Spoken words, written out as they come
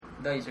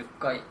第10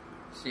回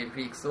CL フ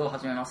リークスを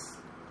始めま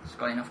す。司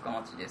会の深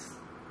町で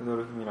す。ルド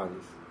ルフ・ミラーで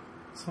す。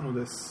佐野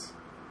です。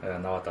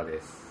縄田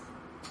です。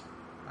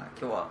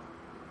今日は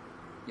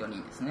4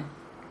人ですね。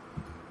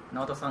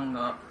縄田さん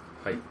が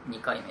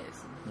2回目で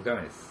すね。2回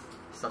目です。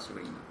久し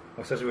ぶりに。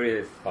お久しぶり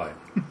です。はい。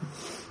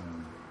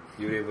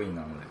幽霊部員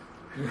なので。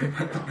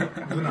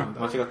部なん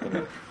だ。間違ってな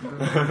い。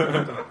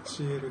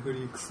CL フ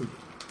リークス部。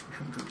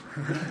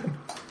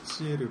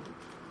CL 部。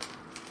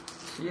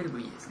CL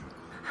部いいですね。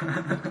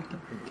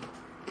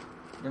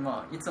で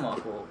いつもは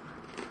こう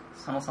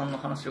佐野さんの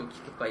話を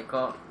聞く会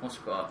か、もし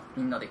くは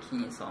みんなでキ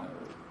ーンさんを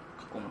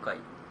囲む会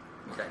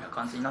みたいな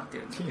感じになって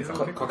るんですけ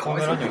ど、囲む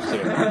何をして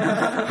るの？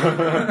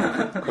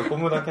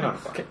囲むだけなの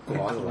か。結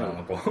構あそうな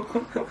の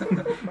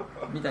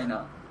みたい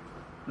な、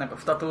なんか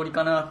2通り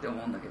かなって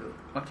思うんだけど、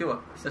今日は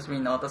久しぶり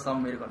に縄田さ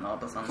んもいるから縄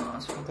田さんの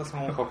話を。縄田さ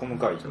んを囲む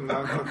会。囲んで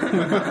何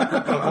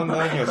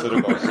何をす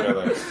るかは知ら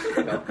ない。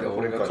だって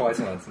俺がかわい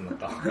そうなやつになっ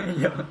た。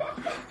い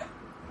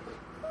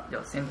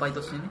や先輩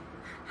としてね。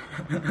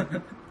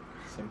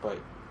先輩。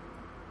で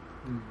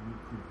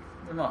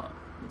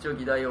一応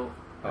議題を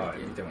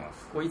見てま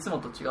す。こういつも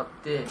と違っ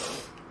て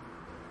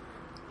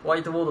ホワ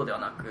イトボードでは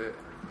なく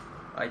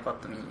iPad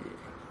mini で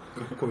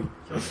かっこいい。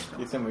表示して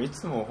ます。でもい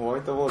つもホワ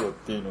イトボードっ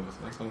ていうのも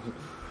その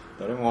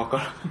誰もわか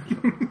らない。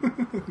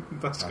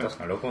確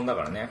かに録音だ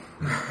からね。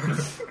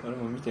誰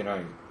も見てない。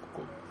こ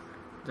こ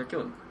じゃあ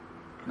今日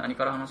何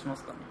から話しま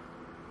すかね。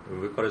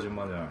上から順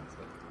番じゃないです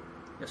か。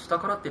いや下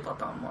からってパ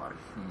ターンもある。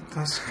確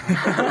か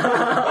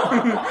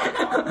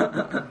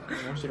に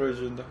面白い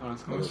順で話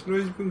すか。面白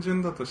い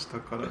順だと下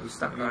からですね。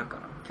下からか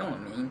な。今日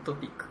のメイント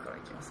ピックからい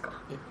きますか。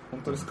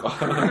本当ですか？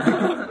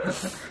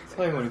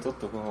最後に取っ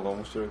とく方が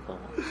面白いかも。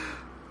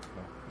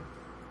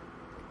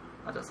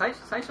じゃあ最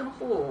初の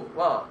方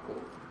はこう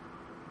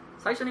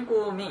最初に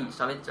こうメイン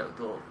喋っちゃう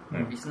と、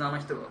リスナーの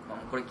人が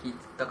これ聞い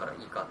たからい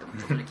いかって思っ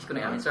て聞くの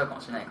やめちゃうか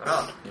もしれないから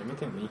やめ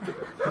てもいいけ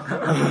ど。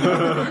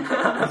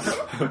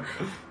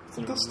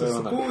確か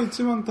そこを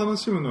一番楽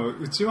しむのは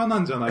内輪な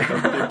んじゃないか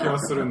っていう気は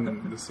する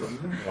んですよね。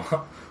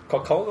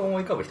顔が思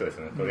い浮かぶ人です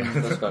よね。とりあえ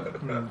ず確かに。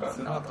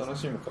そんな楽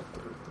しむかっ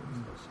て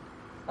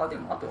言われると。で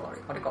もあとは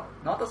あれか。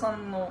縄田さ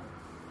んの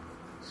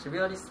渋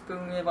谷リスプ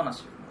運営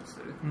話もす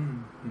る。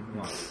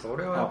そ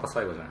れはやっぱ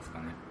最後じゃないですか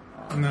ね。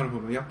なるほ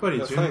ど。やっぱ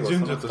り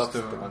順序として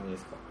は。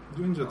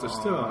順序と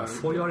しては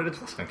そう言われると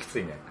確かにきつ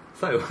いね。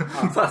最後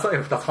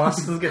2つ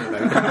話し続けるんだ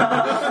よ。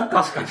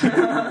確かに。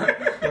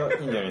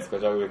いいんじゃないですか。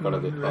じゃあ上から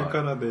で。上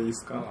からでいいで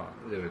すか。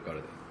じゃあ上から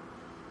で。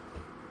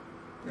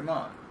で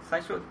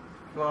最初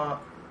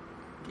は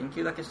言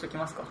及だけしておき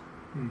ますか。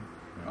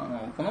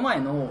この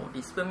前の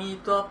リスプミー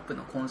トアップ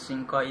の懇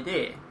親会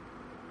で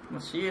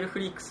CL フ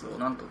リークスを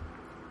なんと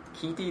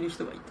聞いている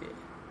人がいて、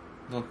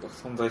なんと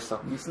存在し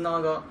た。リスナ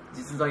ーが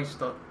実在し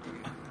たっていう。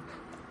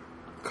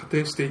仮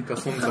定していた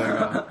存在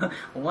が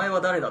お前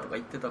は誰だとか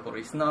言ってた頃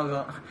リスナー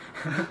が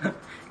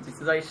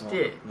実在し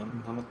て名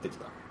乗ってき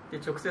た。で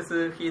直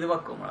接フィードバ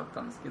ックをもらっ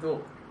たんですけど、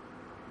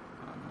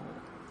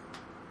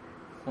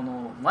こ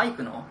のマイ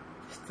クの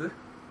質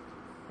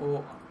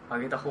を上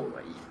げた方がいいっ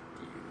ていう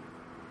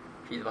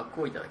フィードバック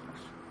をいただきま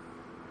し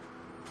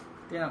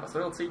た。でなんかそ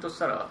れをツイートし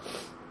たら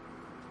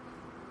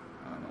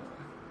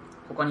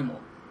他に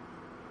も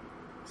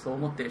そう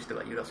思ってる人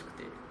がいるらしく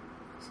て。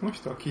その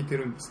人は聞いて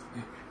るんですか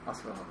ね。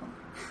それは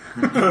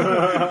分かん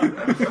な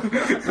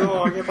い。そう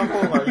上げた方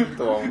がいい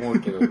とは思う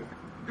けど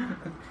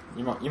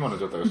今の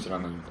状態を知ら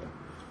ないみたい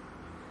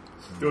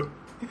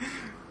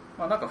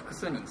な。なんか複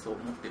数人そう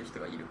思ってる人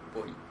がいるっ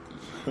ぽいっ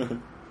ていう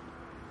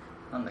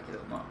なんだけど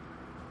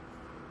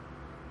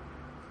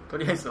と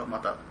りあえずはま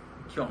た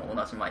今日も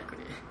同じマイク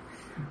で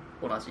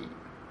同じ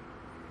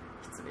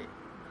質で、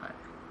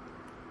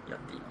やっ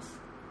ています。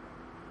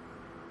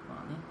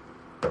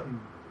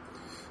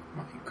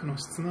マイクの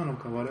質なの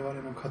か我々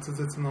の滑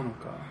舌なの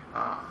か。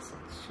そ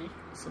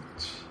っ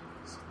ち。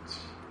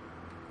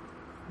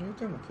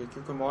でも結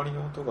局周り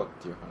の音がっ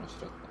ていう話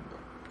だったん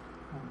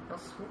だ。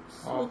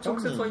そう直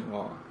接は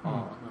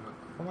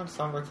小町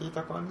さんが聞い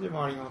た感じ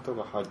周りの音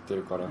が入って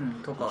るから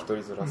聞き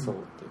取りづらそうっ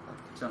ていう感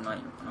じじゃない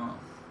のか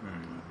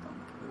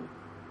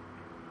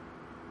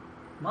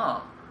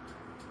な。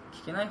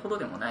聞けないほど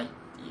でもないっ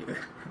ていう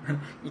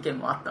意見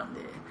もあったんで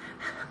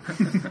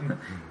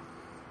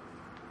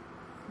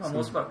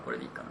もうしばらくこれ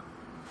でいいかな。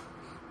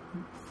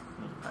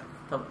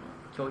ただの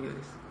共有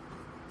です。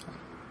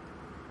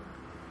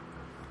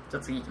じゃ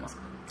あ次いきます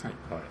か。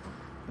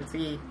で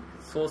次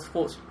ソース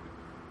フォージ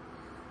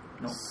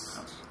の話。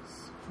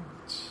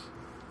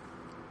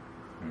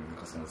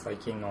その最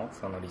近の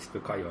そのリス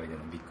プ界隈での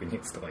ビッグニ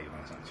ュースとかいう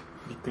話なんでしょ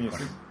う。ビッグニ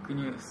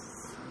ュー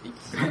ス。ビ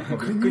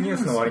ッグニュー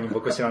スの割に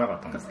僕知らなか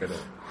ったんですけど。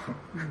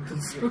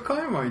リスプ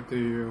界隈と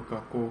いう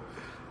か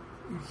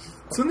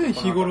常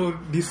日頃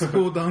リス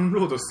プをダウン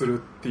ロードする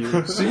っていう不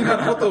思議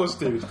なことをし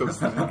ている人で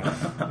すね。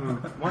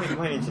毎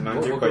日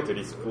何十回と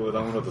リスプを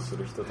ダウンロードす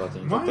る人たち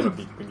にとっての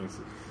ビッグニュー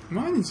ス。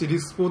毎日リ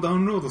スプをダウ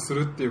ンロードす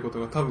るっていうこ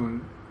とが多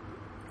分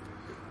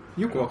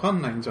よくわか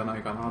んないんじゃな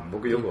いかな。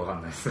僕よくわか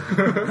んないです。し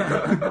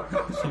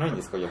ないん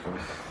ですか逆に。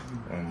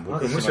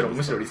僕むしろ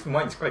リスプ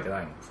毎日書いて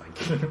ないもん最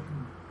近。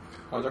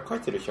あ、じゃあ書い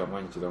てる日は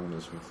毎日ダウンロー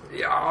ドします。い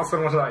やーそ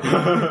れもしない。ち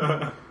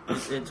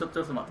ょっと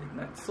待っ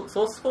てね。ソ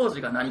ースフォー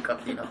ジが何かっ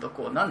ていうのと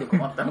こうなんで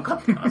困ったのか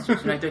っていう話を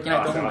しないといけ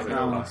ないと思うんですけど、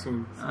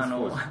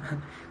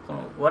こ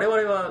の我々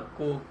は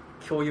こ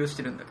う共有し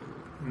てるんだけど、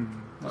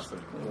まあ、こ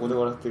こで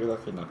笑ってるだ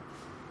けになる。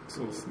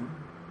そうですね。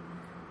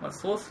まあ、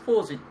ソースフ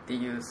ォージって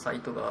いうサイ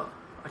トが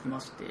ありま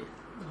して、で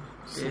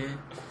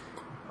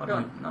あれ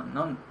はなん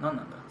だ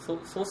ソ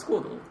ースコ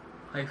ードを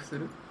配布す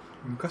る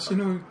昔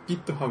の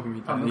GitHub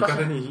みたいな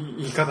言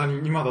い方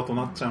に今だと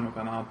なっちゃうの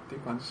かなってい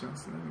う感じしま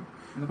すね。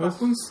オー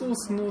プンソー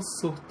スの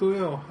ソフトウ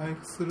ェアを配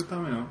布するた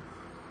めの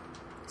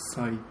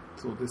サイ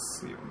トで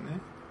すよね。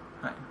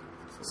はい。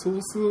ソ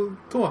ース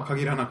とは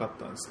限らなかっ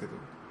たんですけど、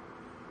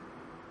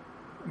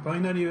バ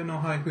イナリーの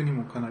配布に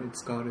もかなり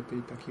使われて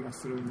いた気が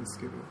するんです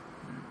けど、で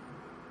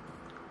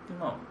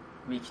まあ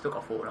ウィキと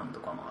かフォーラムと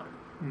かもある、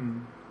う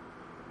ん、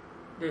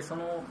でそ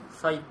の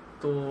サイ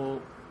ト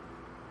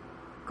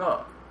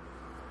が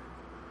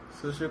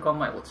数週間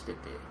前落ちてて、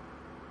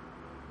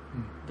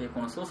で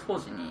このソースフォー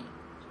ジに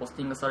ポス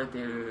ティングされて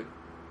いる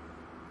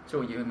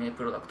超有名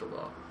プロダクト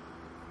が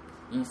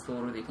インスト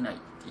ールできないっ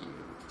ていう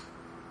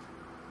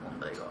問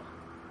題が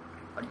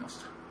ありまし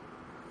た。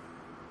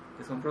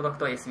でそのプロダク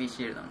トは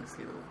SBCL なんです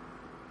けど、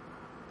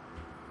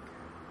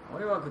あ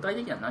れは具体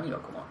的には何が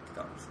困って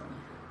たんですか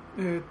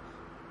ね。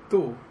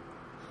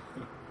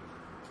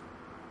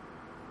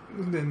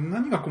で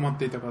何が困っ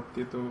ていたかって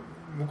いうと、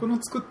僕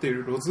の作ってい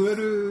るロズウェ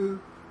ル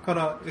か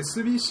ら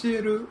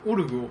SBCL オ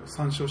ルグを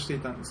参照してい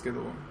たんですけ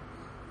ど、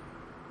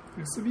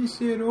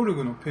 SBCL オル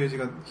グのページ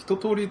が一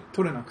通り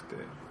取れなくて、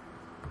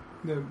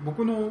で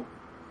僕の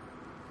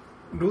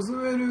ロズ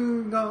ウェ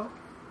ルが、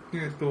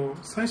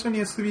最初に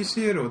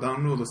SBCL をダウ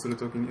ンロードする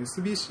ときに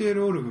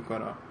SBCL オルグか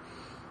ら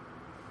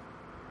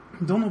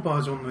どのバ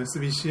ージョンの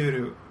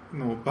SBCL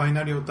のバイ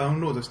ナリをダウ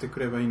ンロードしてく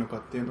ればいいのか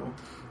っていうのを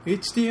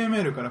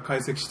HTML から解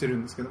析してる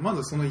んですけど、ま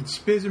ずその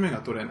1ページ目が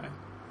取れない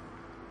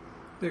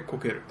でこ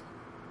ける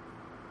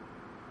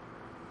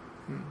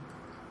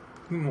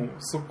と、もう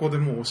そこで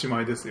もうおし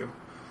まいですよ。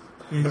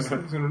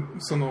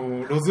そ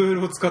のロズウェ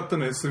ルを使った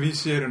の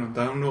SBCL の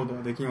ダウンロード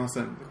はできま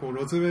せん。こう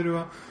ロズウェル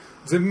は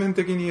全面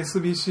的に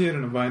SBCL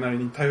のバイナリ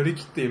に頼り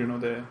切っているの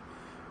で、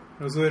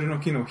ロズウェルの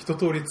機能を一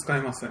通り使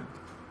えません。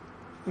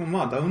もう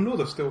まあダウンロー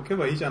ドしておけ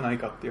ばいいじゃない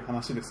かっていう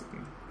話ですよね。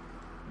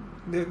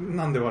で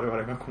なんで我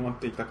々が困っ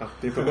ていたかっ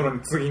ていうところに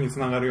次につ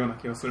ながるような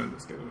気がするんで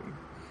すけど、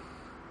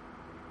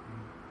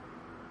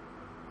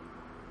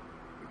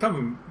多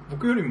分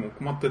僕よりも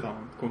困ってたのは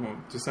この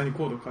実際に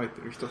コード書い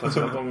てる人たち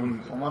だと思うん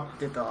で。困っ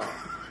てた。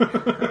辛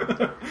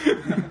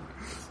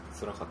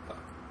かった。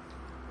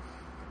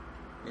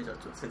じゃあ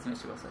ちょっと説明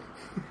してください。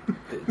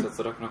じゃあ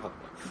辛くなかっ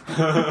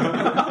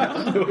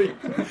た。ひどい。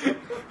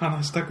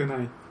話したくな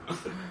い。い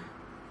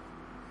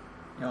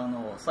や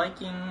最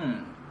近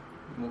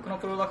僕の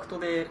プロダクト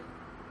で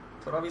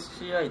トラビ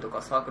ス CI と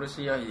かサークル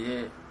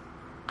CI で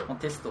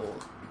テストを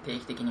定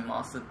期的に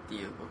回すって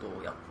いうこと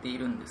をやってい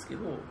るんですけ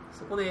ど、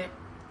そこで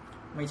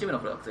一部の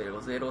プロダクトでロ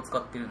ズエルを使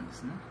ってるんで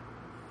すね。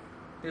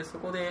でそ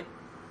こで、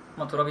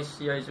トラビ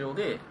ス CI 上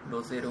で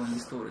ロズエルをイン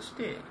ストールし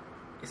て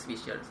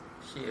SBCL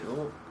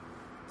を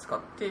使っ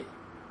て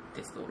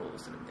テストをロード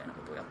するみたいな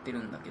ことをやってる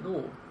んだけ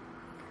ど、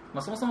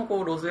そもそも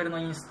こうロズエルの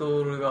インス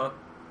トールが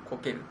こ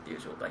けるっていう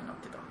状態になっ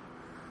てた。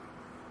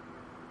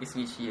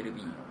SBCL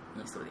便を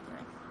インストールできな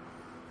い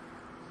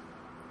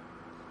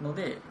の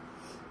で、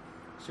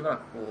しばら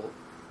くこ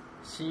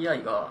う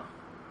CI が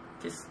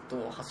テスト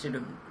を走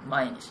る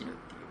前に死ぬっ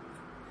て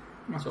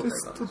いう状態が、テ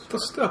ストと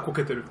してはこ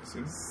けてるんです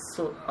よね。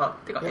そう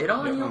てかエ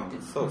ラーによっ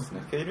て、そうです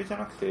ね、フェイルじゃ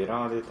なくてエ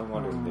ラーで止ま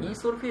るんで、イン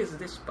ストールフェーズ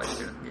で失敗し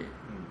てるんで、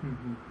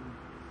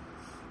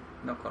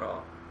だから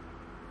も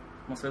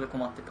うそれで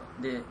困ってた。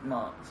で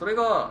それ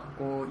が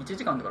こう1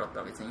時間とかだっ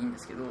たら別にいいんで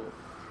すけど、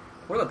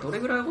これがどれ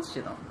ぐらい落ち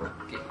てたんだっ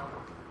け。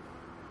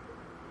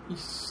2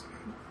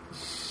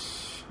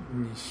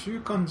週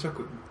間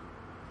弱、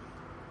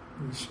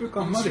2週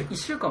間まで1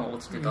週間は落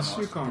ちてたのは知っ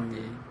てて、2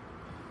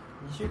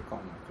週間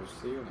も越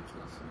してるような気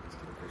がするんです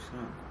けど、越して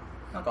な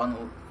いのかな。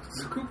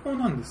複合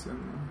なんですよね。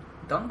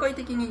段階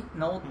的に治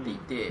ってい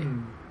て、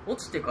落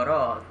ちてか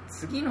ら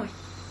次の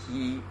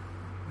日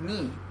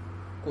に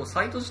こう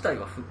サイト自体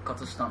は復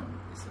活したんで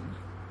すよね。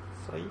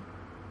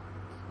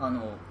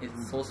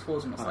ソースフォ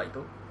ージのサイ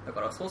ト、だか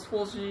らソース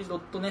フォージ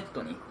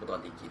 .net に行くことが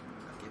できるんだ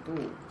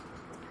けど、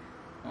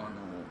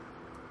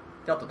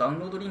であとダウン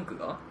ロードリンク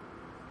が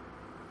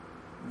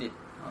で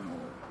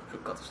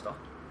復活したん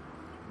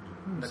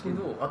だけ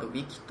ど、あとウ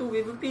ィキとウ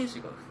ェブペー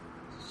ジが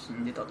死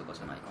んでたとか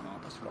じゃないかな、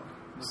確か。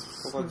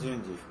そこが順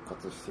次復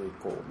活してい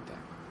こうみたい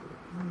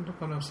な。だ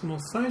からその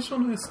最初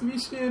の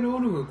SBCL オ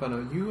ルグから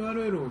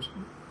URL を取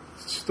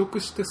得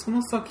してそ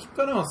の先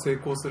からは成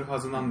功するは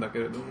ずなんだけ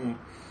れども、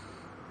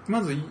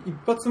まず一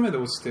発目で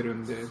落ちてる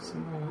んで、そ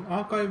の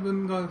アーカイ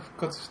ブが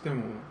復活して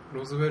も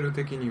ロズウェル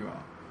的には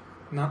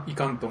い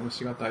かんとも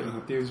しがたいっ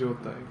ていう状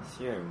態が、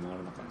試合は回ら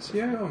なかった、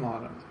試合は回ら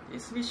ない。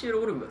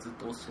 SBCL オルグがずっ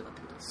と落ちてたっ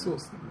てことですね。そうで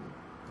すね。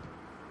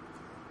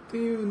って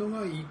いうの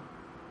が一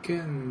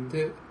件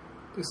で、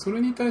そ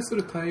れに対す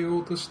る対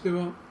応として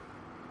は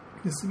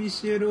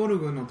SBCL オル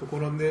グのとこ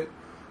ろで、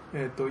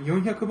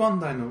400番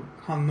台の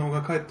反応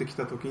が返ってき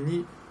たとき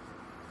に、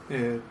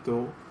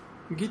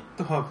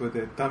GitHub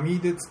でダミー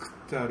で作っ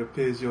てある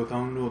ページをダ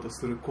ウンロード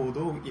するコー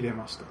ドを入れ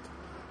ましたと。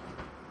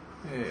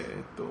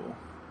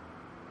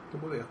ど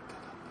こでやったん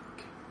だっ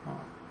け。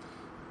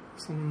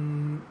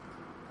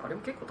あれ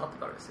も結構経って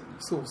からですよね。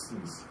そうです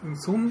ね。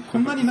こ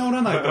んなに治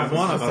らないとは思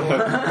わなかっ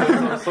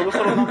たそろ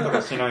そろなんとか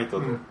しない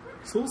と、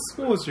ソー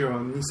スフォージは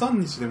 2,3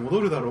 日で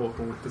戻るだろう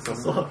と思ってた。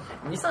そう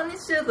 2,3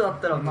 日程度だっ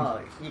たらま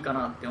あいいか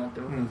なって思っ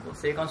て僕も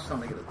生還した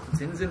んだけど、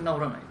全然治ら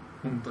ない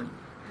本当に、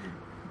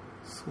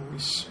そう1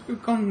週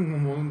間も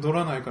戻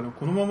らないから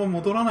このまま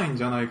戻らないん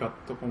じゃないか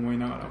とか思い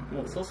ながら、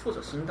もうソースフォージ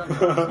は死んだんじゃ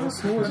ないソー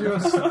スフォージは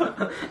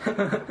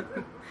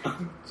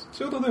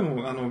ちょうどで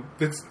も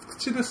別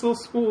口でソー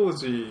スフォー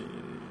ジ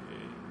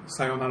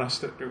さよならし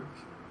てる。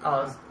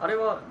あれ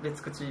は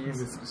別口で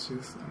すね。別口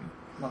ですね。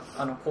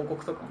広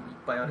告とかもいっ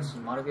ぱいあるし、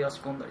丸部屋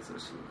仕込んだりする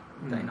し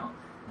みたいな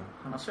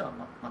話は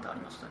またあり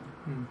ましたね。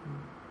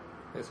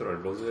それは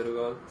ロズウェル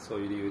がそう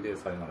いう理由で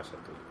さよならした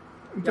と。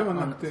では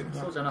なくて、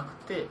そうじゃなく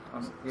て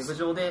ウェブ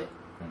上で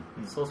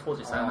ソースフォー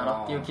ジさよな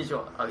らっていう記事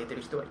を上げて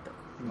る人がいた。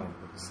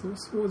ソー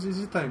スフォージ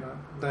自体が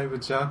だいぶ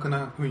邪悪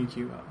な雰囲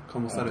気が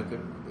醸されてる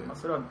ので、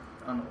それは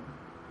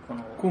こ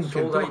の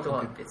障害と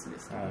は別で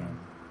すけど、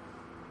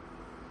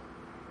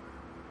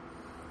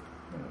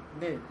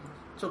で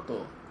ちょっ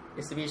と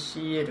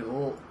SBCL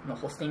の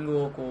ホスティン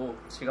グをこう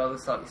違う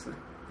サービス、具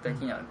体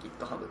的には GitHub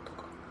と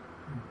か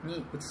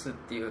に移すっ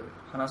ていう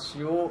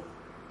話を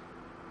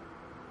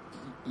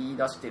言い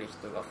出してる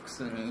人が複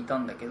数人いた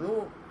んだけ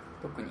ど、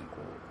特にこ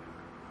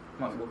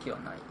う、動きは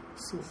ない。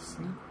そうです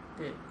ね。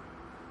で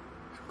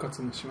復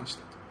活もしまし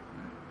たと、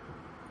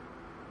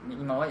で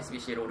今は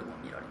SBCL オルグも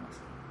見られま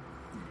す。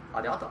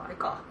であとあれ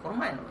か、この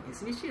前の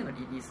SBCL の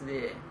リリース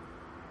で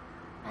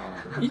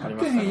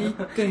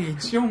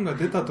1.1.14 が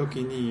出た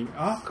時に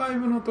アーカイ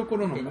ブのとこ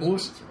ろの公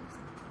式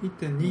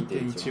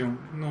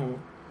 1.2.14 の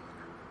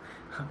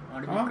ア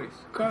ー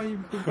カイ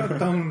ブが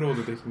ダウンロー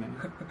ドできない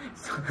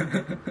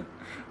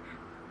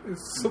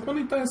そこ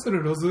に対す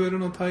るロズウェル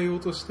の対応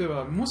として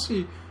は、も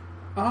し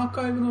アー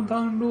カイブのダ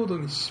ウンロード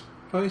に失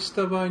敗し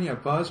た場合には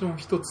バージョンを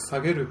1つ下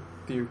げる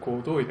っていうコ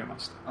ードを入れま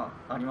した。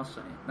ありまし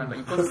たね。なんか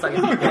1個ずつ下げ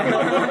て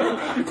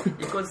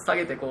1個ずつ下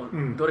げてこ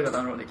う、どれがダ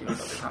ウンロードできるかっ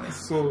て試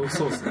す。そうで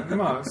すね。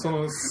そ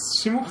の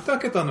下2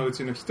桁のう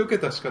ちの1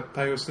桁しか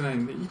対応してない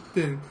んで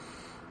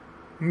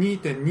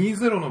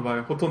 1.2.20 の場合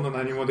はほとんど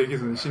何もでき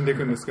ずに死んでい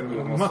くんですけど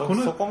も、そ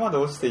こまで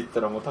落ちていっ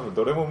たらもう多分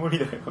どれも無理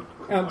だよ。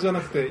じゃ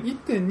なくて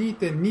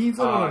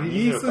 1.2.20 のリ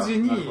リース時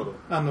に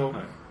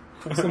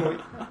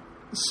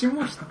そ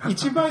の下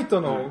1バイト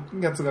の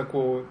やつが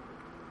こう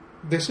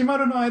デシマ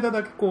ルの間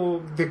だけ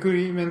こうデク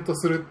リメント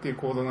するっていう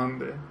コードなん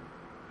で、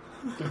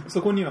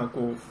そこには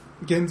こ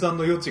う減算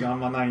の余地があん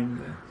まないん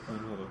で。なる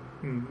ほど。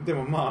で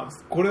も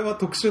これは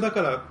特殊だ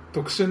から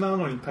特殊な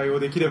のに対応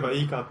できれば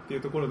いいかってい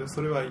うところで、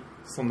それは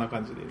そんな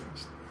感じで入れま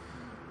し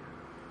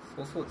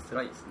た。そう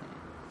辛いですね。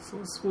そ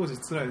う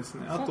辛いです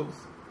ね。あと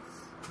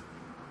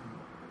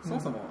そも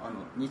そも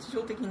日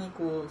常的に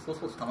こうそう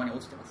たまに落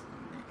ちてますもんね。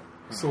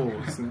そう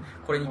ですね。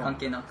これに関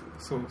係なく。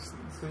そうですね。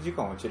数時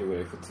間落ちるぐ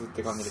らい普通っ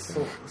て感じです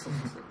よね。そう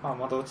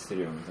また落ちて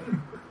るよみたいな。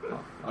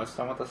明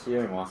日また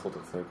CI 回そうと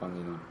かそういう感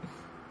じの。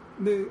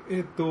で、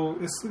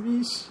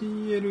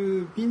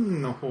SBCL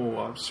便の方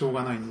はしょう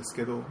がないんです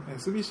けど、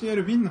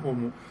SBCL 便の方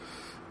も、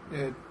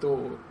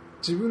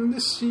自分で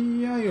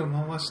CI を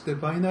回して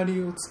バイナリ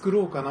ーを作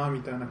ろうかな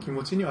みたいな気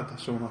持ちには多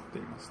少なって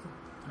いますと。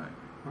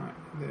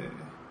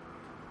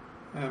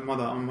で、ま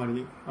だあんま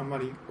り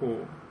こう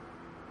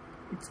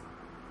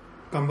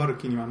頑張る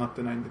気にはなっ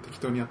てないんで適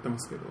当にやってま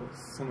すけど、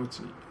そのう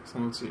ち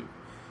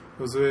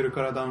ロズウェル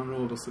からダウンロ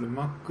ードする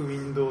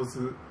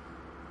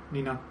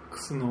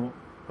Mac、Windows、Linux の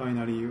バイ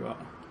ナリーは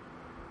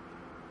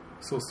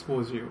ソースフォ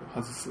ージを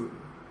外す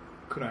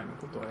くらいの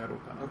ことはやろう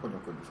かな。どこに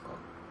置くんですか？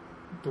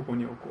どこ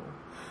に置こ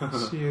う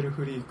CL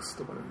フリークス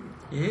とかでも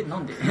いいの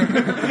か。なんで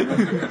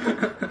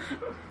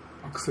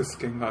アクセス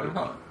権がある、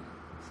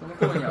その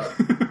頃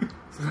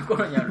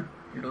には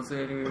ロズウ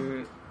ェ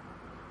ル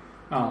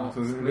のウ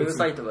ェブ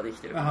サイトができ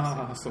てるか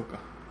ら。そうか、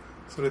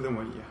それで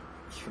もいいや。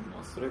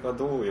それが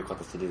どういう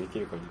形ででき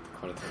るかに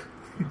変わると思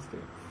いますけ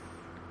ど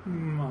な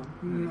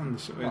んで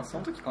しょうね。そ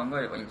の時考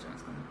えればいいんじゃないで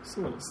すかね。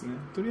そうですね。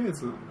とりあえ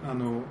ず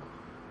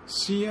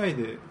CI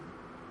で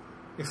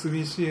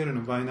SBCL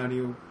のバイナリ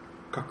ーを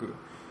書く。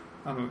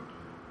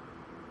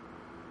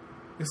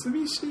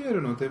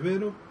SBCL のデベ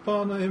ロッ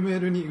パーの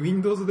ML に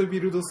Windows でビ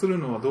ルドする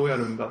のはどうや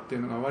るんだってい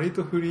うのが割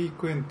とフリー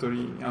クエントリ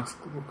ーにアス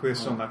ククエ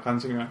スチョンな感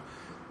じが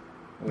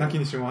なき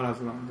にしもあら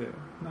ずなんで、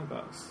なん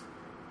か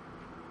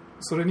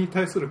それに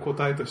対する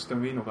答えとして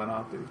もいいのか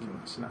なという気も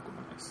しなく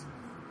もないです。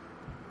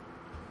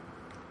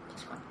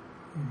確かに。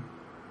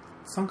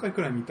3回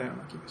くらい見たよう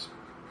な気がし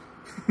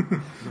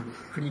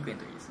フリークエン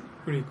トリーですね。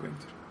フリークエン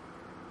トリー。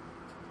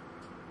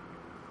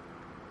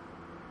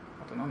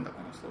あとなんだ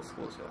このソース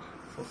フォージは。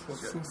ソースフォー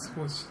ジだね。ソース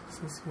フォージ。ソ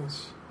ースフォージ。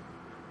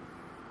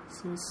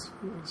ソース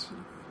フォージ。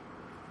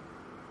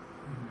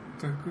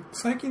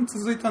最近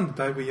続いたんで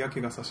だいぶ嫌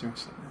気がさしま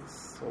したね。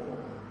そう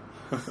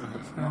ですね。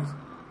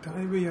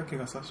だいぶ嫌気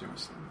がさしま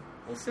したね。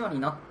お世話に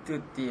なってっ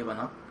て言え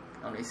ば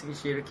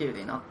SBCL 経由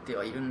でなって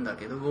はいるんだ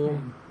けど、もう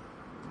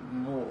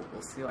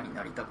お世話に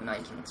なりたくな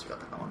い気持ちが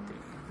高まって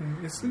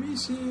る、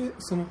SBCL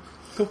その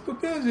トップ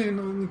ページ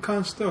のに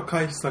関しては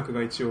回避策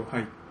が一応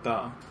入っ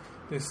た。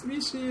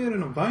SBCL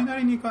のバイナ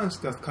リに関し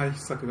ては回避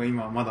策が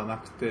今はまだな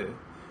くて、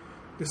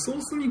でソ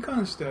ースに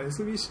関しては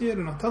SBCL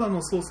のただ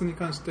のソースに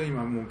関しては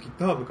今もう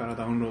GitHub から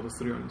ダウンロード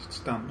するように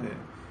したんで、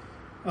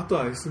あと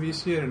は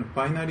SBCL の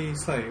バイナリ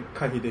さえ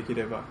回避でき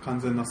れば完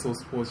全なソー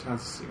スフォージ外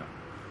しが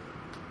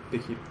で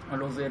きる。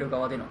ロズウェル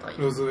側での対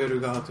応。ロズウェル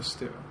側とし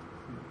ては、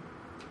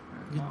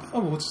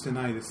GitHub 落ちて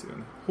ないですよ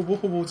ね。ほぼ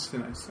ほぼ落ちて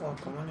ないです。た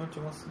まに落ち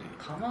ますね。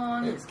た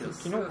まにですけど、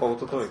昨日か一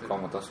昨日か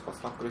も確か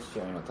サークル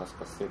試合の確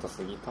かステータ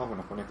ス GitHub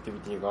のコネクティビ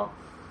ティが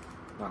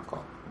なんか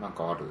あ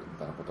るみ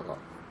たいなことが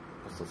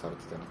ポストされ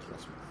てたような気が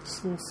しま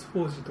す。ソース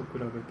フォージと比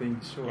べて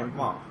印象は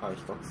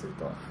比較する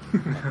と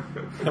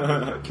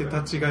桁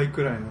違い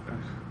くらいの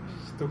感じ。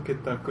一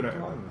桁くらい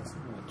はあります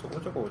ね。ちょこ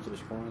ちょこ落ちる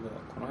し、この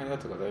辺だ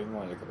とかだいぶ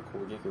前だけど攻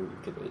撃を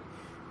受けてな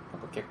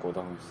んか結構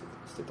ダウン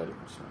してたり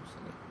もしまし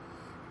たね。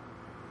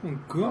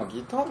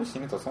GitHub 死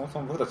ぬとそもそ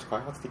も僕たち開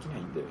発できな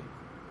いんで、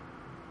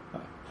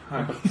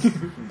はい、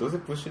どうせ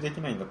プッシュでき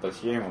ないんだったら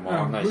CA も回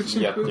らないしい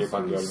いやっていう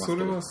感じがありますけど、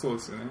それはそうで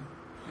すよね。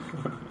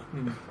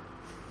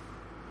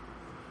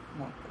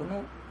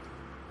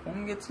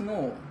今月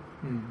の、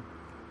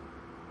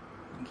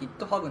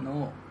GitHub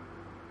の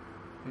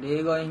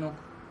例外の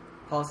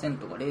パーセン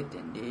トが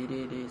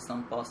 0.0003%、そ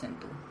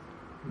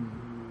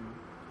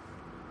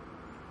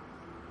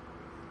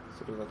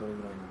れがどれ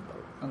ぐらいなんだろ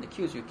う。なんで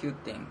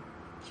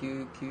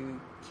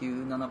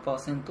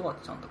 99.9997% は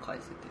ちゃんと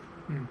返せて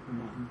る。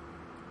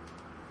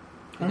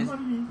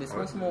レス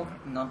ポンスも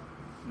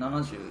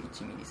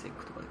71ミリセッ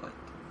クとかで返って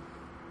る。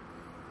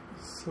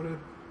それ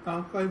ア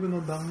ーカイブ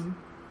のダウン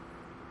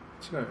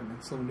違うよね。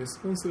そのレス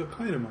ポンスが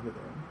返るまでだ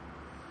よね。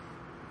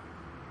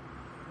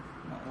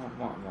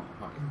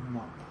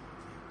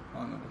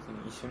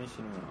一緒に死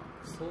ぬな。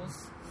ソー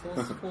ス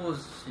フォー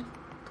ジ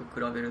と比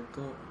べる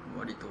と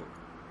割と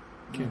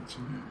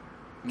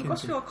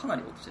昔はかな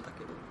り落ちてた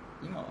けど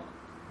今は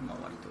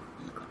割と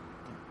いいかな。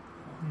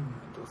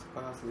どうせ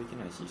開発でき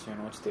ないし一緒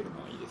に落ちてる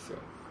のはいいですよ。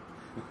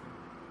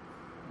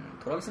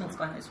トラビスも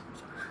使えないし、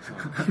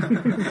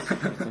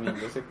別にどう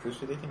せプッ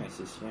シュできない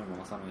し支援も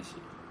回さないし、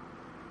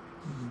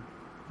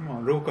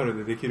ローカル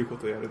でできるこ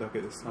とをやるだ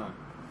けですね。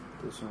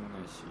どうしようも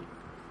ないし、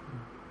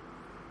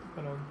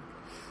だから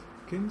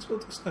現状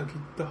としては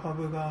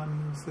GitHub 側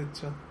に載せ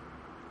ちゃっ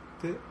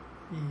ていいは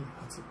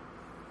ず。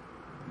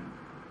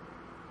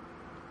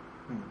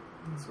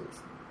そうです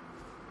ね。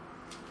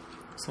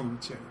そのう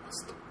ちやりま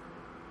すと。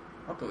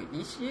あと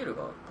ECL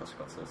が確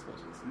かソースフォー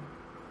ジ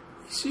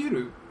ですね。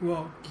 ECL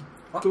は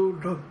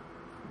GitLab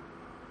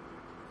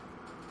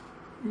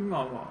今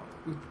は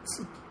映っ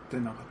て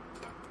なかっ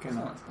たっけな。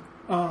そうなんですか。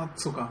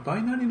そうか、バ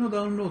イナリの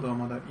ダウンロードは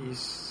まだ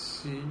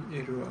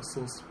ECL は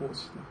ソースフォー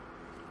ジだ。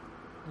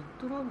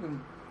 GitLab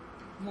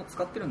も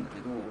使ってるんだけ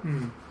ど、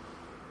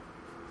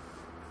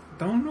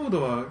ダウンロー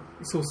ドは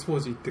ソースフォー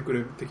ジ行ってくれ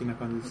る的な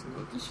感じですね。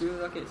一周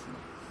だけですね。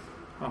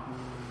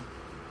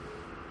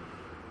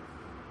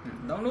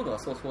ダウンロードは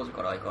ソースフォージ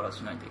から相変わらず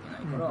しないといけな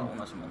いから、同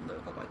じ問題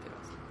を抱えてる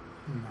はず。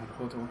なる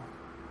ほど。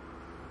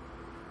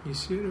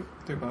ECL っ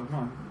ていうか、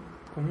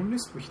コモンリ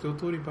スト一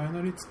通りバイ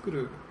ナリ作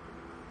る、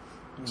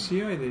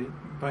CI で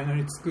バイナ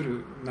リ作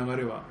る流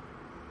れは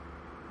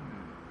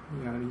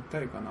やり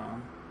たいかな。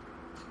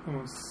で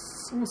も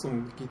そもそ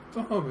も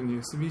GitHub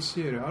に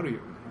SBCL あるよ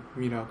ね。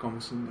ミラーかも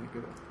しれないけ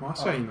ど、回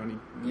しゃいいのに。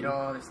ミ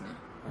ラーですね。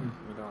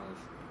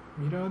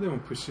ミラーでも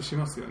プッシュし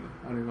ますよね。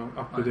あれが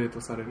アップデート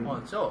される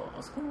の。じゃあ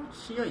あそこの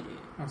CI で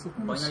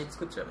バイナリ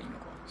作っちゃえばいいの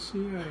か。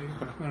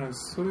CI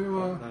それ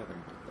は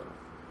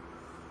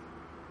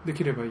で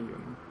きればいいよね。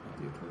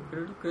プ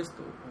ルリクエス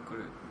トを送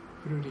る。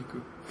プルリ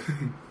ク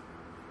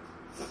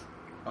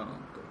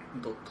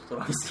ドットト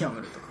ラビスヤム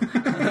ルとか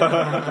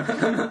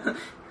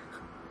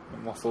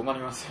そうなり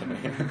ますよね。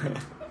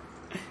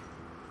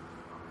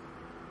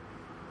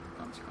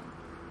感じかな。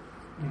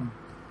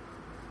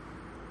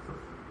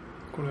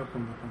これはこ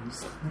んな感じで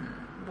すか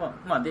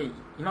ね。で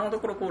今のと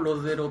ころロ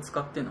ズエルを使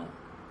っての、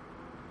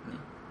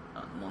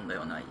問題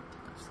はないって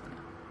感じですかね。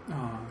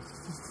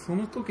そ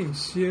の時に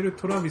CL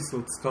トラビス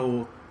を使お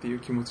うっていう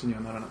気持ちに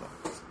はならなかっ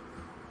たです。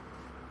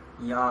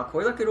いやこ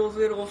れだけロ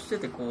ズエルを押して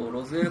て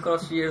ロズエルから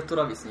CL ト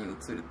ラビスに移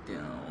るってい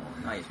うの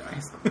ないじゃない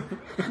ですか。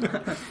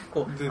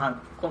こ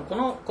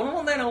の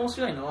問題の面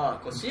白いのは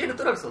CL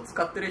トラビスを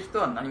使ってる人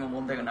は何も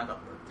問題がなかっ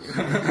たって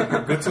って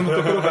いう別の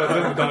ところから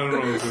全部ダウン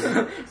ロードす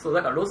るそう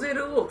だからロゼ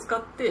ルを使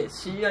って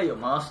CI を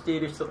回してい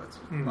る人たち、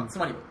まあ、つ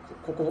まり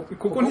こ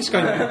こにしか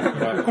いな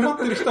い困っ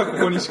てる人はこ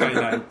こにしかい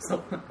ないそ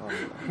う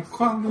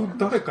他に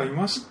誰かい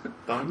まし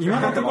た今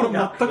のところ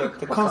全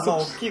く観測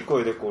大きい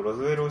声でこうロ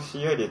ズウェルを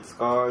CI で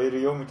使え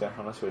るよみたいな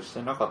話をし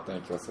てなかったよ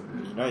うな気がする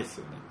んでいないです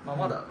よね、まあ、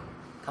まだ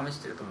試し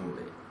てるとこ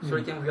ろで処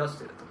理権も増やし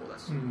てるところだ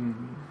し、で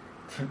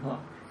ま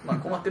あ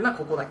困ってるのは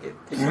ここだけっ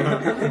てい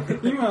う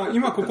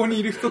今ここに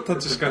いる人た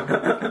ちしか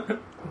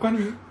他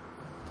に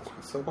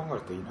そう考え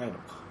るといないのか。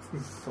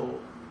そう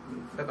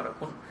だから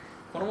こ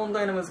の問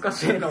題の難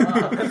しいのは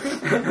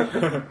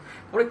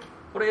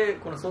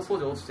このソース工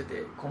場落ちて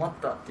て困っ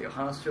たっていう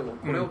話を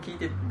これを聞い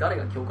て誰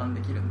が共感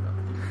できるんだっ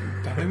て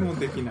いう、誰も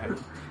できない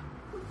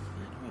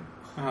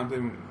で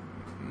も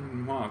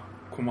まあ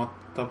困っ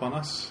た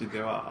話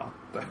では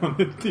あったよ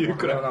ねっていう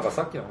くらい、なんか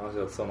さっきの話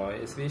だとその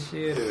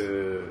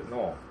SBCL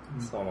の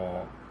そ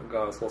の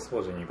がソース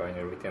工場にバイナ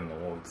リー置いてるの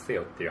を移せ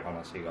よっていう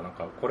話がなん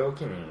かこれを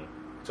機に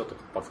ちょっと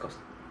活発化し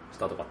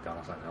たとかって話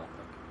なんじゃなかっ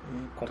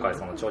たっけ、今回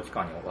その長期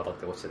間にわたっ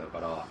て落ちてたか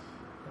ら、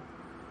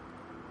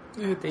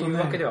っていう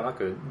わけではな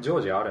く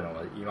常時あるの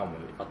が今も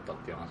あったっ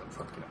ていう話だった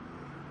さっきの。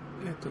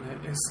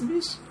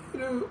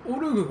SBCL オ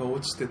ルグが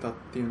落ちてたっ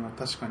ていうのは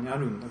確かにあ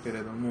るんだけ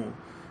れども、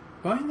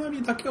バイナ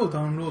リだけをダ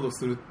ウンロード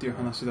するっていう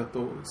話だ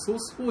とソー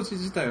スフォージ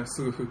自体は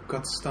すぐ復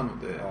活したの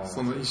で、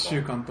その1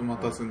週間と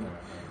待たずに、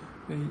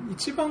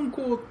一番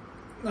こ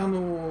う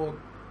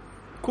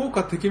効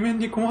果てきめん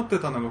に困って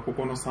たのがこ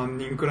この3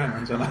人くらい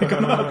なんじゃない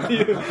かなって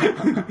いう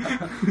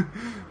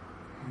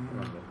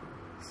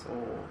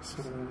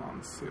そうなん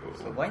ですよ。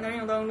バイナリ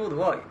のダウンロード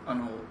は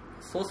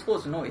ソースフォ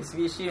ージの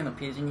SBCL の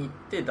ページに行っ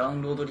てダウ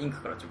ンロードリン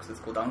クから直接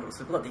こうダウンロードす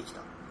ることができ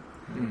た、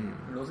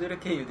ロゼル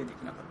経由ででき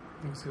なかっ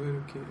た。ロゼル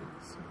経由で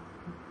すよ。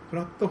プ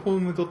ラットフォー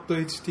ム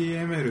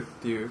 .html っ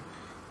ていう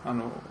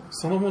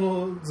そのも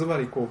のズバ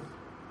リこ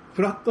う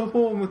プラット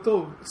フォーム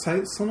と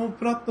その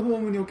プラットフォー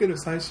ムにおける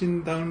最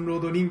新ダウンロ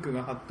ードリンク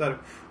が貼ってある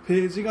ペ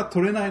ージが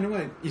取れないのが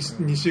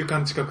2週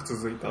間近く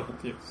続いたっ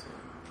ていう、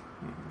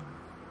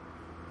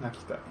泣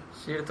きたい。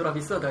CL トラ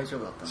ビスは大丈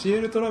夫だったの。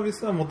 CL トラビ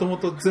スはもとも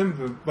と全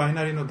部バイ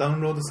ナリのダウ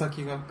ンロード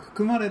先が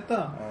含まれ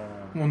た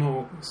もの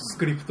をス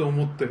クリプトを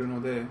持ってる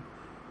ので、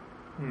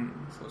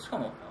そうしか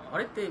もあ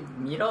れって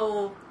ミラー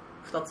を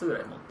2つぐら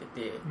い持って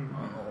て、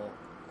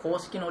公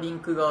式のリン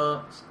ク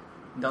が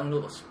ダウンロ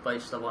ード失敗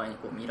した場合に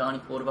こうミラーに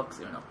フォールバックす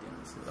るようになってるん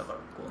ですよ。だから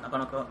こうなか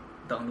なか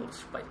ダウンロード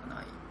失敗が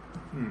ない、っ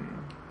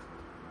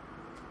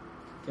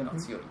ていうのは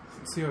強いです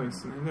ね。強いで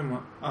すね。でも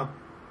アッ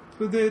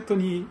プデート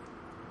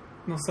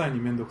の際に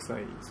めんどくさ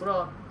い。それ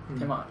は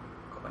手間か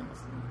かりま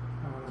すね。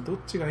だからどっ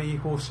ちがいい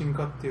方針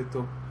かっていう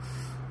と、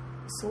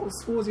ソー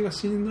スフォージが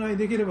信頼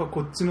できれば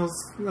こっちの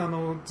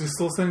実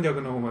装戦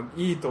略の方が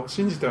いいと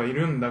信じてはい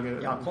るんだけれど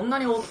も、いやこんな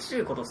に落ち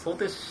ること想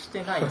定し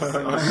てないです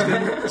よ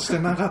して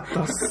なかっ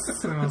たっす。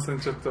すいません、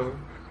ちょっと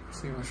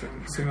すいま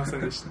せ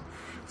んでし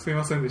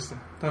た。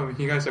多分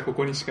被害者こ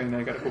こにしかい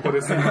ないからここ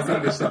ですいませ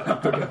んでしたっ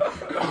て言っ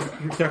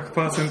とけば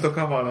 100%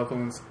 カバーだと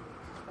思うんです。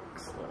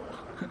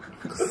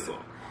くそ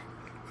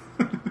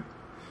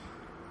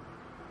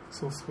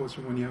ソースフォー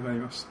ジ盛り上がり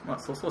ました。まあ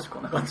ソースフォージこ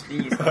んな感じでい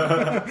いですか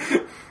ね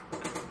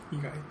意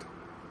外と。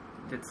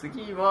で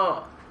次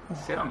は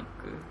セラミック。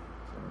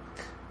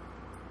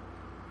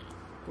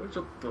これち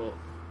ょっと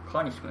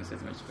川西君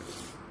説明して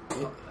く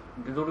れる。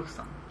ルドルフ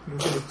さん。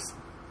結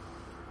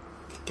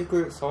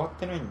局触っ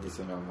てないんです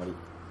よね、あ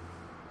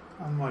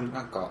んまり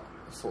なんか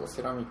そう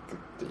セラミックっ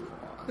ていうの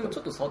はでもち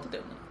ょっと触ってた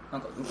よね。な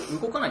んか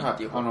動かないっ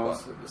ていう方が、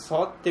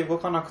触って動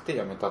かなくて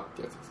やめたっ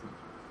てやつですね。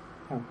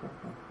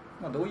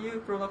まあ、どういう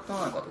プロダクト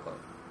なのかとか。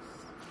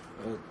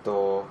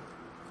こ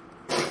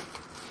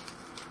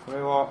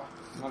れは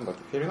なんだっ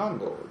け、フェルナン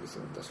ドです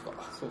よね、確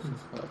か。そう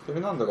フェ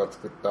ルナンドが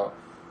作った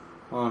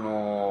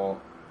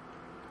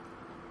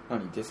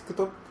デスク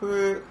トッ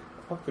プ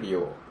アプリ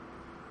を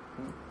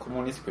コ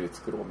モンリスクで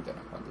作ろうみたい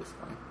な感じです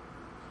かね。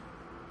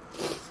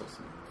そうです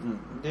ね。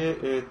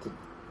で、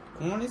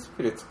コモンリス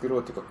クで作ろ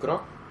うっていうか、クラ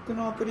ック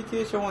のアプリ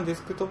ケーションをデ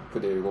スクトッ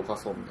プで動か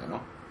そうみたいな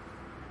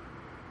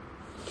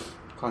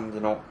感じ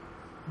の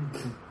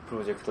プ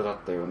ロジェクトだっ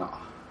たような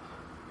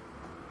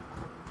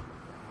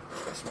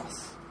気がしま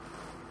す。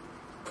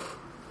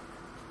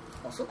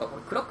あ、そっか、こ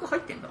れクラック入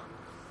ってんだ。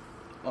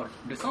あ、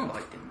ルサンが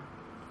入ってん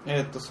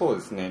の。そう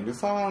ですね。ル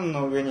サン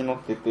の上に乗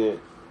ってて、い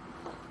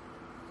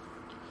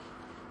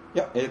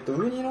や、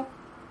上に乗っ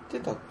て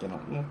たっけな、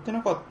乗って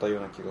なかったよ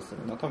うな気がす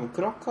るな。多分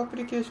クラックアプ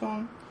リケーショ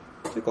ン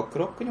というかク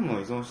ラックにも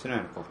依存してない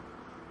のか。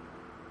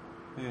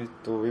ウ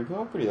ェブ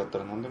アプリだった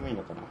ら何でもいい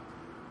のかな。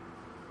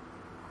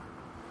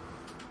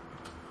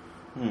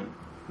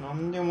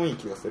何でもいい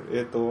気がする。ウ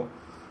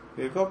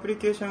ェブアプリ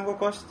ケーションを動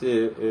かし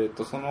て、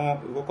そ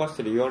の動かし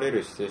てる URL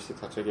指定して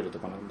立ち上げると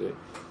かなんで、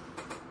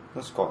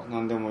確か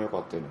何でもよか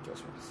ったような気が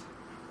します。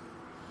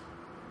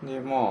で、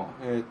まあ、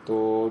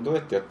どう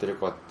やってやってる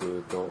かってい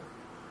うと、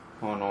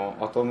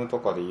アトムと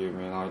かで有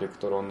名なエレク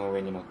トロンの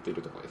上に乗ってい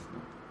るとかです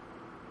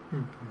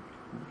ね。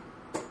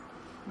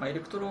まあ、エレ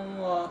クトロ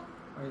ンは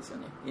あれですよ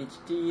ね、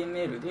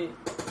HTML で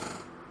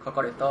書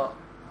かれた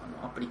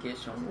アプリケー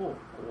ションをこ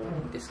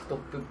うデスクトッ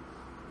プっ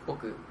ぽ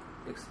く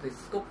デスク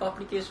トップアプ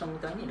リケーションみ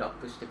たいにラッ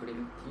プしてくれる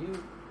っ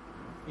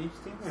ていう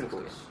HTML と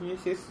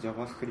CSS、JavaScript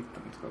も使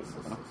える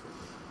のかな。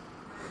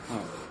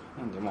はい、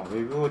なんでまあ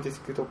Web をデ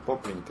スクトップア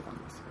プリにって感じ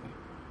ですよね。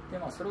で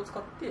まあそれを使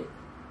って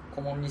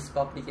コモンリスプ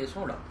アプリケーシ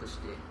ョンをラップし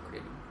てくれ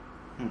る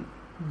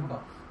の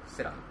が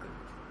セラミッ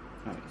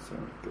ク、はい、セラ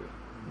ミック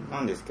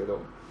なんですけど、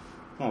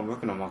まあ、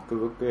僕の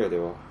MacBook Air で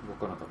は動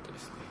かなかったで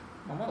すね。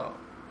まだ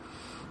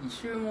2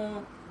週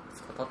も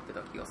経って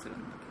た気がするん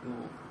だ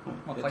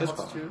けど、開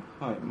発中、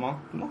はい、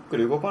Mac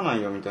で動かな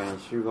いよみたいな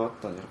一周があっ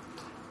たんじゃなか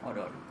った。あ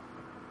るある、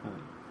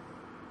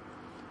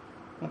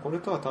はい、これ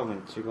とは多分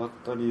違っ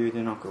た理由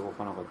でなんか動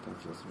かなかったよう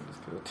な気がするんで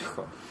すけど、っていう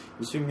か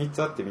一瞬3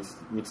つあって 3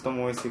つと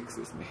も OSX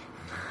ですね。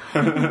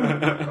はい、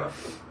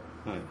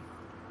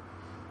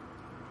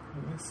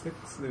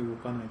OSX で動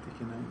かないとい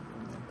けないん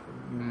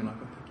だよね、世の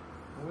中的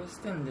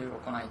に。OS10 で動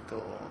かない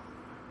と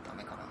ダ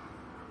メかな。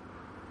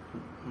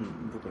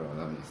僕らは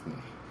ダメですね。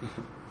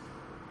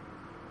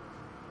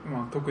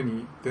まあ特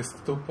にデス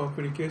クトップア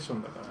プリケーショ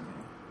ンだからね。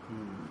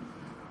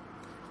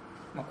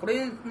こ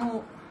れ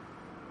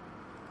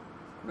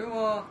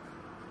は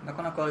な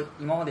かなか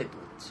今までと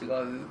違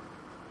う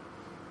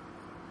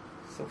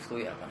ソフトウ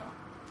ェアかな。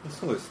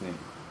そうですね。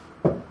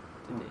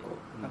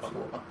なんか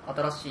こう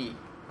新しい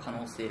可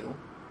能性を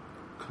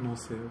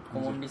コ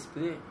モンリスプ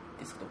で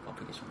デスクトップアプ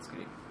リケーションを作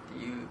れるって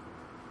いう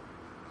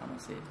可能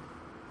性を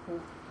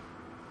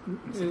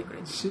見せてくれ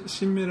る。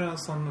シンメラー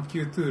さんの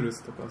Q トゥール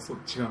ズとかそう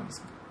違うんで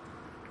すか？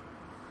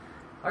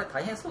あれ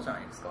大変そうじゃ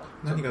ないですか。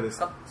何がです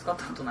か？使っ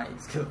たことないで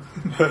すけど。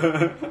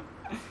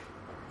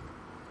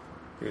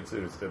Q ツ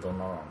ールズってどん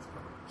ななんですか？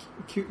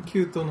キ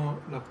ュートの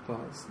ラッパ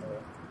ーですね。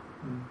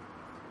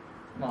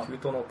キュー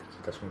トのって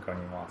聞いた瞬間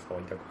に触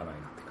りたくはない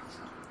なって感じ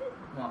だ。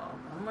あ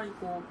んまり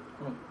この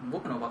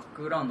僕のバッ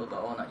クグラウンドと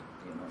合わないっ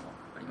ていうのは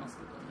あります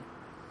けどね。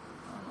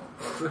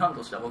バックグラウンド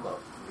としては僕は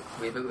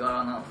ウェブ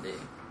側なので、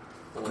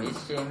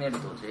HTML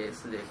と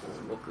JS で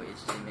動く HTML を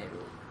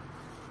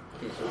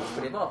ページを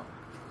作れば、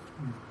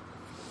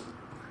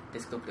デ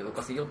スクトップで動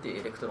かせるよってい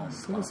うエレクトロン。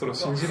そろそろ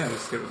信じないで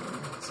すけどね。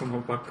そ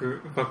のバ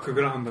ック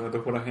グラウンドが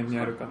どこら辺に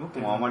あるかって。僕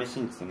もあまり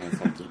信じてない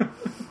最近。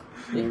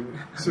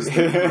シス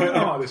テムプログ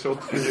ラマーでしょっ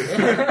ていう。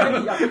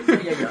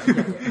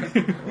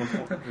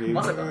いや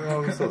まさか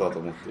嘘だと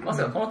思ってる。ま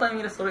さかこのタイミ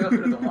ングでそれが来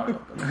ると思わなか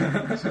っ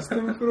た。システ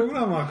ムプログ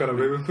ラマーからウ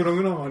ェブプロ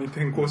グラマーに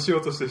転向しよ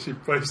うとして失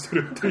敗して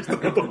るっていう人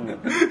だと思う。ウェ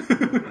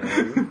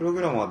ブプロ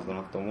グラマーだ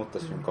なって思った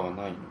瞬間は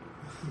ないの。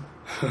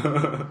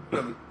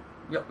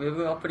いや、ウェ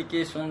ブアプリ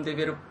ケーションデ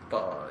ベロッ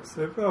パーで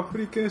す。ウェブアプ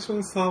リケーショ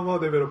ンサーバー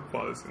デベロッパ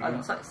ーですね。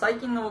最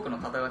近の僕の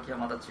肩書きは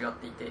また違っ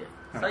ていて、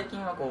最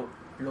近は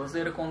ロズ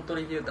エルコント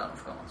リビューターの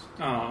深町。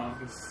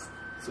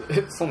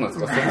そうなんで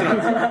すか？そっちなん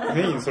ですか？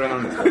メインそれな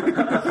んですか？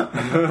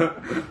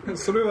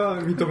それ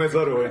は認め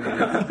ざるを得ない。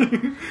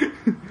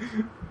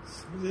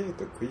それで言う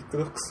とクイック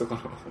ドックスとか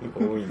の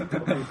方が多いんだ。ク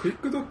イッ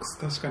クドックス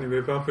確かにウ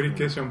ェブアプリ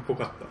ケーションっぽ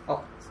かっ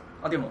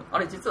た。でもあ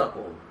れ実は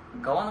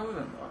側の部分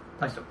が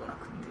大したことな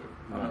くて、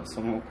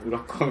その裏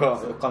側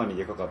がかなり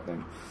でかかったよ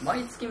ね。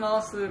毎月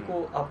回すア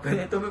ップデ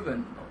ート部分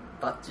の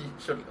バッチ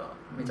処理が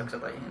めちゃくちゃ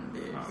大変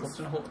で、そっ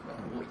ちの方が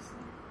多いですね。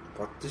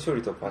バッチ処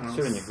理とバッチ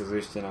処理に付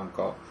随してなん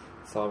か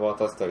サーバ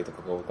ー立てたりと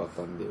かが多かっ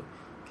たんで、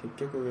結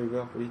局ウェ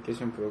ブアプリケー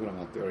ションプログラ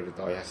マーって言われる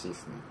と怪しいで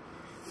すね。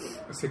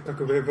せっか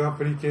くウェブア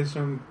プリケーシ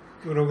ョン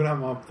プログラ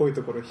マーっぽい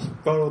ところ引っ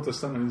張ろうと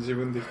したのに自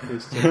分で否定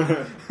しちゃう。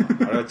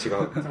あれは違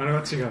う。あれ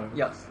は違う。い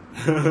や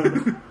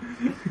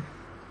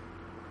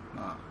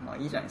まあ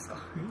いいじゃないですか。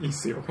いいっ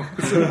すよ。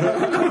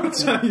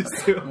じゃあいいっ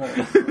すよ。もういい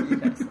じゃ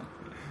ないですか。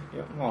い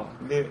や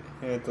で、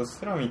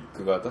セラミッ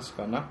クが確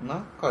か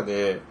中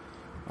で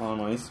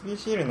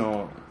SBCL な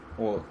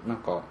ん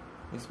か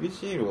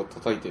SBCL を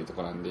叩いてると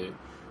かなんで、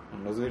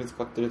ロズウェル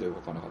使ってると動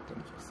かなかったよう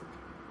な気がす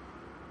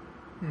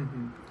る。なる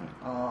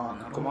ほ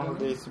どね。コマンド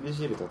で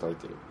SBCL 叩い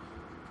てる。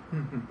な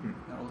る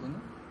ほどね。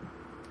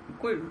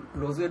これ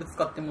ロズウェル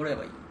使ってもらえ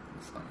ばいいんで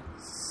すかね。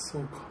そ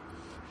うか。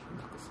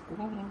なんかそ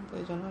こが問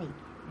題じゃない。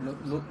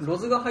ロ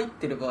ズが入っ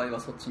てる場合は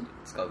そっちに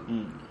使うっ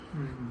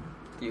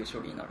ていう処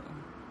理になる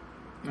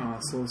の。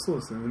そう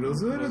ですね。ロ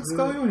ズウェル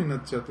使うようにな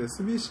っちゃって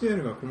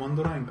SBCL がコマン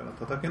ドラインから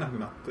叩けなく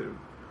なってる。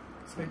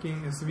最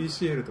近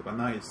SBCL とか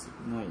ないっすよ。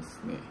ないっ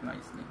すね。ないっ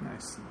すね。ないっ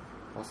すね。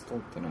パス通っ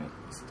てない。パ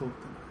ス通ってない。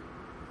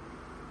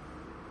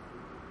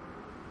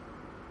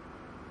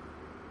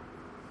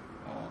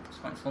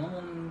確かにその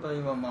問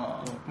題は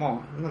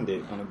なん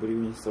でブリ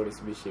ューインストール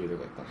SBCL と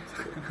かやったんです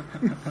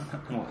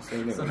けどそ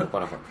れでも動か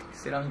なかった。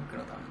セラミック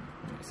のために。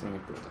セラミ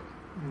ックのため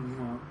に。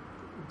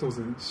当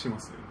然しま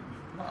すよ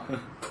ね。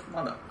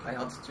まだ開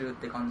発中っ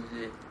て感じ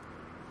で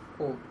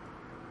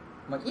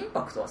イン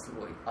パクトはす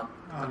ごいあっ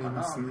たか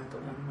なと思って。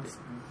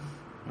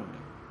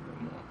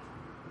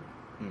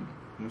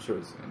面白い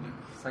ですよね。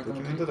ドキ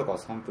ュメントとか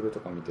サンプルと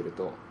か見てる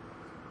と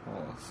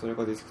それ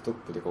がデスクトッ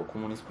プでコ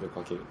モンリスプで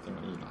書けるっていう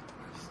のはいいなって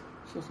感じです。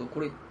そうこ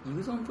れイ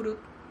グザンプルっ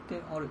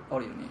てあるよ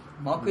ね。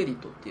マークエディッ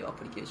トっていうア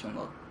プリケーション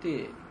があっ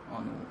て、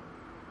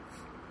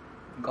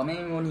画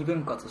面を2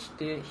分割し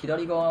て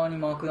左側に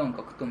マークダウン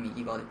書くと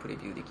右側でプレ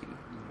ビューできる、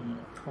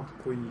かっ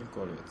こいい。よ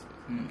くあるやつで、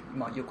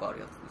まあよくある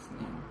やつですね、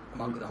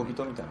マークダウン小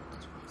人みたいな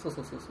感じ。そう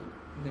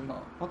で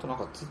まあとなん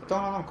かツイッタ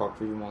ーのなんかア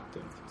プリもあった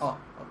よね。あっ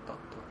た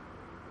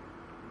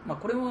まあ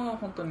これは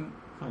本当に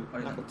あ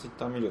れなんかツイッ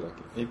ター見るだけ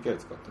API 使ってみるだ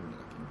けみ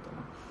たい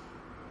な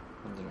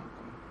感じなのか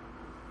な。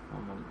あ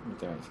んまり見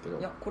てないんですけど、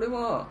いやこれ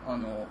はな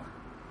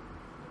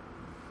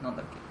ん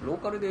だっけ、ロ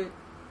ーカルで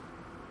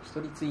一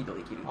人ツイート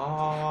できる。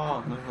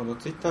ああなるほど、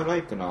ツイッターラ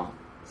イクな。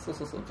そう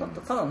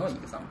ただのエグ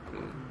ザンプ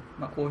ル、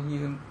まあこう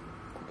いう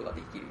ことが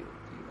できるよっていうだ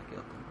け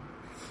だと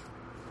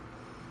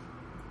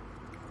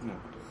思う。なる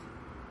ほど。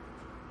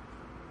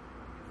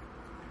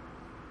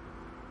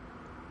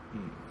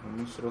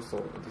面白そ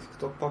う。デスク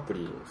トップアプ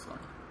リどうですかね。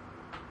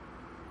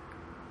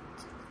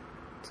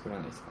作ら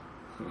ないですか？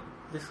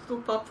デスクト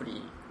ップアプ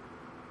リ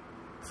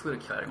作る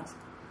機会あります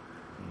か？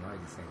ない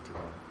ですね。てか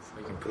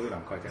最近プログラ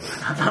ム書いてない。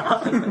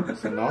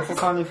それナート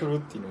さんに振るっ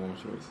ていうのも面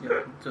白いですね。いや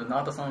ちょっとナ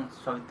ートさん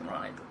喋ってもら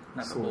わないと。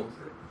なんかこう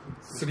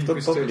スデスクト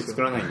ップアプリ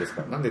作らないんです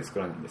か？なんで作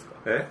らないんですか？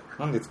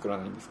なんで作ら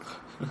ないんですか？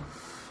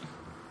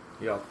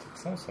いや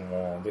そもそ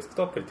もデスク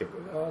トップアプリっ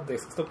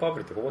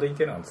てここで言っ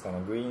てるのはそ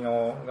の GUI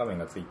の画面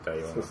がついた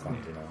ような感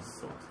じの、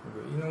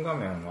GUI の画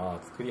面は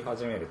作り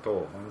始めると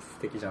本質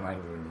的じゃない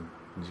部分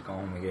に時間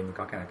を無限に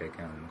かけなきゃいけ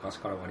ないので昔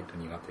から割と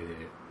苦手で、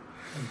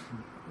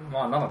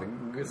まあなの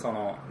でそ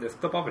のデス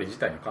クトップアプリ自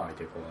体にはかなり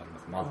抵抗がありま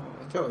す。まず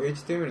じゃあ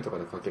HTML とか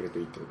で書けると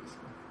いいってことです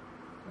か？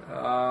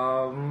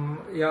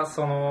いや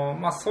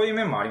まあ、そういう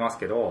面もあります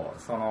けど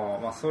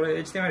まあ、それ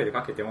HTML で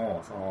書けて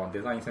もその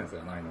デザインセンス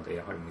がないので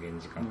やはり無限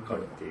に時間かか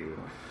るっていう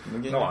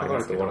のはあり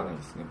ますけど、無限にかかると終わらない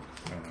ですね。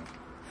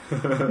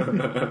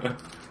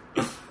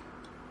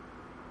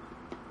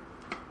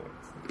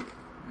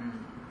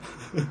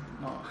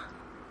まあ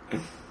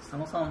佐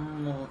野さ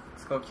んも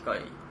使う機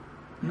会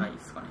ない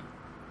ですかね、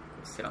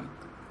セラミック。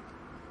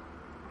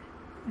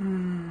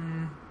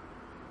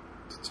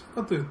どち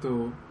らかという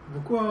と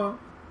僕は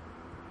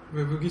ウ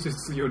ェブ技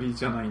術より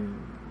じゃないんで、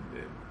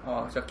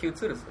じゃあ Q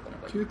ツールスとかの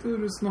方がいい。 Q トゥー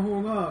ルスの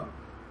方が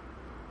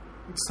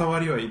触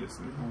りはいいで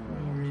すね。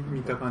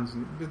見た感じ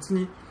別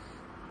に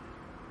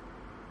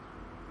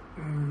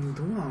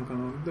どうなのか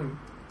な。でも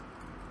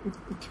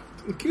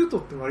キュート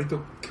って割と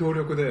強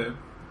力で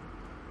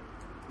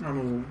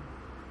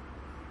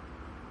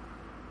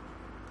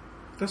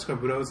確か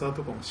ブラウザー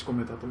とかも仕込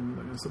めたと思うん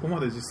だけど、そこま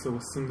で実装が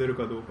進んでる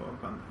かどうかわ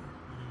かんない。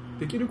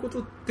できるこ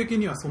と的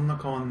にはそんな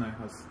変わんない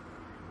はず。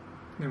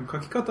でも書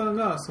き方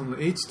がその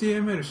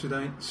HTML 主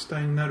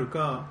体になる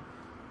か、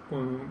こ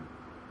の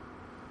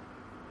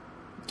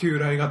旧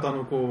来型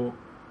のこ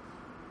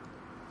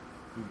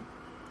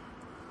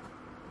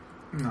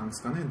う、なんで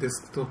すかね、デ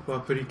スクトップア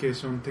プリケー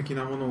ション的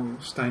なものを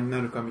主体に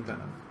なるかみたい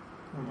な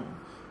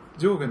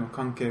上下の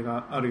関係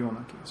があるよう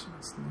な気がし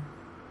ますね。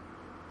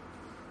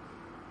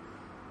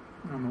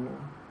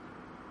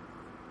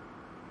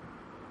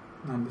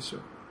なんでしょ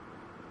う、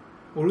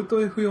オルト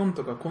F4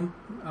 とかコ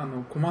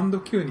マンド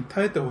Q に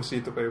耐えてほし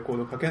いとかいうコー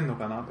ド書けんの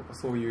かなとか、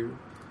そういう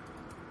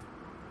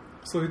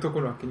とこ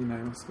ろは気にな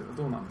りますけど、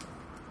どうなんだ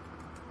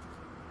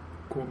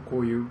こ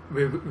ういうウ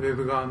ェ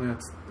ブ側のや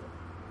つって。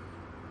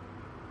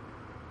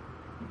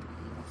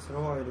それ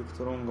はエレク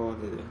トロン側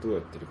でどうや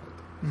ってるかっ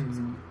て話で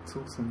すかね。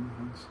そんな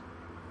話。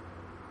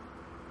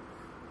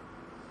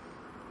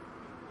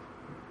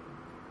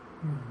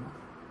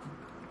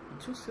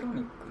一応セラ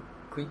ミック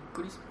クイッ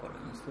クリスプからイ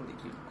ンストールで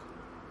きるのか。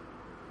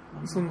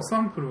そのサ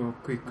ンプルは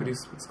クイックリ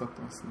スプ使っ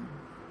てますね。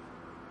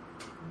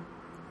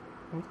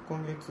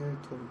今月登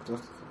録出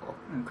したとか、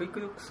クイッ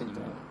クドックスに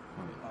も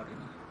あるね。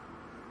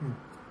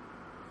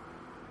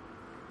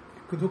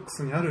クイックドック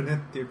スにあるねっ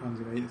ていう感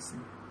じがいいですね。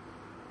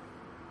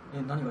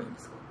何がいいんで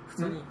すか？普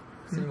通に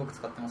僕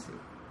使ってますよ。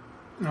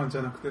じ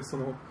ゃなくて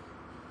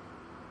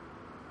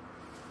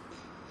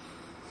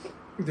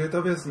デー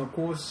タベースの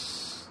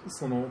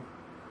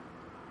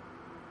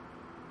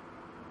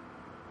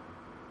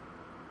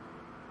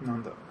な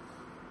んだろう、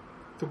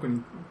特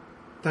に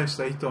大し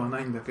た意図はな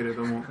いんだけれ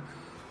ども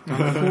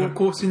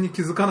更新に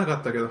気づかなか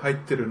ったけど入っ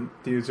てるっ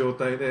ていう状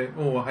態で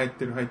入っ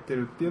て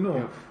るっていうの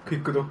をクイ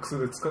ックドックス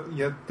で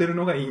やってる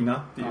のがいいな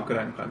っていうく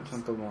らいの感じ。ちゃ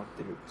んと回っ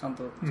てる、ちゃん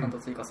と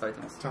追加され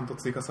てます、ちゃんと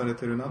追加され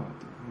てるなっていう。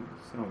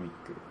セラミッ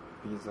ク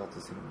ビーズアート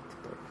セラミックっ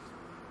てあ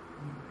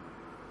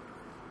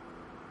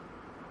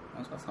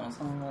る。じゃあ佐野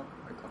さんはあ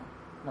れか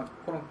な、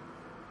この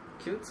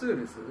Q ツー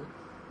ルズ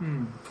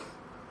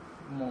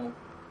も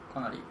か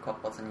なり活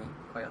発に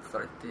開発さ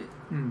れてい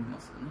ま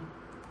すよね。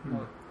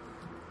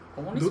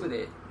コモンリスク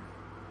で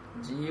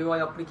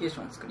GUI アプリケーシ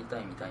ョンを作りた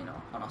いみたいな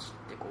話っ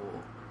て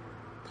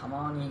た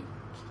まに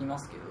聞きま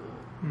すけど、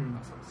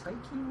最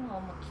近はあ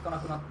んま聞かな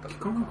くなった。聞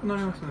かなくな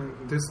りましたね。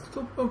デスク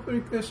トップアプ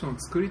リケーションを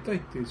作りたい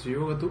っていう需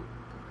要が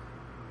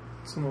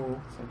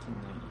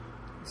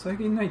最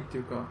近ないって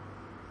いうか、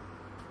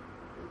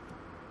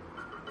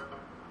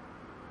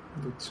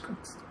どっちかっ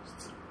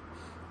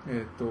て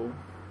いうと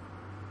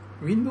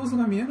Windows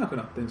が見えなく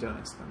なってんじゃない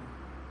ですかね。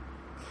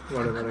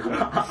我々か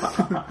ら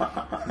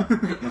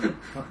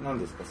何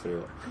ですかそれ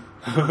は。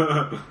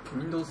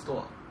Windows と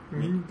は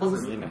Windows ま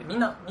ずみん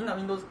な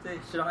Windows って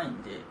知らない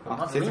んで、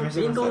まず説明し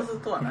てください。 Windows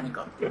とは何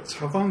かって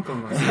茶番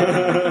感がす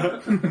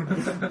る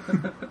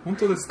本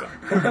当ですか？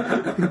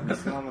リ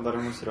スナーも誰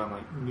も知らな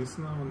い。リ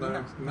スナーも誰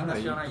もみんな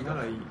知らないな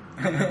らいい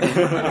そう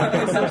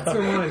必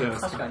要もないじゃないで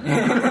すか。確かに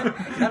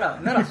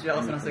なら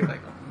幸せな世界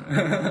かも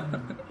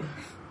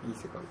いい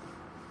世界。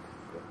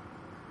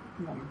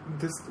まあ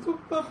デスクトッ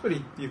プアプリっ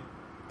て言っ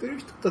てる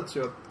人たち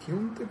は基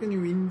本的に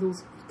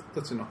Windows の人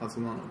たちのは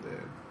ずなので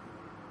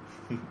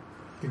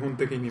基本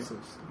的にはそう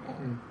ですね。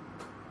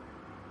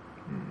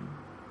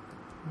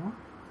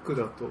Mac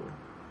だと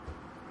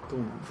どう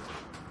なんですか？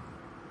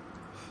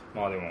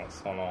まあでも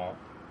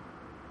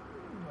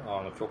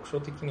局所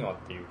的にはっ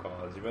ていうか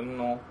自分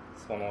の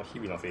その日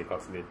々の生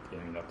活でってい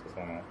う意味だと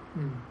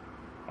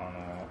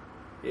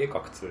絵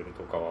描くツール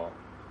とかは、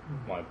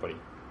まあやっぱりデ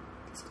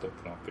スクトッ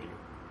プのアプリ、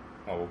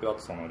まあ、僕だと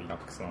その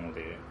Linux なの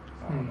で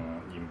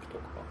GIMP と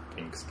か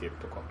Inkscape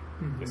とか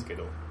ですけ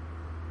ど、ま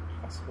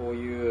あ、そう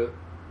いう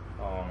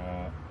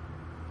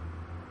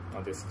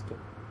デスクトッ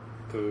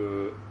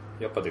プ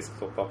やっぱデスク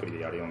トップアプリで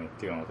やるよねっ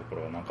ていうようなとこ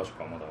ろは何箇所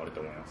かまだある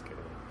と思いますけど、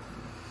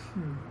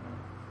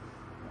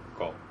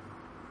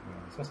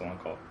そもそもなん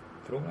か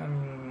プログラミ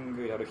ン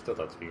グやる人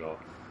たちが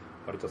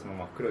割とその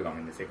真っ黒い画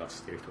面で生活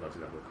してる人たち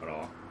だろうから、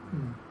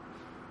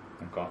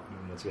なんか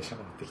モチベーション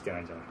が持ってきてな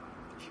いんじゃないかなっ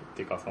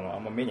ていうかあ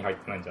んま目に入っ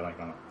てないんじゃない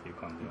かなっていう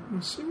感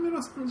じ。新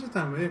村さん自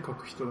体も絵描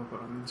く人だか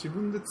らね、自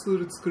分でツー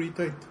ル作り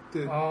たいって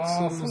言って、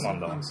そうなん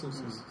だ。そう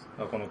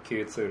この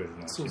Q ツールズ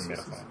の新村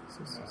さん、こ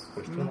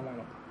れ人の名前なん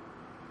だ。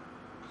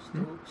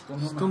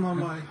人の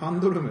名前、ハン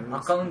ドル名、ア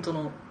カウント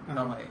の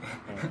名前、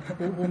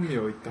本名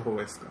言った方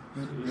がいいですか？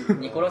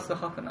ニコラス・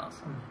ハフナー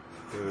さん。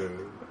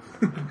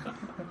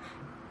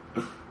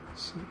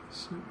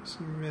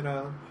新メ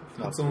ラ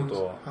発音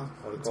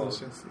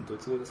しやすい。ドイ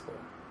ツ語ですか？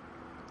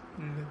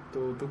ど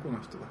こ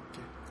の人だっけ？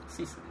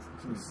スイスで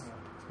すね。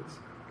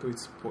ドイ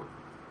ツっぽい。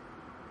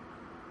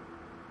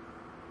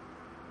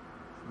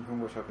日本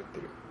語喋って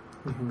る。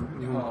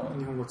日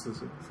本語通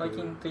じる。最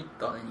近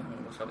Twitter で日本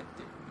語喋っ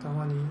てる。た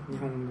まに日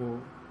本語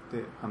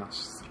で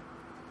話する。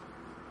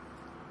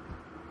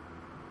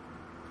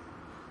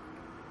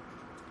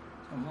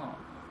ま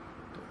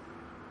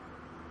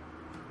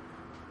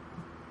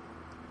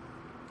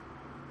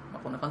あ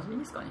こんな感じでいい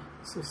ですかね。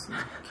そうですね。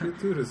Q ト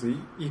ゥールズい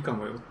いか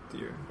もよって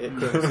いう。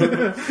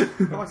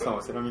山内さん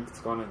はセラミック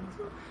使わないんです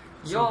か？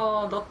いや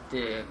ーだっ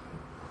て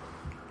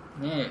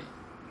ね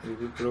ウェ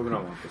ブプログラ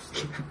マーと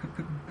して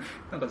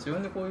なんか自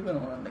分でこういうの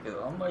もなんだけ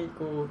ど、あんまり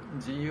こう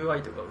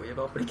GUI とかウェ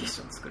ブアプリケー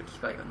ション作る機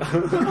会がない。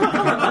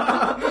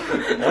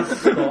マジ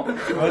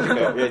か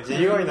よ。いや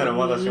GUI なら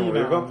まだしもウ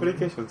ェブアプリ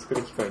ケーション作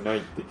る機会ない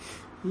って。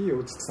いい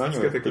落ち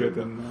着けてくれ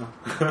てんな。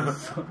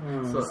さ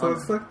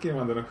っき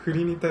までの振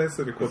りに対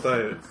する答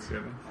えですよ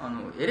ね。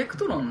エレク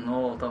トロン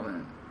の多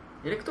分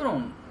エレクトロ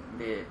ン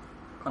で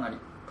かなり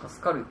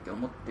助かるって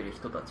思ってる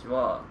人たち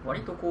は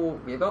割とこ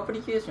うウェブアプ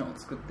リケーションを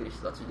作ってる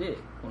人たちで、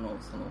そのウ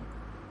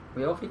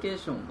ェブアプリケー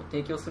ションを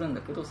提供するん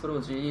だけど、それ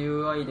を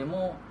GUI で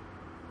も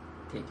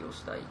提供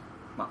したい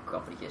Mac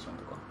アプリケーション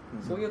とか、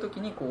そういう時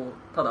にこう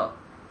ただ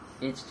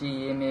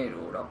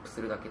HTML をラップ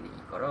するだけでいい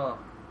から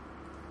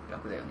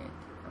楽だよね。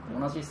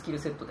同じスキル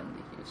セットでもで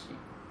きるし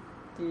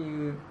って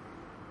いう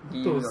理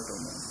由だと思う。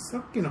さ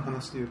っきの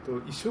話で言うと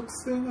移植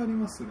性があり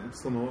ますね。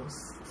そうで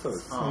す。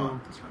確か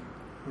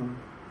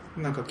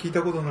に。なんか聞い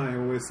たことない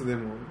OS で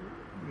も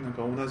なん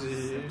か同じ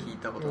聞い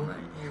たことない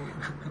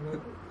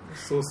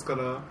ソースか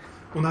ら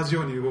同じ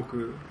ように動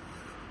く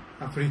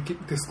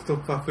デスクト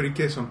ップアプリ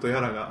ケーションと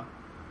やらが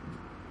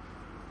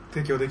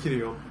提供できる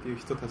よっていう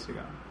人たち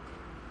が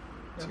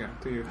違う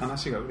という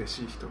話が嬉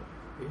しい人。エ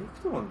レク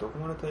トロンどこ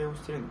まで対応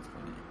してるんですか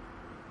ね。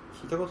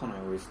聞いたことない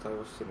OS 対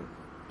応してるのか。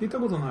聞いた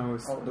ことない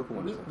OS どこ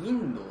まで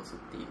Windows っ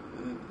ていう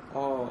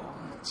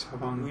茶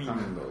番感。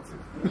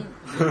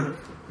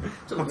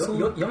ちょっと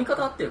読み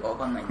方合ってるか分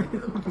かんないんだけ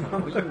ど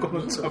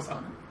Windows か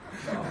な。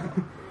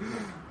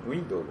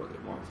Windows で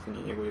まあ普通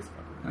に英語ですか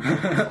らね。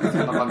そ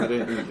んな感じでい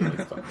いんじゃない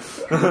です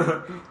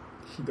か。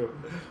ひどい。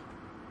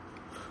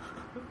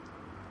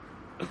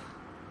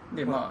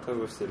で対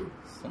応してる。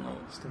してま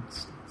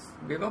す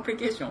ウェブアプリ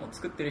ケーションを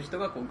作ってる人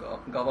がこう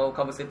側を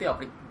かぶせて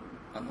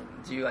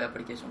GUI アプ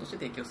リケーションとして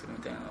提供するみ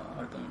たいなのが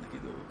あると思うんだけ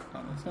ど、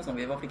そもそも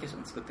ウェブアプリケーシ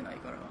ョン作ってない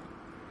から、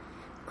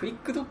クイッ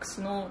クドックス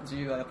の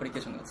GUI アプリケ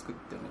ーションが作っ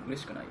ても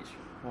嬉しくないでし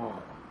ょ。まあ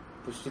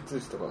プッシュ通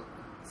知とか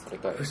され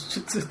たい。プッシ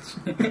ュ通知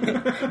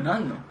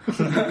何の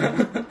知らない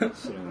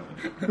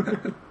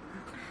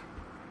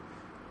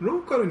ロ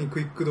ーカルにク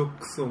イックドッ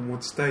クスを持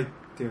ちたいっ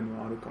ていうの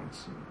はあるかも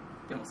しれない。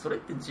でもそれっ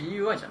て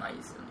GUI じゃない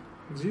ですよね。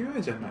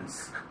GUI じゃないで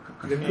す。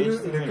レプル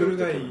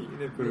がいい。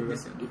レプルがいい。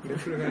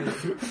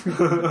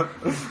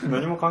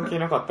何も関係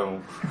なかったもん。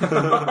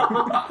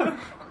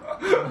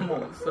も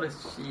うそれ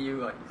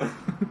CUI で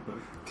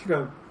す。て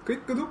かクイ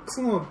ックドック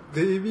スの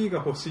DB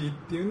が欲しいっ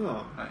ていうの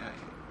は、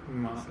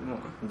まあも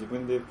う自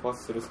分でパー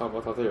スするサー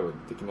バー立てれば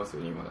できます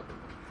よね今だと。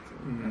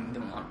で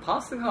もパ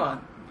ースが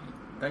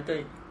だいた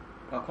い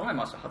この前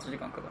回した8時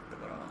間かかった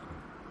から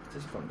8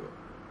時間では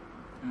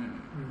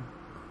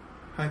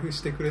配布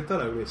してくれた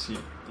ら嬉しいっ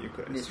ていう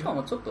くらいです、ね、でしか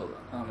もちょっと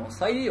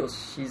再利用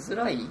しづ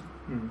らい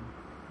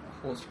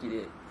方式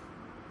で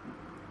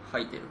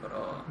入ってるか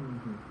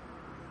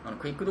ら、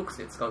クイックドックス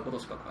で使うこと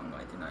しか考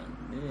えてないん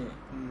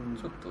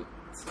で、ちょっと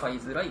使い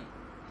づらい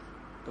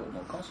と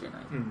思うかもしれな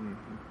い、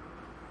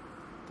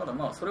ただ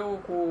まあそれを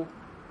こう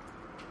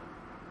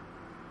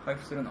配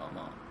布するのは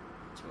まあ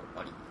一応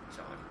ありじ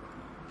ゃありか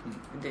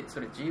な、でそ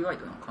れ GUI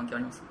となんか関係あ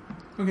ります？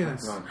関係ないで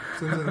す。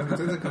全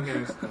然関係ない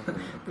です。プ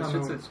ッシ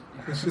ュ通知。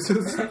プッ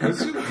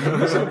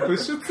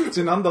シュ通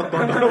知何だっ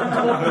たんだろう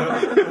と思って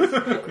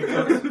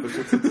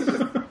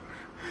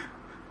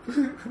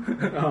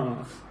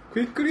ク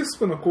イックリス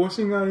プの更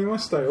新がありま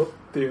したよっ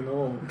ていうの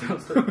を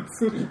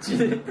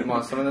ま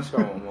あそれのしか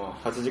もま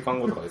あ8時間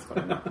後とかですか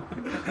らね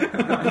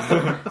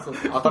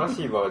新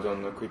しいバージョ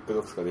ンのクイックド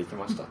ックスができ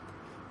ました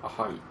あ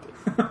はいって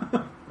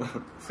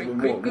それ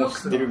もう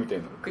知ってるみたい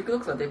な。クイックド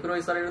ックスがデプロ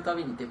イされるた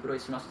びにデプロイ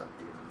しましたっ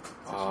ていう。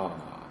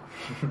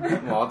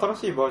まあ新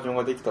しいバージョン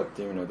ができたっ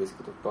ていう意味のデス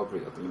クトップアプ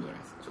リだといいんじゃない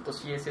ですか。ちょっと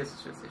CSS 修正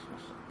しま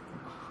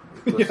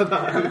した。や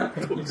だう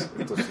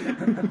っとしい。う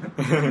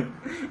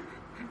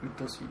っ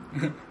としい。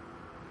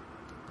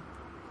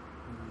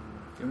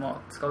でまあ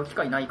使う機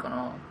会ないか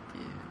なって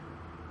いう。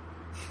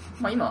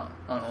まあ今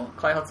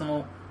開発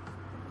も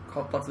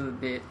活発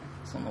で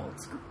その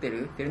作って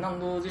るフェルナン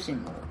ド自身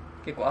も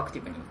結構アクテ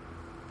ィブに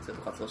ずっ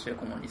と活動してる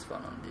コモンリスパ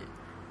ーなんで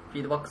フ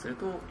ィードバックする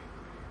と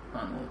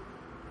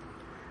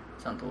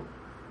ちゃんと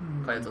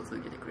開発を続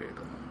けてくれる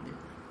と思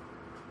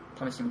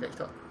うんで、試してみたい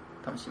人は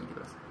試してみて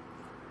ください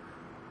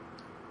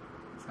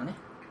ですかね。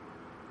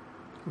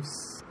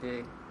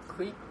で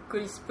クイック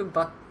リスプ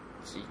バッ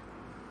ジ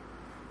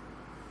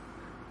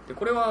で、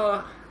これ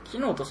は機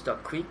能としては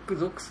クイック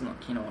ドックスの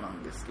機能な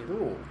んですけど、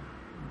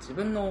自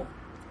分の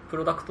プ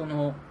ロダクト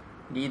の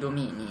リード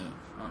ミーに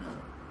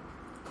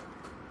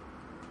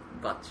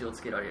バッジを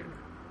つけられる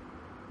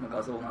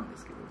画像なんで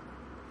すけど、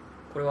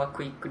これは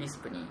クイックリス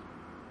プ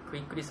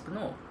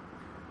の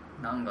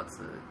何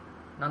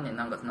年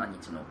何月何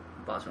日の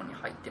バージョンに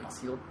入ってま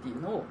すよってい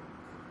うのを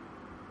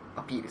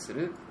アピールす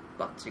る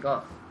バッジ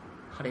が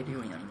貼れる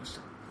ようになりまし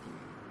たって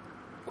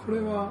いう。これ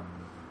は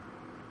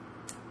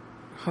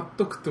貼っ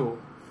とくと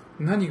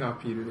何がア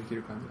ピールでき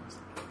る感じなんです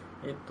か？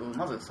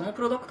まずその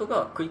プロダクト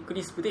がクイック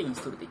リスプでイン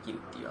ストールできる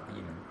っていうアピー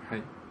ル、はい、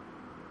っ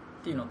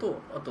ていうの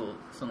と、あと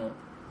その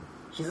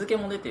日付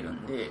も出てる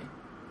んで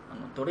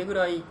どれぐ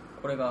らい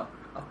これが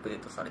アップデー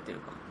トされてる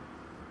か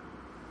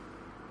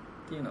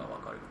っていうのが分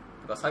かる。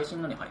だから最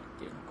新のに入っ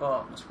ているの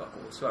か、もしくはこ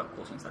うしばらく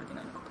更新されて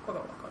ないのかとかが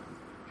分か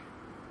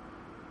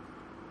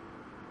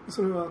る。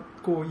それは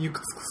こう行き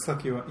着く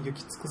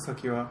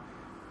先は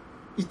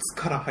いつ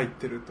から入っ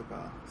てると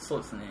か。そ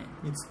うですね。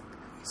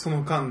そ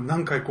の間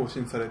何回更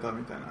新された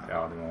みたいな。い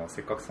やでも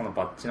せっかくその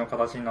バッジの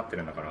形になって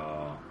るんだか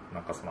ら、な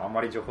んかそのあん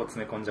まり情報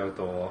詰め込んじゃう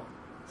と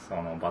そ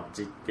のバッ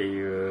ジって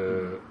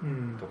いう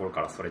ところ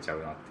からそれちゃう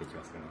なって気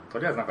がするな。と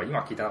りあえずなんか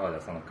今聞いた中で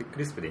はそのクイック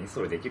リスプでインス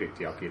トールできるっ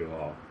ていうアピール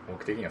は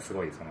僕的にはす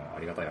ごいそのあ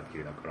りがたいアピー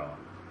ルだから、なん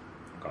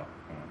か、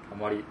あん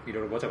まりいろ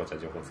いろごちゃごちゃ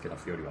情報を付け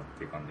出すよりはっ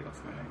ていう感じが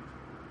するね。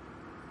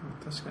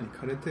確かに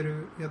枯れて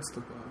るやつ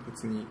とかは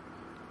別に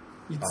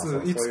い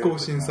つ更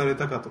新され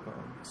たかとか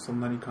そん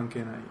なに関係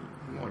ない。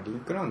まあ、リン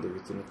クなんで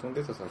別に飛ん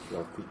でた先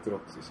はクイックロッ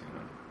クですよね。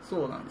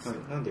そうなんですよ。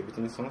なんで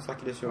別にその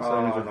先で使用さ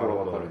れる情報が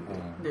分かるん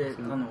で。で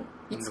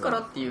いつか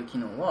らっていう機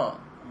能は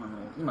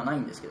今ない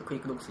んですけど、クイッ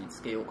クドックスに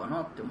つけようか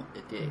なって思っ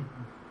てて、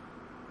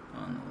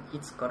い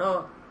つか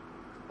ら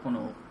こ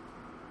の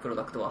プロ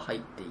ダクトは入っ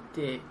てい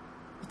て、い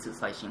つ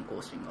最新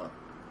更新が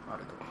あ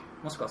るとか、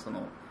もしくはそ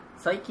の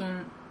最近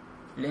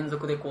連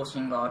続で更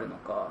新があるの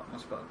か、も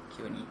しくは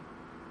急に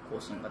更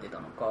新が出た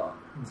のか、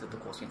ずっと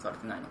更新され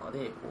てないのか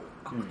でこ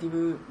うアクティ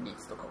ブ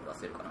率とかを出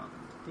せるかなと思って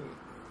て、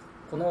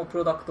このプ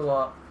ロダクト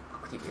はア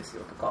クティブです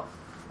よとか、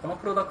この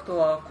プロダクト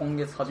は今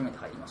月初めて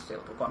入りました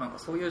よとか、なんか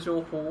そういう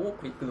情報を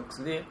クイックドック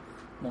スで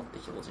持って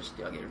表示し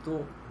てあげる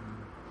と、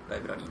ライ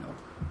ブラリーの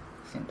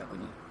選択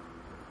に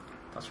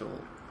多少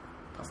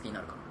助けにな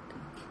るかなって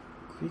思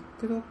う。クイッ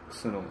クドック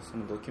スのそ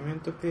のドキュメ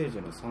ントペー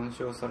ジの参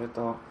照され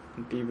た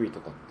PV と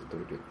かって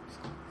取れるんです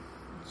か？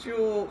一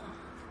応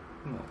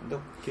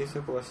計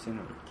測はしてない。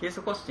計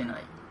測はしてな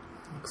い。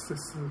アクセ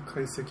ス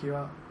解析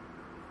は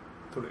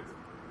取れる。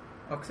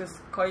アクセ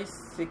ス解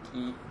析、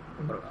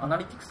アナ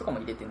リティクスとかも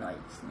入れてないで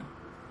すね。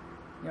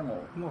で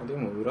も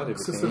裏で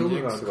別に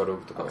AJAX がロ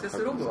グとかアクセ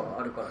スログは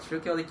あるから集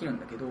計はできるん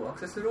だけど、アク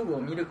セスログを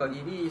見る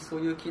限りそ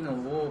ういう機能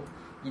を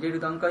入れる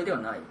段階では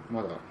ない。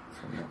まだ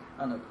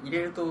入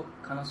れると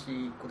悲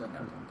しいことにな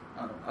ると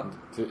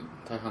思う。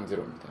大半ゼ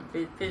ロみた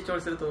いな。ページ調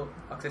理すると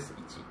アクセス1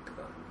と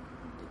か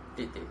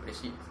出て嬉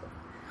しいですか？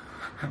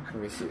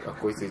嬉しい。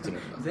こいつ1な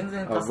んだ。全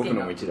然助けに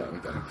ならない。僕のも1だみ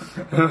たいな。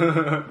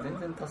全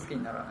然助け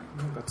にならない。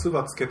なんか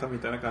唾つけたみ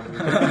たいな感じで。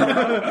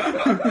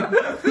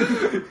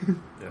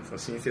その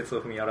新設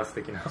を踏み荒らす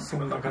的な。そ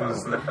んな感じで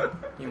すね。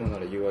今な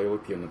ら UIOP を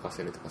抜か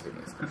せるとかそういう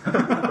のですか？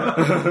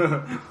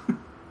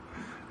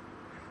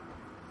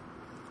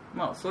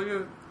まあそうい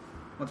う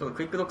ちょっと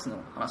クイックドックスの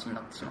話に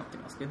なってしまってい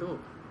ますけど、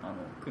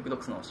クイックドッ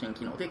クスの新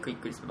機能でクイッ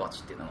クリスプバッ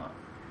チっていうのが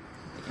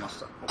できまし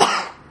た。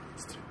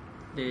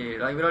で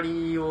ライブラ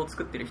リーを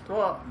作ってる人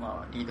は、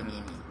リードミー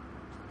に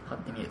貼っ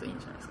てみるといいん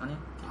じゃないですかね。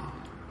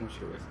面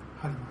白いです。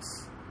貼りま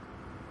す、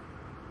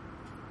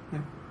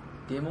ね、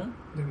デモ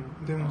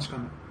ンしか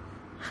ない。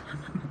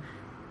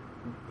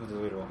ロズウ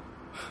ェルは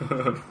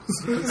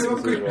それは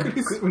クイック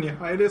リスプに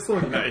入れそ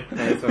うにない。じ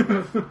ゃあダメ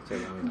だ。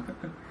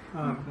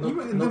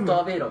ノッ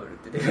トアベイラブルっ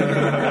て出てる。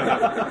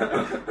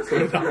そ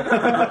れ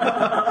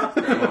だ。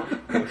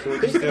表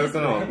示しておく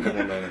のは問題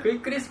ない。クイ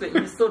ックリスプイ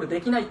ンストールで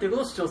きないっていうこ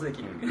とを主張で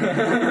きる。キュ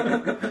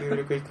ー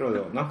ルクイックロ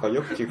ードなんか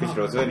よく聞くし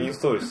ロズウェルインス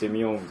トールしてみ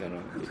ようみたいな。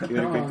キュ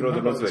ールクイックロー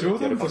ドロズウェルっ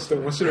てやるかもしれ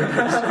ない。面白い。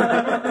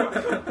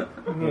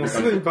もう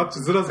すでにバッチ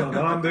ずらずら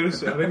並んでる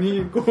し、あれ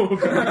にこう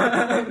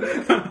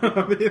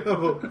アベイラ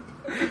ブ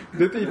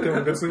出ていて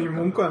も別に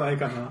文句はない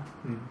かな。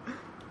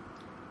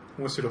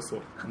面白そ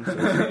う。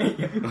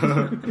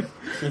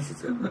親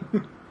切や。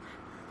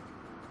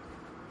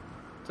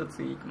じゃあ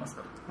次いきます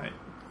か。はい。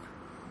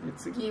で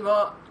次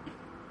は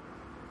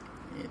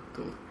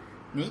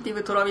ネイティ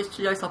ブトラビス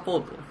CI サポ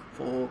ート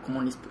for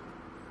Common Lisp。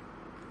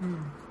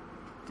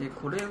で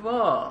これ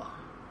は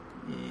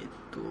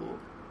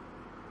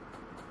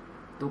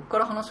どっか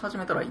ら話し始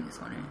めたらいいんです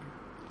かね。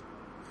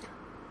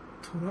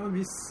トラ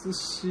ビス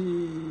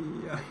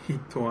CI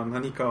とは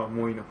何かは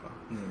もういいのか。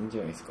いいんじ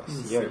ゃないですか。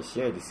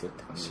CI ですよっ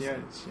て感じで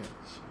す、ね。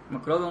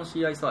クラウドの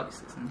CI サービ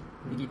スですね。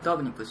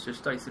GitHub にプッシュ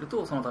したりする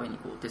とそのために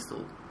こうテストを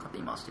勝手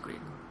に回してくれ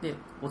る。で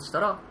落ちた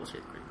ら教え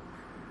てくれ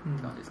るっ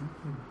て感じですね。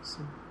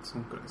そ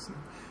のくらいですね。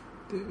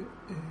でなんてい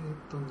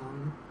うのか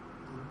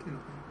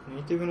な。ネ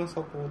イティブの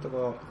サポート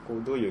がこ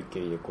うどういう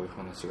経緯でこういう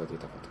話が出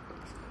たかとか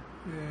です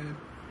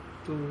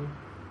か。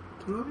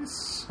トラビ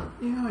ス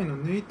CI の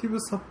ネイティ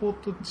ブサポー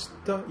ト自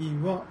体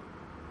は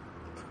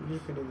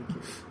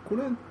こ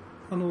れ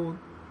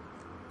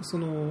そ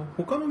の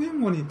他の言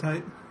語に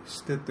対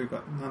してという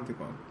かなんていう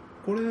か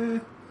こ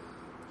れ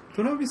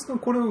トラビスの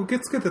これを受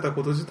け付けてた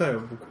こと自体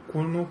は僕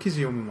この記事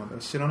読むまでは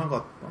知らなか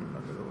ったんだ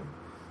け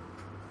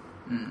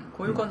ど、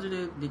こういう感じ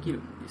でできる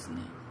んですね。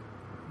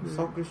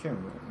サークル支援も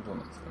どう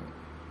なんですかね。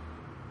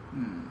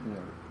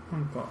な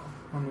んか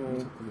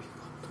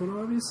ト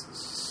ラビ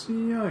ス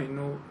CI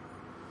の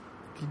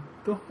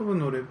GitHub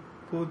のレ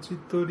ポジ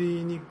ト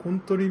リにコン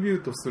トリビュ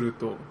ートする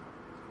と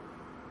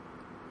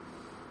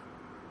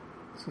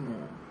その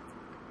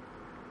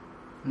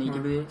ネイテ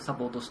ィブでサ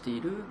ポートして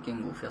いる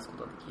言語を増やすこ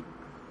とができる。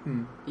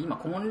今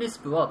コモンリス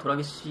プはトラ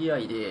ビス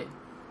CI で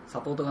サ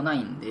ポートがな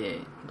いん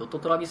でドット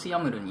トラビス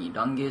YAML に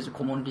ランゲージ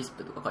コモンリス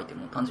プとか書いて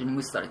も単純に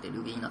無視されて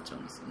Ruby になっちゃう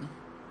んですよね。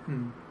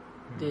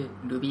で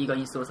Ruby が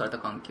インストールされた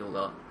環境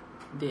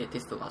でテ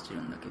ストが走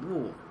るんだけど、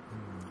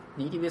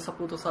ネイティブでサ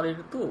ポートされ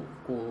ると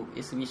こう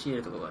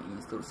SBCL とかがイ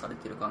ンストールされ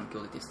ている環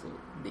境でテスト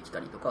できた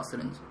りとかす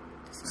るんですね。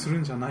する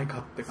んじゃないか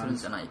って感じ。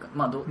するんじゃないか。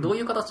どう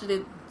いう形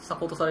でサ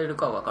ポートされる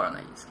かは分からな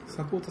いですけど、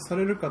サポートさ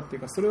れるかってい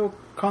うかそれを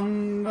考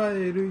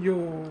える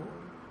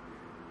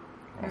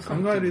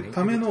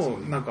ための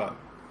なんか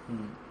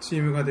チ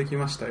ームができ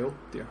ましたよっ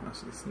ていう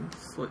話ですね。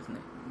そうですね。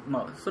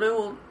それ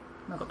を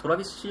なんかトラ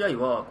ビス CI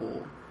はこ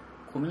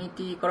うコミュニ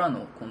ティから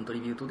のコント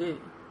リビュートで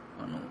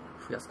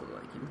増やすこと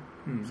ができる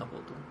サポー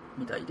ト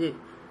みたいで、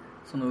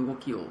その動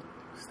きを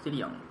ステ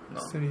リアン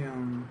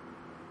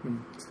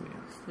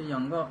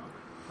が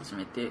始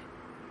めて、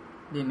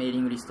でメーリ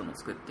ングリストも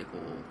作ってこ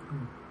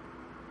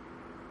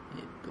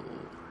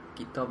う、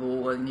GitHub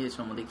オーガニゼーシ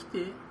ョンもでき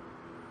て、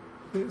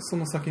でそ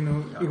の先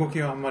の動き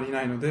があんまり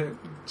ないので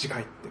次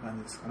回って感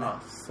じですかね。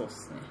そうで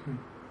すね。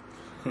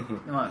で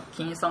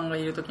金さんが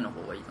いる時の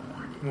方がいいと思う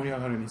んで盛り上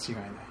がるに違い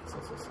ない。そ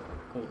う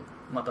こう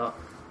また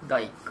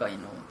第1回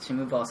のチ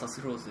ム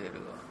VS ローズウェルが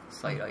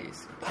再来で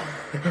すよ。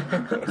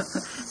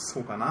そ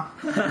うかな。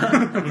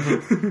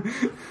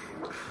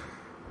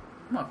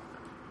今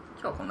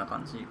日はこんな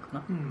感じか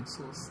な。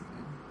そうですね。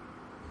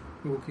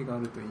動きがあ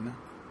るといいな。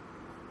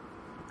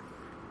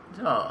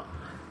じゃあ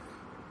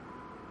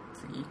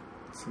次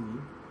さ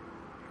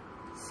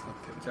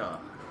て、じゃあ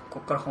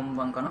こっから本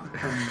番かな。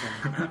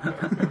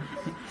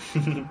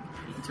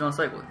一番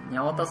最後に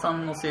ゃわたさ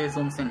んの生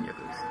存戦略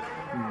です。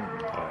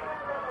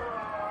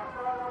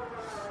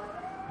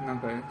なん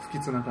か不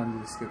吉な感じ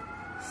ですけど。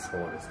そ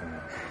うですね。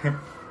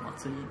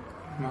祭り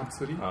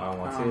祭り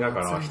だか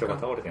ら人が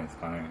倒れてるんです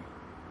かね。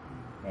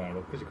も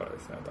う6時からで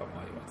すね、多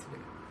分ありますね。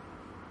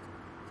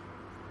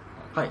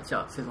はい、じゃ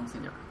あ生存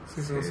戦略。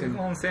生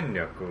存戦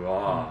略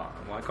は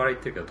前から言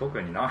ってるけど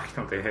特にない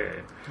の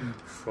で、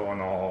そ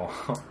の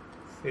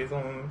生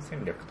存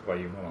戦略とか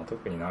いうものは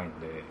特にないの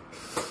で、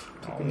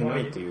特にな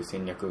いという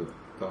戦略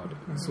がある。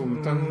そう、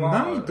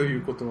ないとい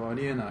うことはあ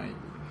りえない。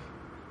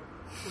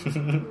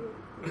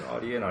あ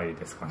りえない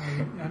ですかね。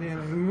ありえ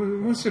ない。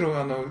むしろ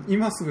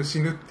今すぐ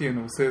死ぬっていう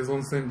のも生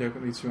存戦略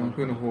の一番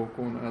負の方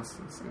向のやつ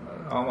ですよね。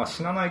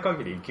死なない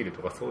限り生きる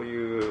とかそう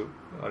いう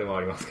あれは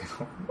ありますけど、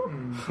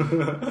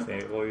そ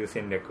ういう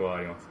戦略はあ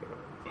りますけど、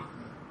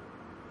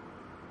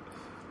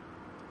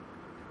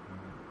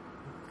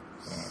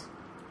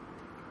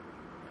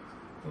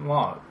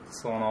まあ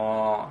そ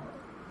の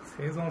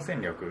生存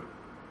戦略、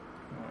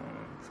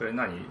それ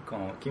何こ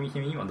の君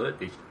今どうやっ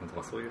て生きてるの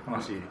とかそういう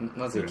話。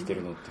なぜ生きて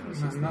るのって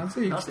話ですね。な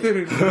ぜ生きて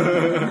る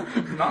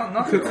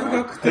な哲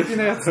学的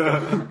なやつ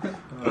か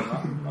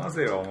な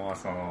ぜはまあ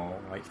その、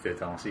まあ、生きて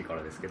て楽しいか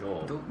らですけ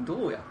ど、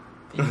どうやっ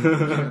てそ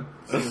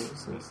うで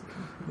すね。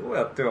どう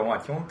やってはまあ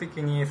基本的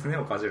にすね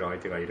をかじる相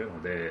手がいる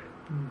ので、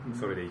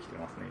それで生きて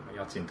ますね。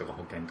家賃とか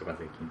保険とか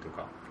税金と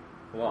か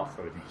は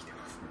それで生きてま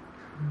すね。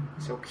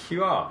食費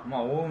はま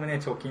あおおむね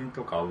貯金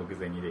とか小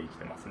銭で生き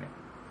てますね。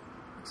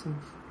そ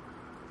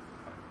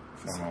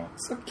の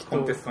さっきコ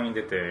ンテストに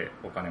出て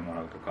お金も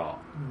らうとか、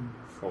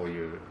そう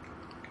いう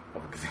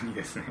小銭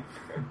ですね。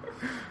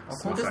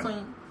コンテスト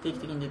に定期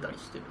的に出たり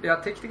してる？いや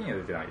定期的には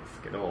出てないで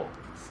すけど、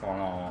そ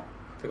の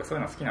というかそう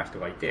いうの好きな人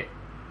がいて、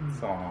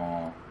そ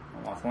の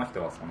まあ、その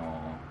人はその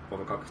コー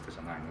ド書く人じ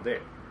ゃないので、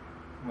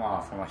ま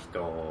あその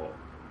人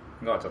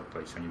がちょっ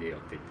と一緒に出よう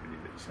って言って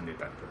一緒に出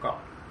たりとか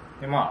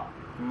で、ま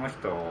あその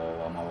人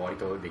はまあ割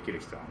とできる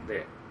人なの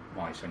で、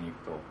まあ、一緒に行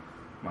くと、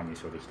まあ、入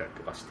賞できたり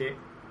とかして、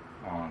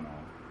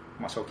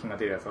まあ、賞金が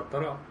出るやつだった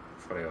ら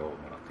それをも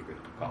らってくる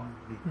とか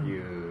い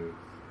う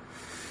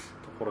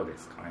ところで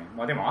すかね。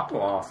まあ、でもあと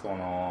はそ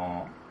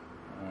の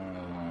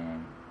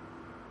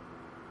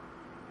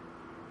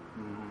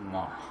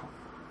ま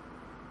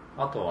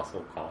ああとはそ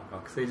うか、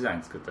学生時代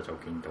に作った貯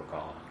金と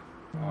か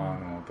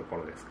とこ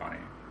ろですかね。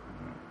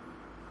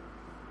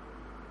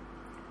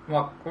ま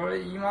あこれ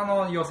今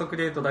の予測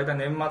でいうと大体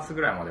年末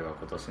ぐらいまでは、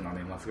今年の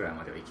年末ぐらい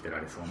までは生きてら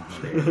れそうな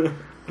のでま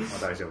あ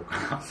大丈夫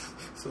かな。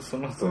そ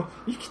の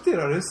生きて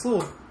られそう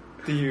っ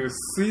ていう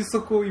推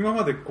測を今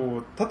まで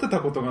こう立てた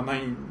ことがな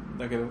いん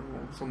だけど、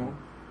その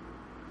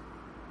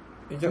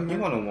じゃあ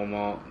今のま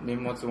ま年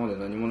末まで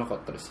何もなかっ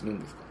たら死ぬん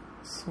ですか？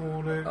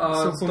それ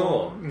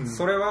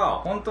は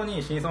本当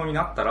に死にそうに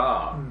なった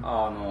ら、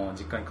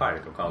実家に帰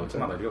るとか、うち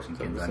まだ両親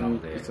健在なの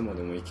でいつま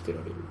でも生きてら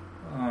れる。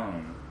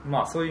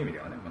まあそういう意味で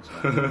はね、もち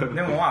ろん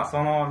でもまあ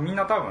そのみん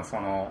な多分そ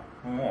の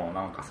もう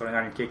なんかそれ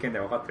なりに経験で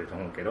分かってると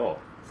思うけど、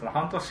その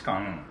半年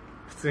間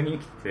普通に生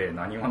きて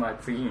何もない、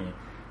次に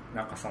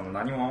なんかその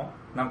何も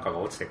なんかが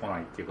落ちてこな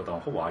いっていうことは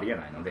ほぼありえ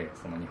ないので、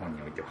その日本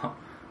においては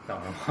だ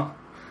からまあ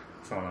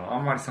そのあ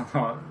んまりそ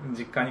の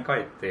実家に帰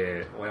っ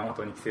て親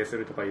元に帰省す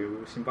るとかい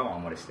う心配はあ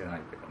んまりしてな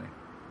いけどね。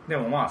で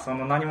もまあそ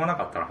の何もな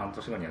かったら半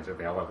年後にはちょっ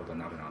とやばいことに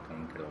なるなと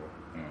思うけど、っ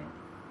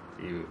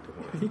ていうと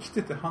ころ生き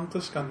てて半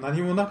年間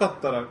何もなかっ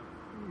たら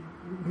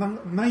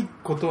ない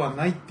ことは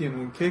ないっていう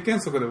のを経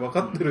験則で分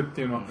かってるっ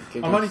ていうのは、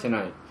あまりして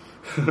ない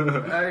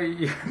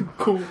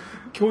こう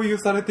共有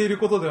されている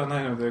ことでは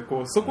ないので、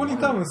こうそこに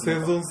多分生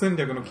存戦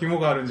略の肝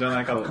があるんじゃ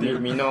ないかっていう。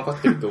みんな分かっ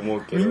てると思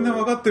うけどみんな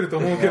分かってると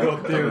思うけど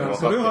っていうのは、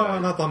それはあ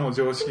なたの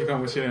常識か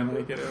もしれな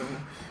いけれども、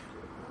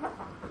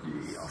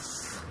いや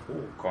そ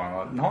う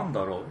かな、なん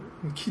だろ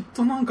うきっ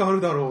となんかあ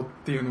るだろうっ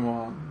ていう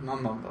のは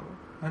何なんだろ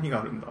う、何が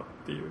あるんだっ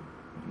ていう、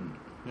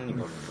何があるん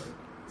だろう。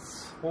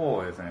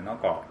そうですね、なん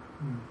か、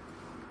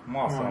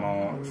まあそ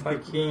の最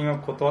近は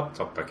断っ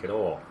ちゃったけ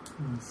ど、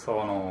そ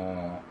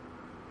の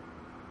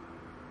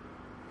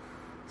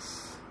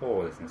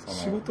そうですね、その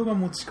仕事が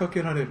持ちか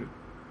けられる、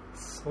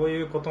そう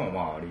いうことも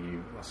まああり、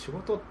仕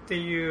事って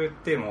言っ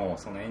ても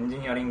そのエンジ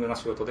ニアリングの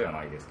仕事では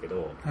ないですけ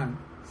ど、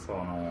そ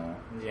の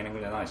エンジニアリング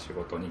じゃない仕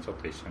事にちょっ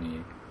と一緒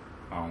に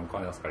お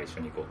金出すから一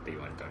緒に行こうって言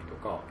われたりと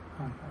か、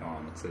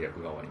通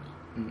訳代わり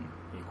に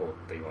行こうっ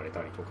て言われ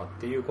たりとかっ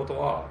ていうこと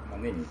は、まあ、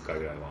年に1回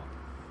ぐらいは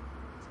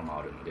その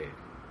あるので、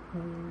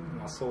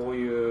まあ、そう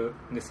いう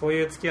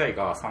付き合い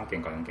が3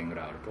件か4件ぐ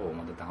らいあると、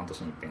まあ、だいたい半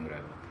年に1遍ぐらい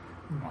は、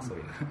まあ、そうい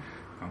う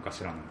何か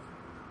しらの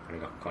あれ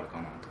がかかるか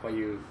なとかい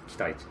う期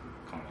待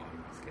感はあり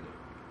ますけど、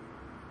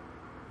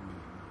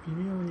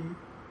微妙に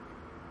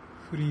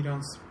フリーラ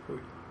ンスっぽい、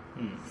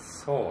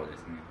そうで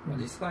すね、まあ、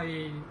実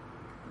際、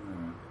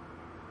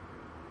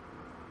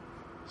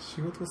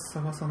仕事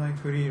探さない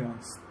フリーラン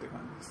スって感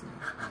じです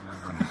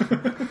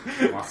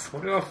ね。まあ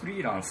それはフ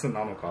リーランス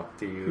なのかっ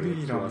て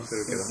いう気はす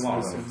るけど、ま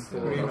あそ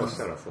うだとし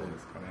たらそうで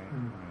すかね。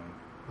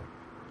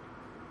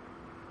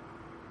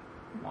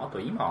あと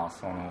今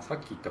そのさっ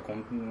き言ったコ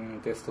ン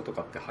テストと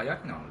かって流行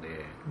りなの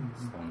で、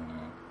その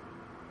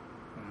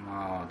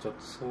まあちょっ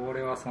とそ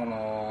れはそ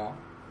の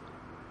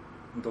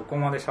どこ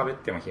まで喋っ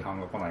ても批判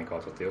が来ないか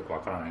はちょっとよく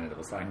わからないので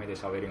抑えめで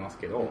喋ります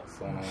けど、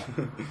その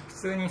普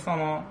通にそ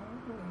の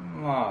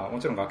まあも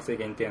ちろん学生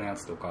限定のや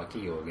つとか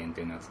企業限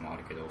定のやつもあ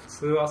るけど、普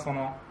通はそ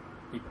の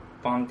一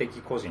般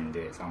的個人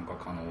で参加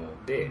可能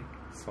で、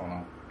そ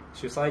の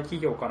主催企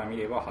業から見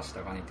ればはし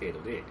た金程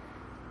度で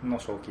の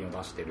賞金を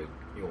出してる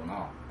よう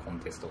なコン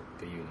テストっ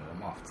ていうのは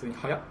まあ普通に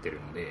流行って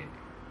るので、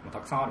まあ、た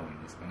くさんある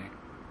んですよね。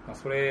まあ、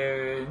そ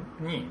れ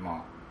にま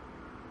あ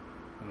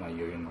余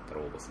裕になった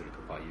ら応募すると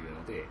かいう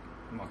ので、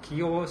まあ、主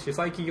催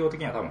企業的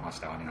には多分はし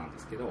た金なんで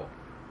すけど、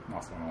ま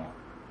あその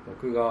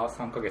僕が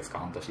3ヶ月か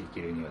半年生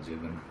きるには十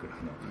分なくらい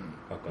の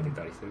額が出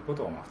たりするこ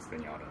とはまあ普通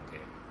にあるので、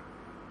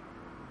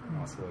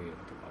まあそういうの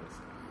とかです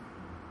ね。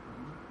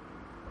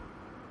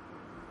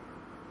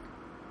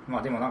ま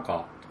あでもなん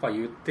かとか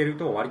言ってる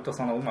と割と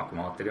そのうまく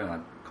回ってるよう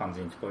な感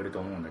じに聞こえると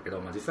思うんだけど、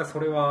まあ、実際そ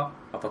れは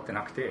当たって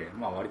なくて、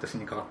まあ、割と死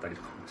にかかったり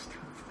とかもして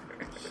ま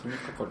す。死に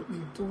かかる。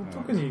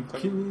特に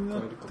気にな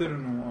ってる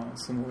のは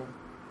その、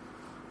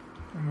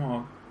ま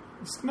あ、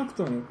少なく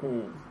ともこう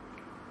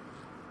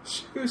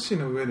収支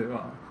の上で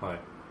は、はい、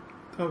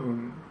多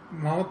分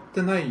回っ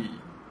てないっ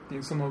てい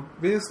う、その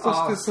ベースと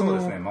してそう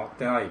ですね、回っ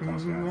てないかも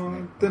しれないですね。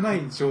回ってな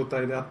い状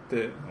態であっ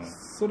て、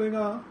それ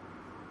が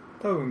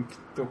多分きっ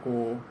と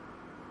こ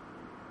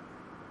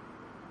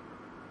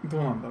うど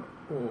うなんだろう、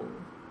こ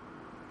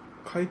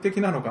う快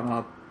適なのか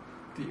なっ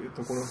ていう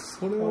ところ、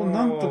それを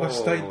何とか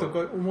したいとか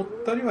思っ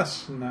たりは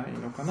しない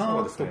のかな。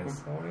そうですね、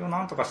それを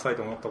何とかしたい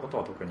と思ったこと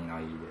は特にな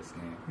いです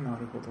ね。な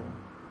るほど。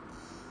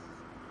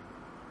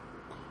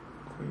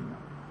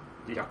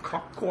いや、か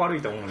っこ悪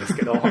いと思うんです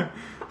けど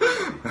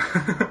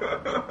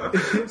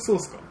そうっ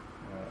すか。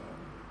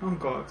なん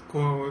か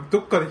こう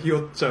どっかでひ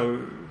よっちゃう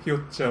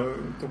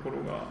とこ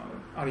ろが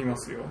ありま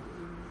すよ。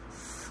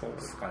そう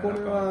ですかね。こ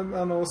れは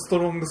スト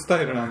ロングス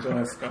タイルなんじゃない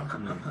ですか。いや、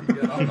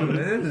なんか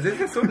全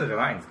然そういうのじゃ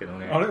ないんですけど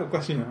ね。あれお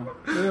かしいな。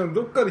でも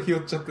どっかでひよ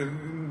っちゃって、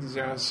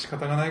じゃあ仕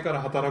方がないか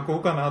ら働こ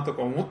うかなと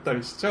か思った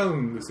りしちゃう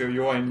んですよ、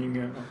弱い人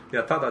間は。い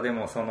や、ただで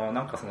も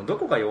なんかど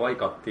こが弱い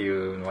かってい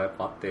うのはやっ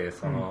ぱあって、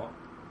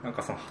なん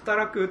か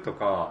働くと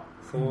か、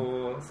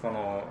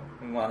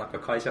まあなんか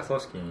会社組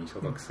織に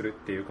所属するっ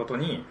ていうこと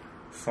に、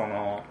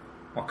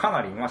まあ、か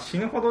なり、まあ、死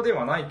ぬほどで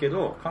はないけ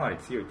どかなり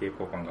強い抵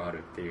抗感がある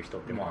っていう人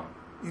ってまあ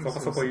そこ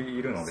そこ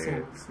いるので、そう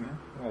ですね、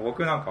まあ、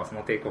僕なんかはそ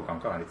の抵抗感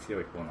かなり強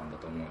い方なんだ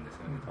と思うんです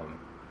よね、多分。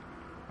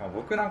まあ、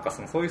僕なんか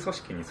そういう組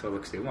織に所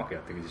属してうまくや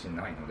っていく自信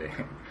ないのではい、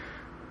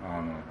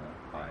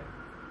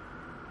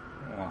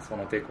まあ、そ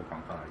の抵抗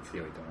感かなり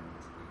強いと思い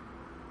ます。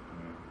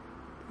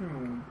でも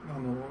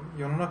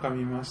世の中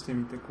見回して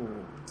みてこう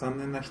残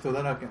念な人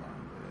だらけなんで、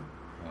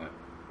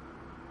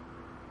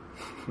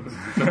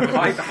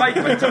はいとか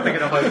言っちゃったけ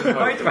ど、はい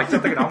とか言っちゃ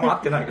ったけど、あんま合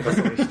ってないけど、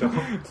そういう人。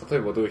例え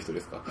ばどういう人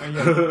ですか？い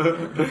や気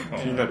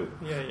になる。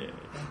いや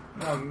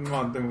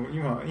まあでも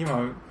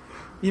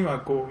今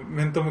こう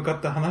面と向かっ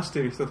て話して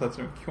いる人た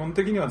ちも基本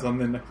的には残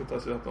念な人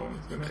たちだと思うん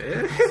ですよね。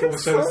ソー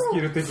シャルス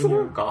キル的には。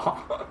そう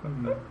か。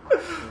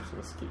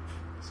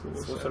ソ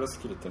ーシャルス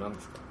キルって何で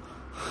すか？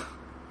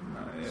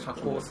社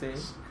交性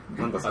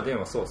なんだで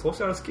もソー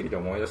シャルスキルで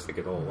思い出した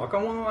けど、若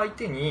者相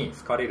手に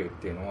好かれるっ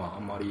ていうのはあ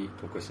んまり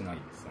得しない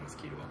です、そのス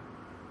キル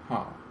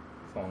は。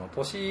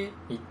年い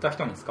った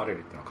人に好かれる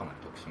っていうのはかなり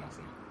得します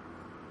ね、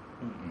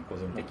個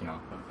人的な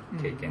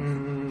経験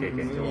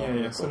上。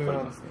いやそれ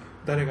は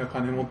誰が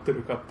金持って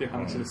るかっていう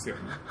話ですよ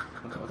ね。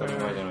当たり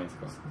前じゃないです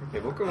か。で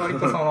僕割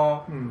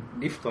と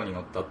リフト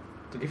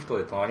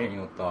で隣に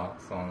乗った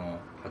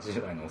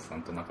80代のおっさ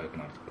んと仲良く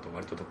なること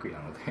割と得意な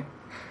ので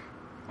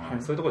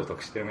そういうところで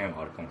得してる面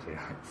はあるかもしれ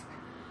ないです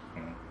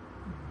ね、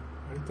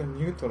割と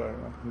ニュートラル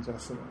な感じが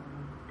する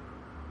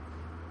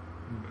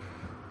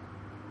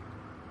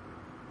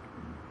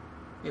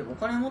な。お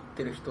金持っ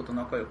てる人と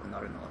仲良くな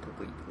るのが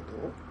得意ってこ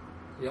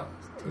と？いや、っ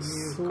てい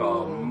うか、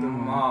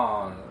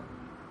まあ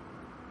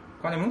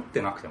お金持っ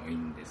てなくてもいい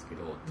んですけ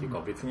ど、っていうか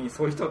別に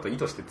そういう人と意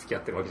図して付き合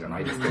ってるわけじゃな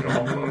いですけどこい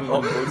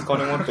つ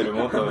金持ってる、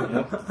もっと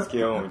付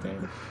き合おうみたいな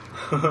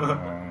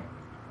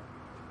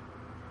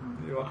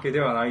いうわけ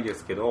ではないで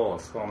すけど、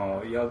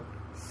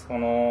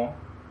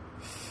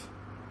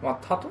ま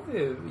あ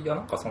例えば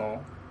なんか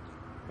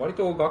割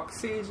と学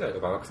生時代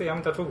とか学生辞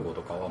めた直後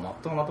とかはまっ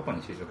とうなところ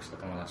に就職した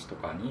友達と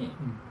かに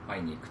会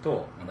いに行く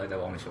と、大体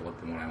お飯をおごっ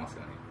てもらえます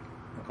よね。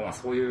なんかまあ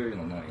そういう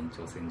のの延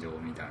長線上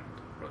みたいなと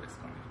ころです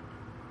かね。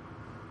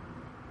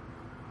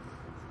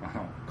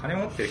金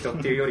持ってる人っ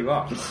ていうより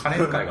は金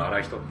遣いが荒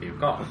い人っていう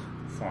か、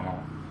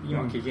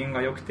今機嫌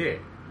が良くて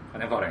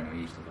金払いの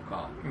いい人と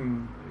かい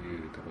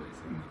うところです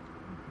よね。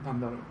なん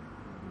だろう、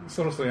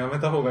そろそろやめ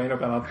た方がいいの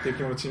かなっていう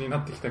気持ちにな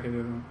ってきたけれ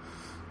ども、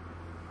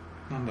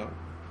なんだろう、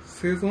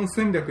生存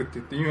戦略って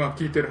言って今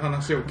聞いてる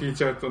話を聞い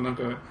ちゃうとなん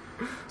か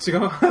違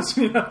う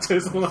話になっちゃ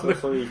いそうなので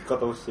そういう生き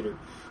方をしてる。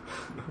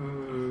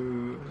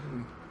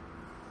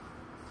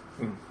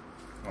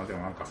まあ、で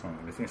もなんか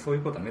別にそうい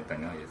うことはめった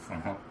にないです。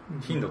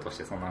頻度とし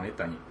てそんなめっ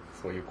たに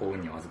そういう幸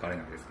運には預かれ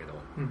ないですけど、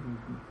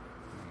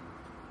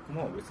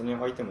まあ別に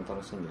相手も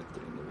楽しんでやって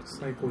るんで別に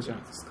最高じゃ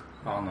ないですか。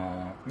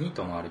ニー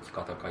トの歩き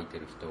方書いて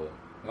る人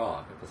が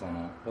やっぱ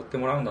追って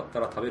もらうんだった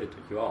ら食べると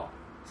きは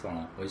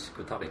美味し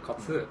く食べか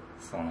つ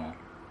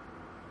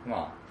ま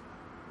あ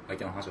相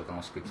手の話を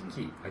楽しく聞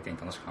き、相手に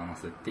楽しく話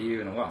すって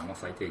いうのがまあ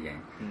最低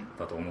限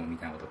だと思うみ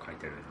たいなことを書い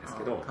てるんです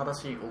けど、正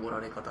しいおごら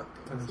れ方っ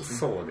てことですね。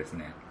そうです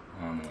ね。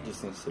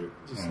実践してる。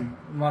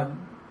まあ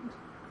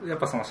やっ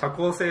ぱ社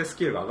交性ス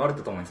キルが上がる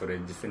とともにそれ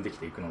実践でき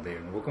ていくので、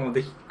僕も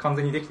完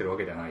全にできてるわ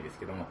けではないです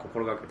けども、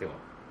心がけては、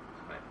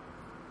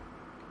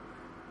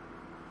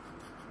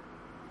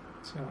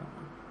じゃあ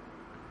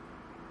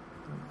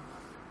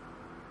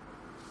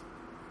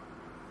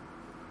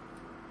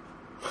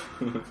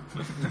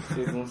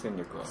生存戦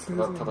略は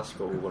正し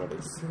くおごられる。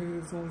生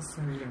存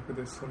戦略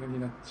でそれに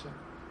なっちゃ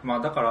う。まあ、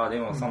だからで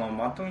もその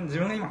自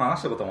分が今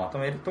話したことをまと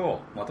める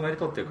と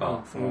っていう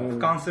か、その俯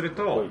瞰する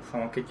と、そ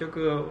の結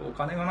局お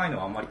金がないの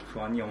はあんまり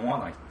不安に思わ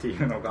ないってい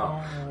うの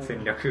が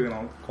戦略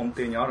の根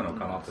底にあるの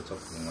かなとちょっ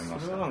と思いま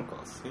した。それはなんか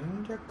戦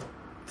略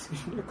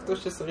と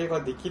してそれ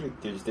ができるっ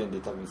ていう時点で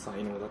多分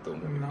才能だと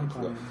思う。なんか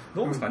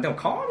どうですかね。でも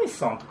川西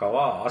さんとか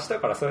は明日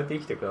からそうやって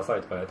生きてくださ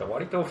いとか言われたら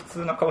割と普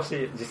通な顔し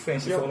て実践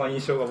しそうな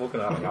印象が僕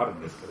の中にある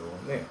んですけど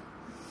ね。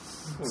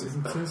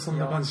全然そん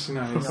な感じし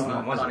ないですね。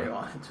マジで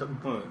はちょっ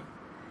と、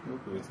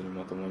僕別に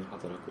まともに働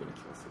くような気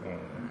がする。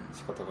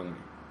仕方がない。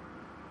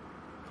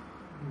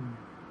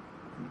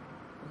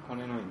お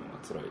金ないのは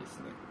辛いです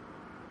ね。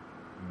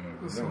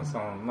でもそ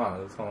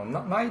の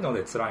ないの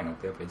で辛いのっ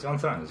てやっぱ一番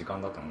辛いのは時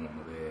間だと思うので、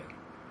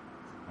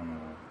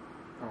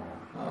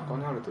お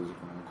金あると時間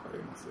はかか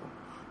りますよ。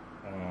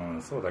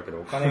そうだけ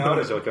どお金があ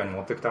る状況に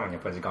持っていくためにや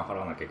っぱり時間払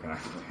わなきゃいけない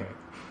ので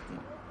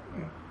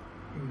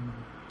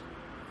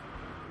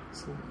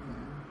そうだね。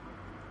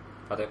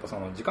あとやっぱそ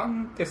の時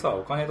間ってさ、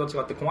お金と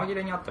違って細切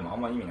れにあってもあ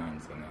んまり意味ないん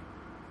ですよね。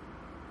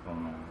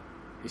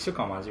1週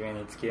間真面目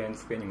に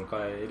机に向か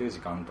える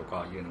時間と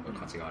かいうのが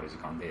価値がある時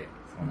間で、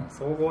その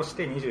総合し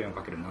て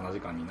 24×7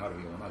 時間になる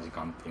ような時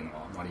間っていうの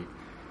はあんまり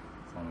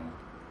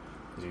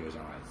重要じ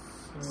ゃない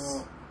で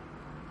す。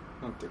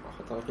なんていうか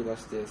働き出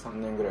して3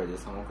年ぐらいで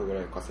3億ぐ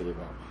らい稼げ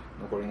ば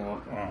残りの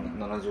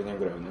70年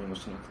ぐらいは何も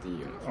しなくていい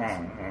ような気が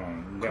する。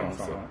でも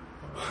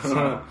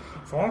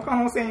その可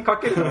能性にか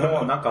けるの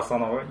もなんかだか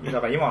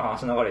ら今の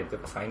話の流れってや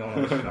っぱ才能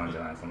の一種なんじ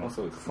ゃないそ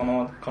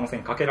の可能性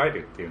にかけられ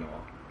るっていうのは、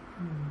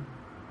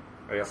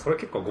いやそれ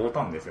結構強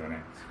胆ですよ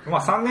ね。ま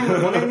あ3年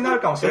5年になる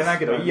かもしれない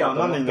けどいいやと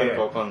思って何年になる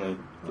か分かんない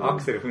ア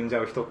クセル踏んじ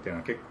ゃう人っていう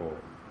のは結構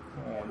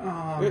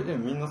でも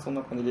みんなそん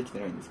な感じできて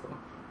ないんですか？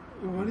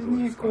割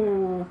に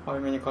こう早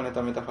めに金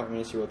貯めて早め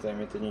に仕事辞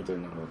めてニート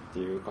になろうって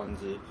いう感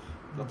じ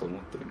だと思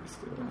ってるんです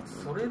けど、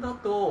それだ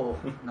と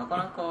なか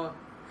なか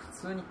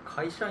普通に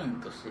会社員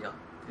としてやっ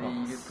て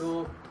いる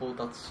と到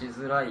達し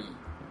づらいレ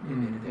ベ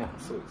ルで、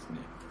そうですね。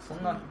そ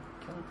んな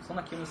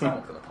急に3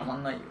億がたま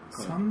んないよ。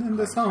3年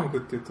で3億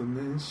っていうと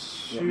年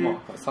収、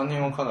3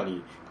年はかな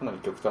り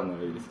極端な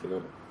例ですけど、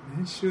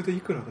年収で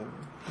いくらだろ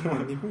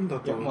う。日本だ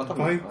と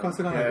倍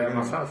稼がないといけ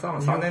ない。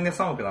3年で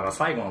3億なら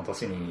最後の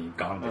年に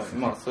ガンです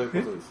ね。そういうこ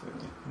とですよね。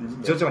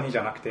徐々にじ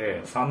ゃなく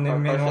て3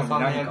年目の何か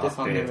あっ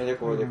て、3年目で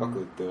これでかく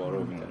って終わろ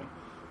うみたい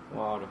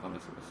なはある話だ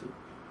し、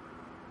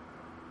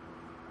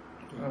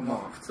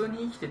普通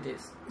に生きてて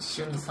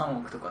週に3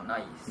億とかな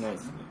いですね。ない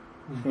ですね。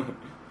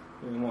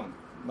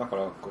だか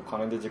ら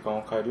金で時間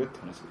を変えるよって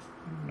話です。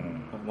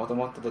まと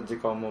まってた時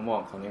間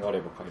も金があ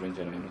れば買えるん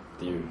じゃないのっ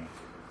ていう。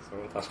そ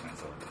れは確かに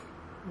そうだ。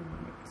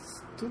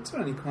どち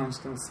らに関し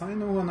ても才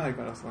能がない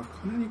からさ、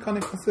金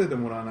稼いで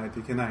もらわないと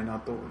いけないな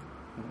と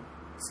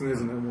常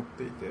々思っ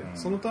ていて、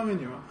そのため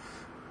には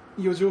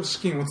余剰資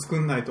金を作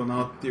んないと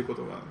なっていうこ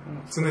とが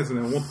常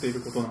々思ってい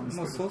ることなんです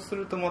けど、そうす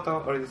るとまた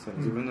あれですよね、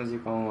自分の時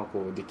間は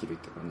できるっ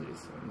て感じで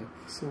すよね。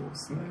そうで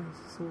すね。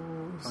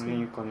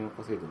金を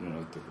稼いでもら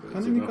うってことで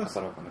自分が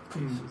働かなく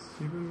ていいし、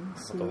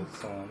あとも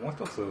う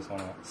一つ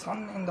3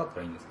年だった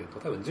らいいんですけど、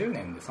例えば10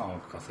年で3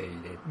億稼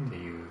いでって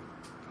いう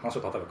話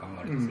を例えば考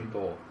えるとする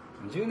と、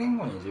10年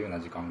後に自由な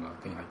時間が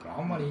手に入っても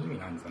あんまり意味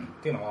ないんですよね。っ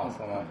ていうのは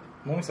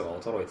脳みそが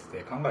衰えて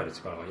て考える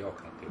力が弱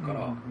くなってるか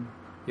ら、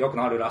弱く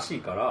なるらしい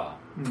から、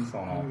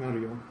な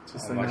るよ、実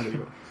際になる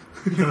よ。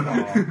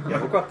いや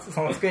僕は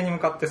その机に向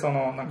かって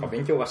なんか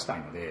勉強がしたい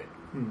ので、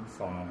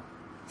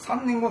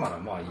3年後なら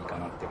まあいいか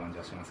なって感じ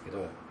はしますけ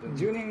ど、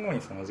10年後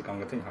にその時間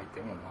が手に入って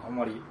もあん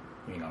まり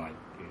意味がないっ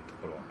ていうと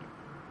ころは、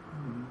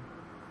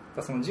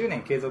だその10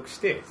年継続し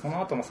てそ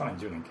の後もさらに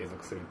10年継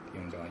続するって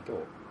いうんじゃないと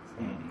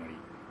あんまり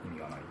意味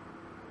がない。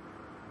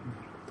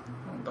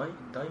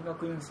大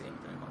学院生み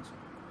たいな感じ。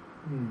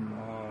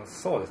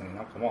そうですね。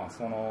なんか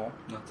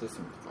夏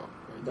休みとか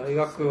大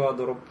学は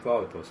ドロップア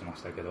ウトしま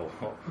したけど、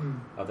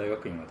大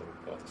学院はドロ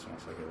ップアウトしま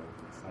したけど、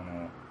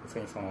別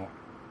に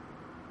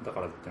だか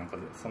らってなんか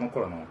その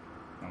頃の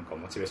なんか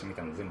モチベーションみ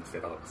たいなの全部捨て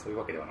たとかそういう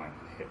わけではないの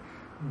で、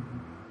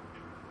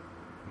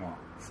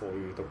そう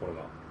いうところ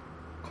が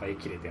変え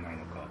きれてない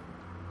のか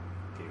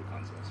っていう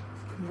感じがしま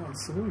すけど。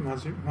すごい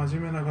真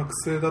面目な学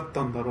生だっ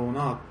たんだろう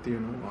なってい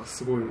うのは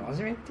すごい真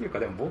面目っていうか、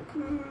でも僕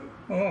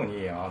の方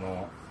に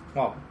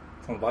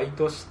そのバイ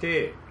トし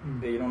て、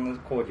でいろんな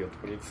講義を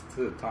取りつ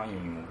つ単位を、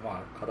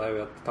課題を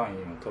やって単位を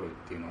取るっ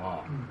ていうの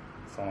は、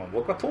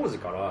僕は当時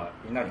から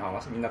みんなっ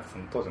て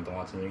当時の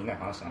友達にみんなに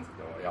話したんです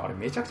けど、いやあれ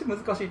めちゃくちゃ難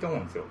しいと思う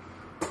んですよ。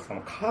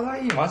課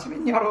題真面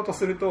目にやろうと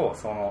すると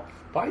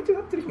バイト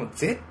やってる日も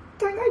絶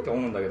対ないと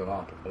思うんだけどな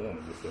と思うん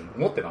ですよね。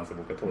思ってたんですよ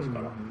僕は当時か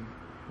ら。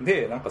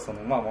でなんか周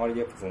りで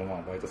やっぱ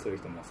バイトする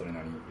人もそれ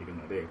なりにいる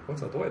ので、こい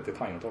つはどうやって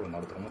単位を取るんだ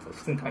ろうと思ったら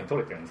普通に単位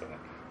取れてるんですよね。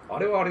あ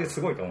れはあれで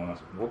すごいと思いまし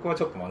た。僕は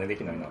ちょっと真似で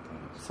きないなと思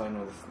いました。才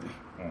能ですね。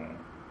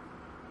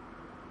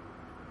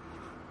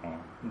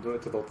どうや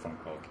って取ってたの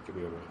かは結局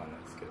よくわかんな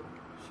いですけど、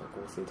社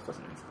交性とかじ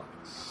ゃないで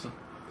すか。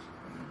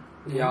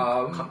いや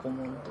ー過去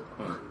問と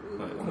か、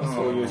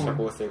そういう社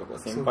交性が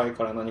先輩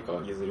から何か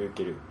譲り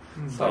受ける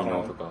才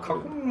能とか過去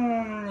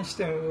問にし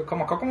て過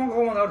去問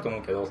もあると思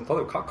うけど、例え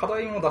ば課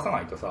題も出さ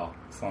ないとさ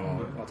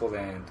当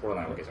然取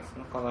らないわけじゃん。そ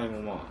の課題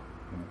もまあ、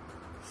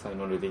才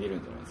能でできる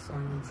んじゃないですか。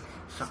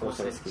社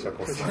交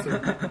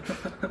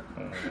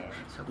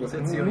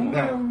性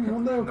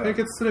問題を解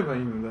決すれば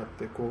いいのであっ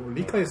て、こう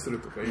理解する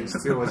とかいう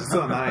必要は実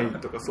はない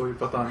とかそういう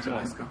パターンじゃな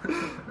いですか。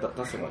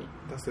出せばい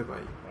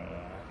い。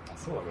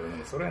そうだけど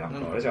ね、それなん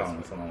かあれじゃ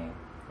ん、その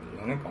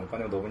4年間お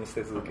金をドブに捨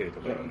て続ける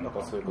とかなん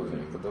かそういうことじゃ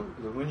ないですか。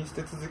ドブに捨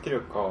て続ける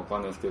かわか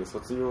んないですけど、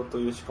卒業と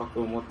いう資格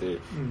を持って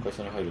会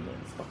社に入るんじゃな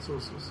いですか。そう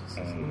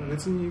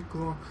別にこ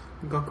の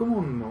学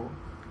問の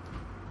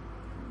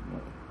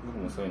僕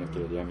もそういうの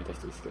嫌いで辞めた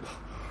人ですけど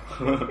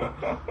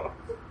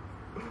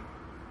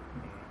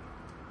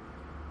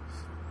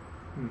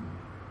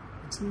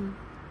別に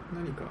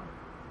何か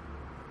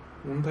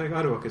問題が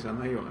あるわけじゃ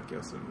ないような気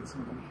がするんです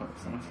けど、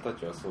その人た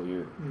ちはそうい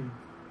う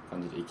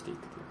感じで生きていく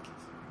という気が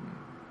す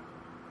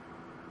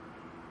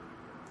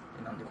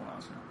る。なんでこの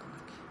話になったんだ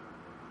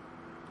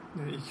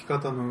っけ。生き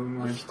方の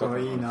上手い人は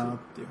いいなっ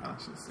ていう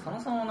話ですよ、佐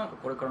野さんはなんか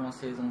これからの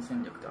生存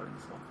戦略ってあるん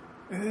ですか。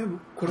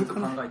これか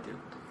ら考えてる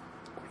こと。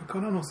こ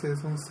れからの生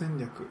存戦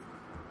略、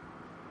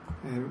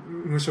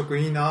無職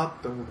いいなっ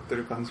て思って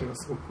る感じは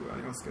すごくあ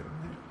りますけどね。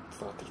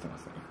伝わってきてま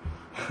すね。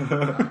も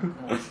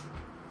う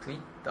Twitter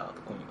とか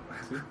も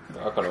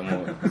だから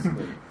もうすご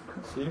い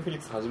シールフリッ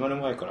クス始まる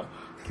前から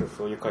今日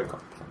そういう回かっ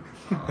て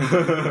感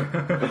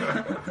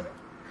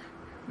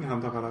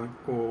じだから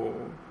こ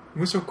う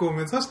無職を目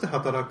指して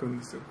働くん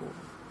ですよ。こ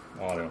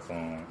うでもそ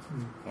の、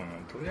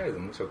とりあえず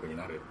無職に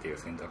なるっていう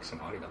選択肢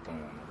もありだと思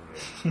うの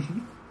で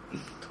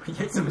とり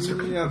あえず無職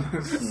になる。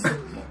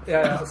い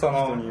やそ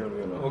の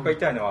僕が言い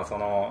たいのは佐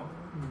野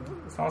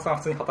さんは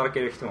普通に働け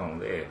る人なの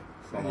で、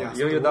い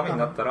よいよダメに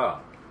なったら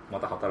ま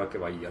た働け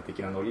ばいいや的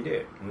なノリ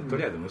で、と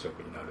りあえず無職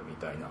になるみ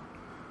たいな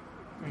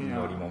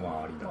ノリもま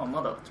あありだ、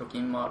まだ貯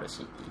金もある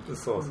し、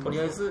とり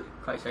あえず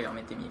会社辞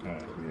めてみると、とりあ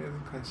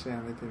えず会社辞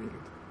めてみる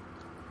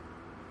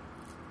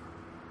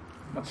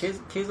と、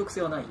継続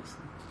性はないです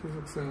ね。継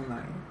続性はない。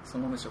そ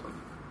の無職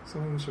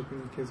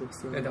に継続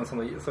性はない。でもそ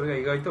れが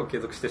意外と継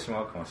続してし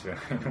まうかもしれな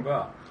いの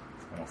が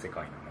その世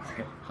界なの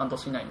で、半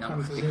年以内にな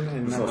んかそ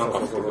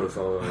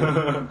う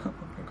なん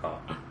か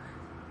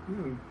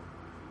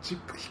実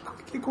家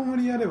引きこも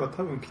りやれば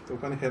多分きっとお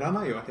金減ら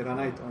ないは減ら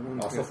ないとは思うん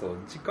だけど、そう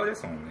実家で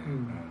すもんね、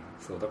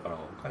そうだからお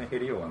金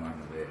減りようがないの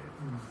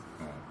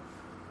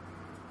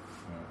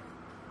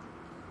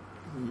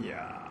で、い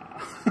や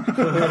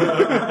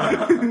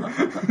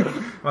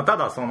た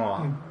だ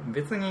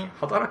別に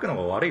働くの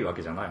が悪いわ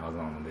けじゃないはず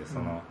なので、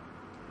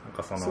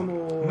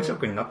無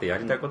職になってや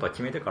りたいことは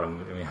決めてからや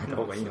めた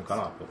方がいいのか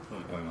なと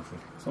思いますね。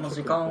その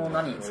時間を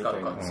何に使う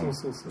か、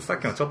さっ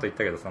きもちょっと言っ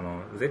たけど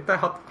絶対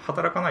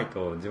働かない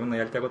と自分の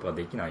やりたいことが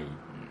できない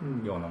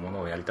ようなも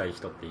のをやりたい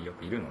人ってよ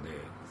くいるので、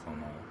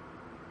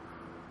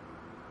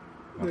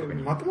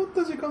まとまっ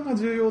た時間が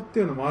重要って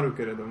いうのもある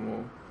けれど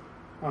も、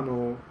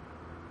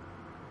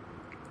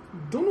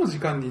どの時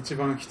間に一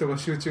番人が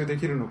集中で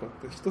きるのかっ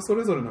て人そ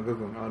れぞれの部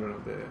分がある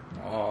ので、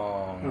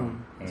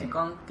時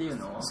間っていう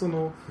のは時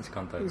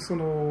間帯、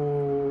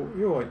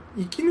要は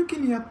息抜き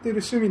にやってる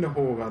趣味の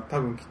方が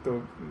多分きっと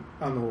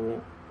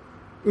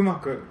うま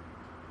く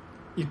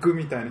いく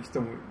みたいな人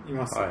もい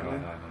ますよね。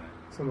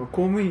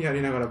公務員や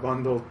りながらバ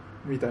ンド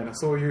みたいな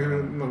そうい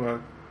うのが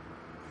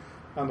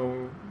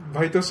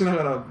バイトしな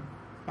がら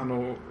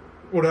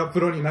俺はプ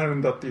ロになる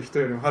んだっていう人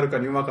よりもはるか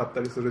にうまかった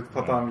りする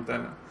パターンみたい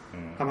な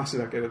話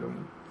だけれども、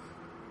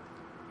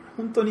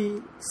本当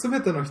に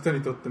全ての人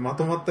にとってま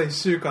とまった1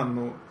週間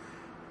の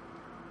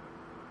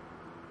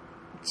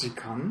時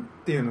間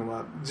っていうの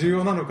が重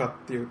要なのかっ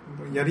ていう、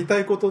やりた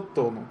いこと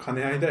との兼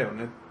ね合いだよ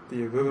ねって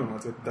いう部分は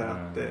絶対あっ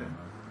て、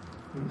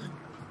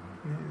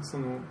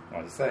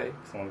実際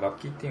楽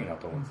器っていうのだ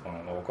と、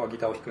僕はギ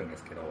ターを弾くんで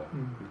すけど、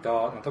ギタ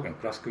ー特に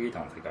クラシックギタ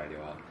ーの世界で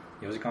は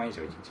4時間以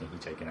上1日に弾い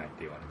ちゃいけないっ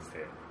て言われて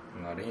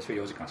て、練習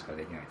4時間しか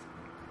できないで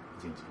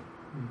すよね、1日に。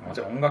も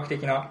ちろん音楽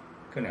的な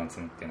訓練を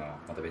積むっていうのは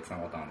また別な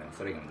パターンでも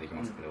それ以外もでき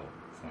ますけど、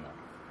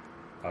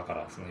だか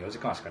らその4時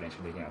間しか練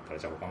習できなかったら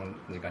じゃあ他の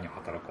時間に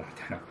働こうみ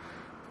たいな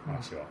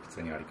話は普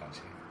通にありかもし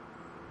れない。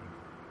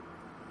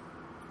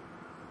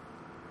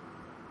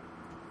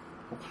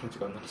他の時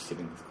間何して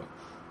るんですか？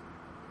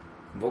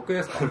僕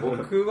ですか？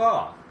僕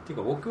は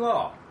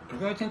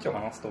の一日を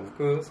話すと、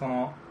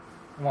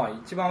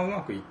一番う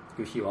まくい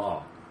く日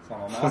は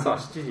朝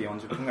7時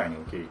40分ぐらいに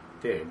起き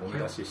てゴミ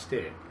出しし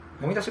て、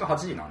ゴミ出しが8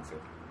時なんですよ。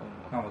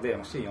なので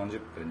7時40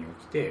分に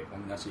起きてゴ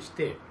ミ出しし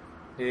て、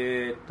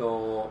ち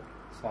ょ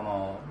っ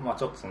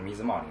と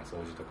水回りの掃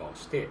除とかを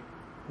して、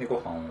でご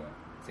飯を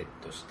セッ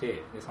トして、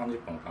で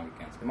30分の間隔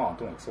なんですけど、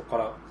ともかくそこ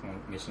から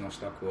飯の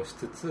支度をし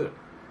つつ、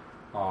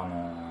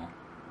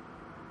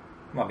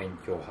勉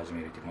強を始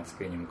めるというか、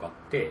机に向かっ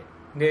て、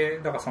で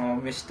だから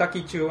飯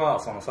炊き中は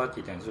さっき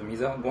言ったように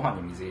ご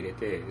飯に水入れ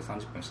て、で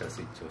30分したらス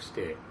イッチをし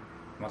て、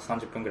まあ、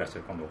30分ぐらいして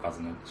今度おか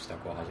ずの支度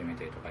を始め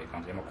てとかいう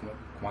感じで、まあ、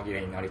細切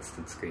れになりつ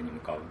つ机に向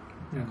かう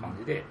みたいな感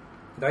じで、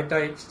だい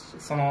たい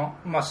その、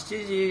まあ、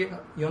7時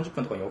40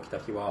分とかに起きた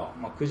日は、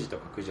まあ、9時と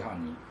か9時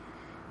半に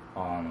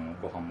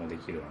ご飯もで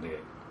きるので、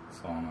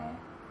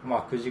ま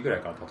あ、9時ぐら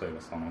いから例え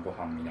ばそのご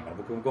飯見ながら、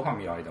僕ご飯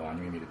見る間はア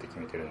ニメ見るって決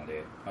めてるの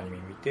でアニメ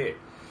見て、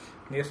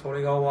でそ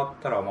れが終わ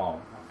ったらまあま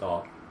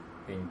た、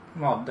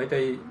まあ、だいた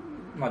い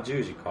まあ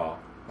10時か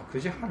9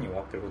時半に終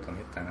わってることは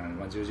めったにないので、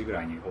まあ、10時ぐ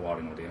らいに終わ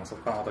るので、そ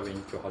こからまた勉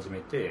強を始め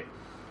て、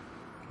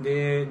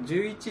で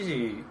11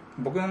時、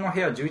僕の部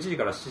屋11時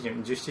から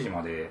17時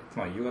まで、つ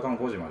まり夕方の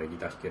5時までギ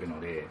ター弾ける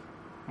ので、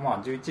ま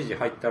あ、11時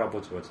入ったら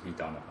ぼちぼちギ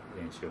ターの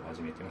練習を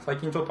始めて、最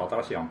近ちょっと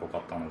新しいアンプを買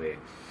ったので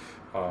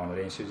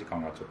練習時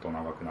間がちょっと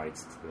長くなり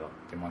つつあっ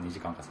て、まあ、2時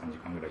間か3時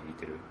間ぐらい弾い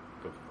てる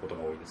こと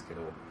が多いですけ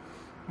ど、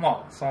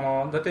ま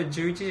あ、だいたい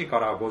11時か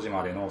ら5時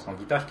までのその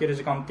ギター弾ける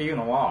時間っていう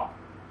のは、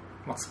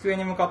まあ、机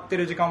に向かって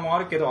る時間もあ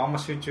るけどあんま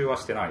集中は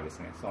してないです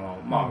ね。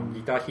まあ、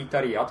ギター弾い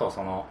たり、あとは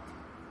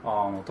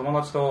友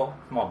達と、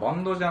まあ、バ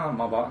ンドじゃな、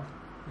まあ、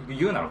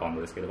言うならバン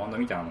ドですけどバンド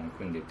みたいなものを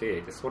組んで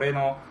て、でそれ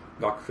の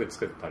楽譜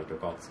作ったりと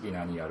か、次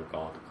何やる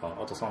かとか、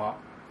あと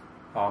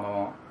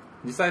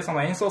実際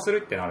演奏す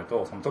るってなる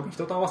と、特に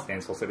人と合わせて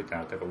演奏するって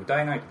なるとやっぱ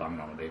歌えないとダメ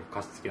なので、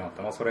歌詞付きになっ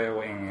たらそれ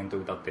を延々と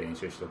歌って練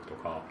習しとくと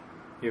か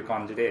いう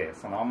感じで、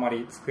あんま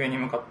り机に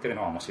向かってる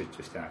のはあんま集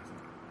中してないですね。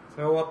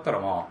それ終わったら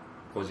まあ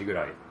5時ぐ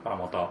らいから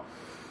また、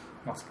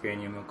まあ、机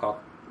に向か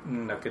う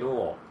んだけ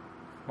ど、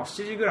まあ、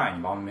7時ぐらい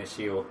に晩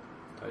飯を、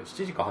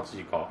7時か8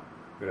時か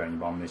ぐらいに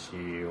晩飯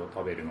を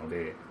食べるの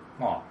で、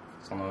まあ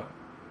その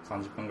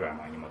30分ぐらい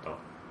前にまた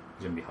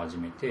準備始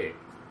めて、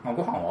まあ、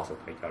ご飯は朝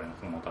炊いてあるの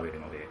そのまま食べる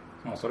ので、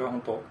もうそれは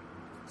本当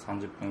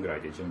30分ぐら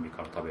いで準備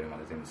から食べるま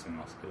で全部済み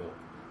ますけど、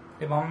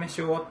で晩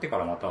飯終わってか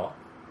らまた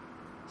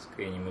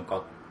机に向か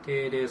っ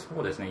て、でそ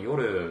うですね、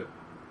夜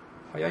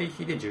早い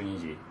日で12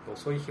時、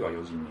遅い日は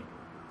4時に、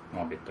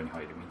まあ、ベッドに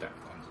入るみたいな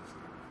感じですね。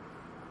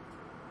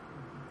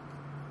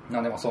な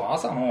んでも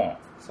朝の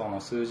そ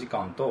の数時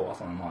間と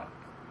朝のま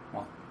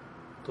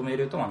とめ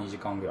ると2時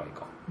間ぐらい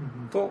か、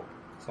と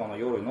その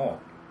夜の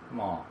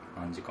まあ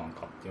何時間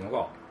かっていうの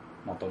が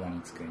まともに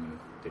机に向か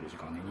ってる時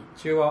間で、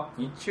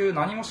日中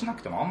何もしな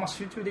くてもあんま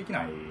集中でき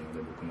ないので、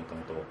僕もと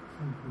も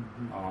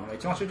と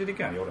一番集中でき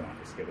ないのは夜なん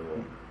ですけど、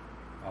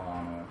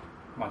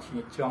まあ、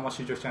日中あんま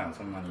集中してないのは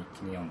そんなに気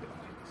に病んではな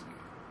いです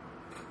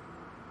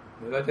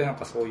ね。大体なん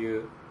かそうい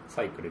う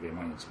サイクルで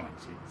毎日過ご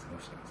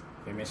してます。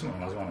で飯も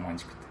同じもの毎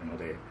日食ってるの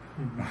で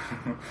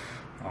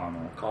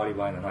変わり映え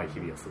のない日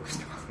々を過ごし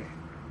てますね。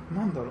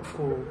なんだろう、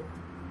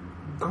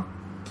楽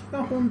器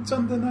が本ちゃ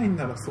んでないん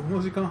ならそ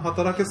の時間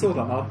働けそう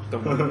だなって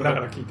思いなが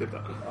ら聞いてた。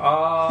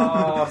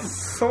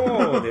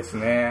そうです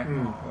ね。で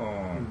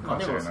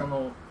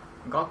も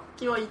楽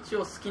器は一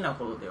応好きな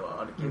ことで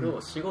はあるけど、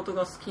仕事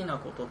が好きな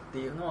ことって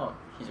いうのは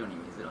非常に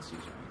珍しい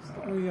じ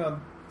ゃないですか。いや、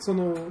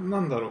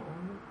なんだろ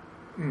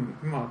う、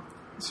まあ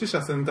取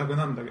捨選択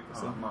なんだけど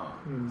さ、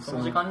そ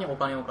の時間にお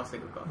金を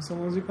稼ぐか、そ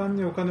の時間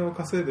にお金を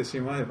稼いでし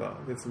まえば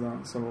別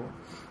段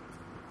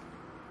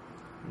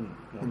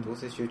どう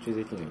せ集中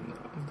できないんだ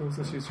どう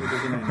せ集中でき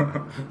ないんだ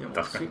でも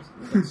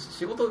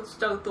仕事し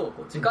ちゃうと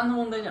時間の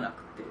問題じゃな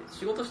くて、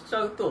仕事しち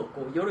ゃうと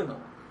夜の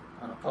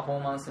パフォ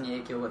ーマンスに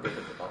影響が出る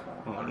とか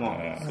もある。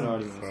それはあ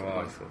りま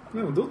す。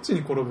でもどっち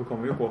に転ぶか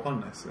もよく分かん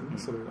ないですよね、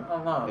それが。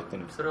まあ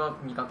それは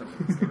未確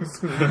認で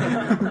すけど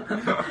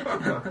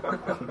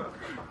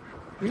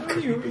一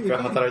回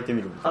働いて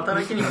みる。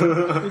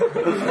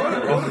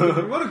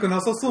悪く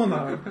なさそう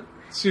な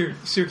周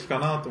期か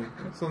なと思って、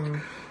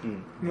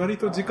割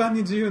と時間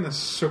に自由な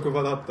職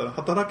場だったら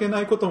働けな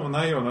いことも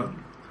ないような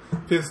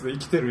ペースで生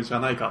きてるじゃ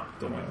ないか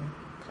と思う。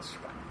確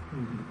か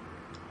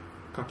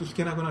に。楽器弾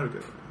けなくなるけ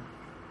どね。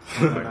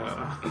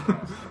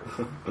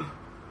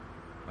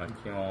楽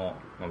器も、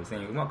別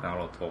に上手くな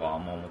ろうとはあ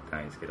んま思って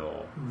ないんですけ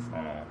ど、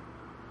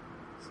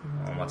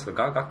まあ、ちょっ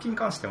と楽器に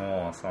関して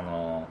もあ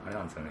れ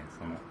なんですよね、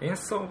演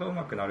奏が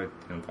上手くなるっ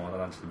ていうのとまた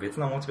ちょっと別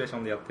なモチベーショ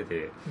ンでやって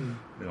て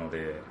るの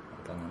で、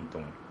またなんと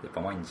もやっぱ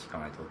毎日弾か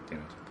ないとってい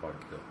うのはちょっとある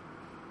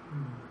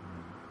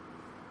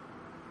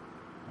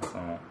け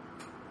ど、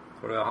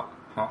これは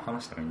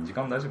話したのに時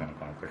間大丈夫なの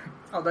かなこれ。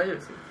大丈夫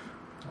ですよ。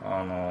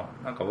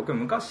なんか僕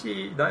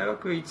昔大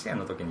学1年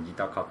の時にギ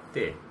ター買っ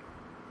て、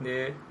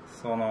で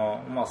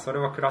まあ、それ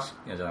はクラシ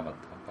ックじゃなかっ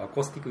たア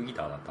コースティックギ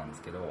ターだったんで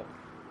すけど、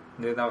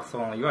でいわ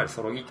ゆる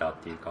ソロギターっ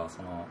ていうか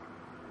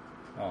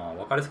まあ、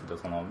分かりやすく言う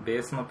とベ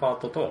ースのパー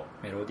トと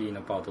メロディー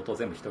のパートと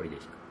全部一人で弾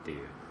くっていう、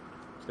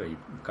一人1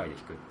回で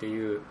弾くって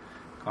いう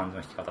感じ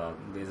の弾き方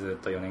でず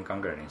っと4年間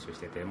ぐらい練習し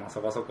てて、まあ、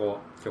そこそこ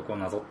曲を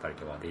なぞったり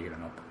とかできるよう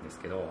になったんです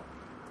けど、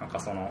なんか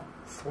そ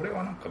れ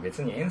はなんか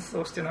別に演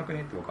奏してなく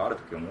ねって僕ある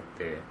時思っ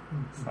て、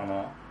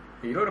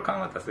いろいろ考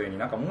えた末に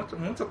なんかもうちょ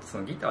っ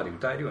とギターで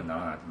歌えるようにな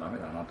らないとダメ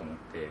だなと思っ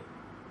て、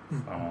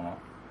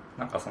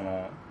なんか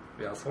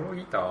いやソロ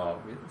ギター、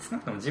少な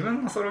くとも自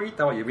分のソロギ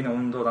ターは指の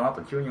運動だな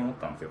と急に思っ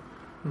たんですよ。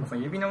そ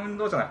の指の運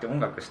動じゃなくて音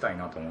楽したい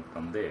なと思っ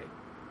たので、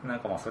なん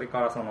かまあそれ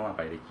からなん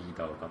かエレキギ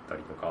ターを買った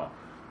りとか、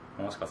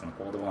もしくはその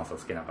コード伴奏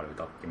つけながら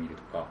歌ってみる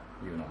とか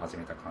いうのを始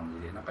めた感じ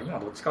で、なんか今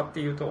どっちかって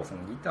いうとそ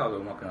のギターが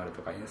上手くなる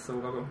とか演奏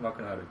が上手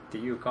くなるって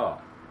いうか、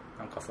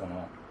なんかそ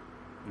の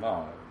ま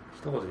あ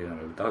一言で言うな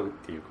ら歌うっ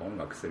ていうか音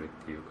楽するっ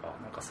ていうか、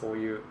なんかそう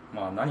いう、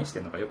まあ、何して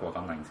るのかよく分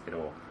かんないんですけ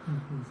ど、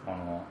そ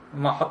の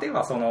まあ果て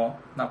はその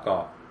なん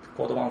か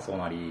コード伴奏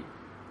なり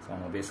そ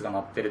のベースが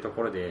鳴ってると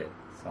ころで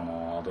そ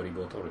のアドリ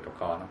ブを取ると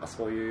か、なんか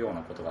そういうよう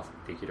なことが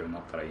できるようにな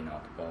ったらいいなと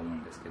か思う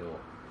んですけど、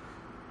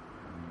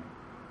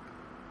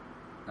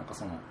なんか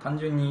その単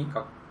純に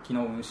楽器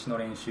の運指の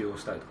練習を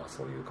したりとか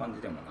そういう感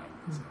じでもないん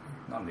ですよね。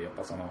なんでやっ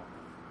ぱその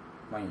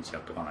毎日や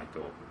っとかないと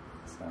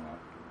その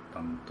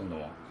どんどん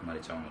離れ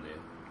ちゃうので、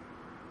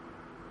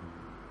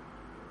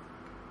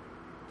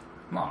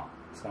まあ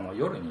その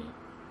夜に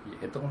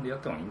ヘッドホンでやっ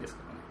てもいいんです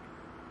けどね、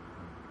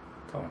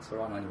多分そ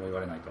れは何も言わ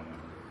れないと思うの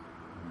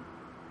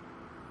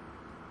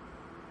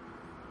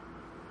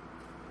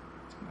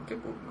で、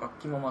結構楽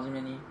器も真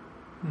面目に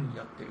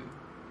やってる、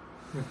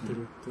やって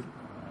る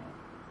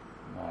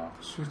まあ、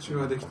集中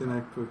はできてない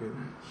っぽいけど、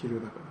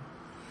昼だか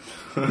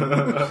ら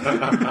な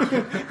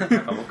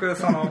んか僕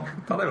その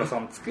例えばそ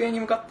の机に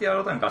向かってやる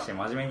ことに関して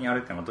真面目にや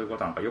るっていうのはどういうこ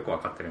となのかよく分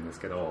かってるんです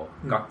けど、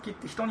楽器っ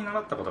て人に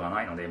習ったことが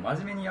ないので真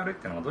面目にやるっ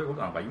ていうのはどういうこ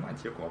となのかいまい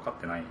ちよく分かっ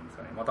てないんです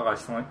よね。まあ、だから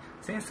その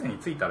先生に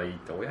ついたらいいっ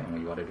て親にも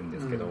言われるんで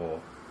すけど、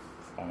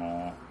そ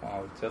のま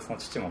あ、うちはその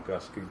父もクラ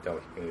シックギターを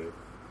弾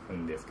く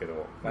んですけど、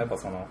まあ、やっぱ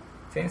その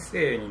先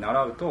生に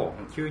習うと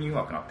急に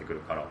上手くなってくる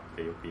からっ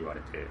てよく言わ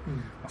れて、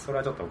まあ、それ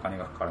はちょっとお金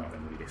がかかるので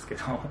無理ですけ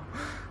ど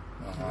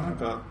なん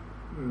か、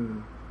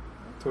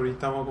鳥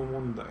卵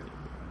問題だよね、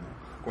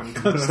ここに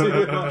関して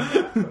は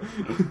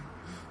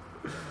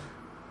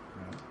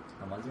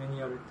真面目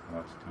にやるっていうの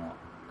はちょっとまあ楽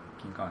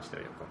器に関して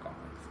はよくわかんな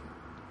いです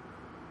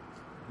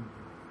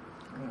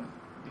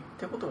っ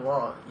てね。こと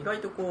は意外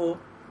とこ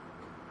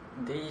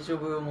うデイジョ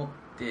ブを持っ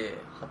て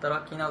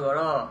働きなが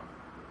ら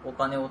お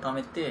金を貯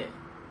めて、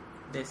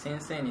で先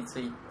生につ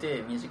い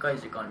て短い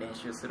時間練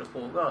習する方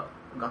が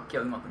楽器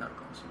は上手くなる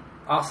かもしれな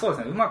い。あ、そう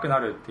ですね、上手くな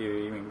るって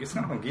いう意味、少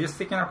なくとも技術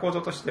的な向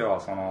上として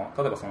はその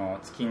例えばその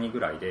月2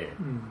ぐらいで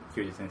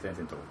休日に先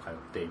生のところ通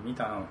ってみ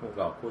たいな方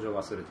が向上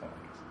はすると思い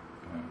ます、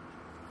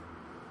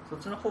そっ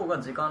ちの方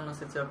が時間の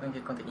節約に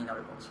結果的にな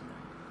るかもし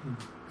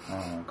れ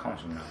ない、かも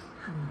しれな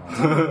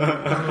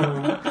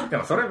いで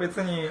もそれ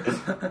別に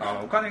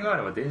お金があ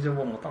ればデイジョ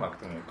ブを持たなく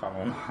ても可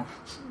能な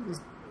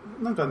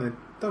なんかね、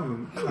多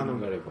分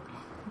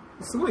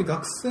すごい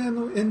学生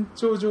の延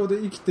長上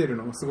で生きてる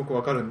のもすごく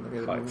わかるんだけ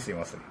れども、はい、すい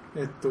ません、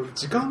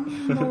時間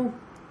の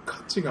価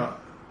値が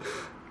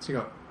違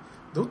う、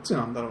どっち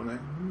なんだろうね、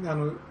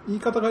言い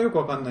方がよく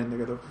わかんないんだ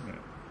けど、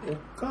お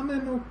金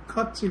の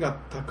価値が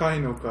高い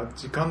のか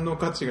時間の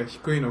価値が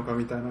低いのか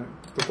みたいな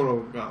とこ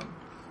ろが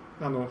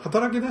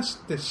働き出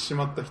してし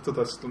まった人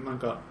たちとなん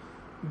か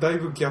だい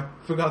ぶギャッ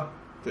プがあっ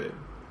て、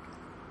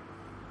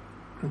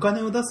お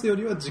金を出すよ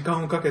りは時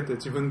間をかけて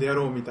自分でや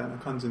ろうみたいな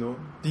感じの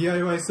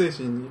DIY 精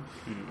神に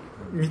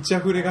満ち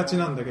溢れがち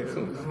なんだけれ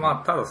ど、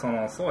まあ、ただそう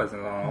です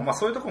ね、まあ、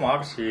そういうところもあ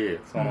るし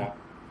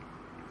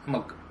ま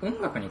あ、音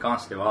楽に関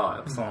して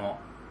はやっ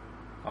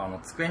ぱ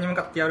机に向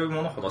かってやる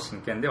ものほど真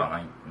剣では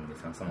ないんで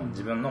すよね、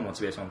自分のモ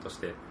チベーションとし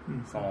て、例え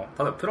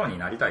ばプロに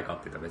なりたいかっ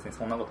て言ったら別に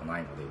そんなことな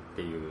いのでっ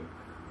ていう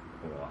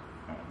ところは、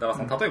だ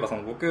から例えば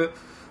僕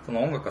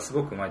音楽がす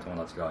ごく上手い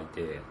友達がい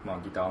て、まあ、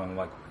ギターの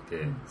上手い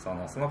子がいて、そ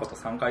の子と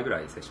3回ぐ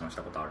らいセッションし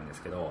たことあるんで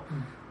すけど、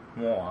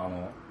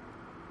も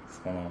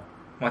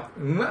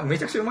うめ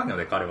ちゃくちゃ上手いの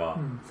で彼は、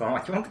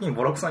基本的に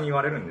ボロクソに言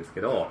われるんです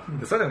けど、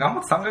それで頑張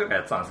って3回ぐらい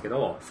やってたんですけ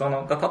ど、例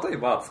え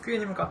ば机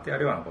に向かってや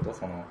るようなこと、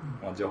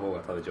情報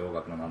が情報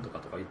学のなんとか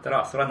とか言った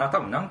ら、それは多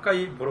分何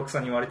回ボロクソ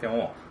に言われて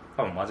も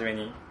多分真面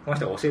目にその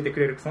人が教えてく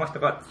れる、その人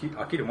が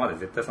飽きるまで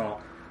絶対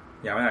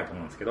やめないと思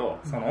うんですけど、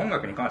音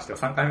楽に関しては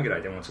3回目ぐら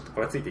いでもうちょっと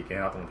これはついていけ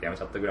ないなと思ってやめ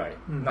ちゃったぐらい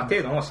な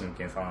程度の真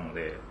剣さなの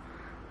で、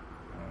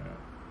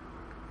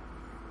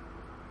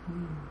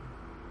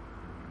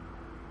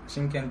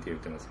真剣って言っ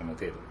てもその程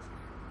度ですね。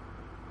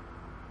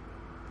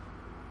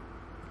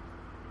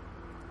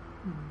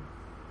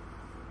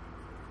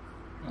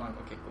なん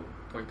か結構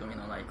取り留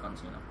めのない感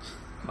じになっ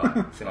て、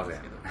はい、すいませ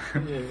ん。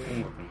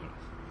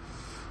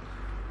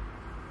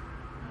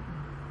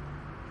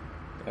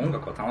音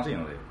楽は楽しい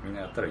のでみん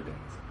なやったらいいと思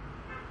います。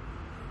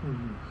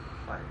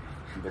はい、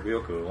僕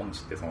よく音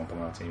痴ってその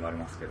友達に言われ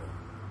ますけど、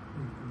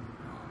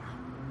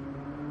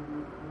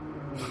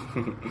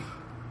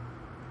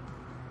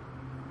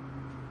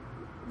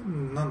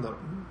なんだろう、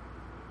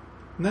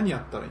何や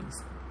ったらいいんで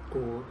すか、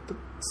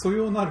素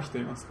養のある人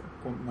いますか、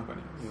この中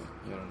に。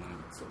やらない。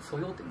素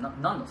養って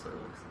何の素養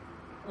です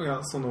か。いや、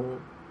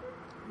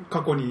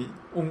過去に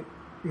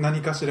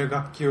何かしら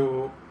楽器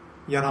を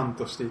やらん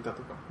としていた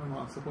とか、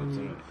まあ、そこに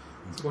寝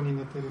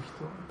てる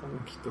人は多分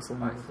きっとそう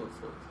思う。はい、そうで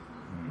す、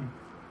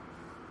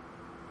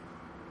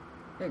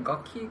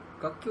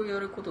楽器をや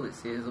ることで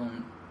生存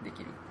で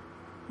きる。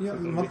いや、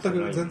全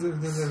く全然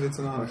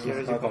別の話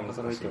です。楽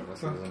器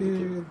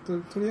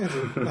とりあえ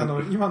ず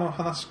今の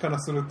話から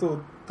すると、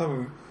多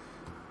分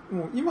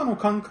もう今の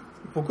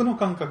僕の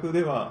感覚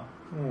では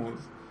もう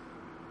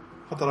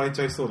働い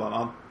ちゃいそうだ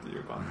なってい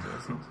う感じ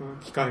です。その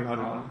機会があ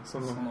るな。そ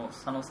の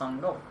佐野さ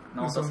んが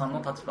直田さん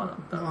の立場だっ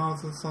たら、直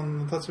田さん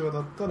の立場だ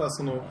ったら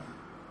その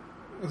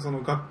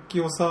楽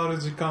器を触る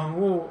時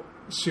間を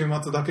週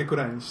末だけく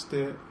らいにし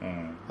て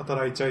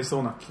働いちゃいそ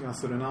うな気が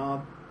するなっ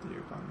てい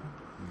う感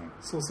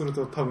じ、そうする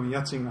と多分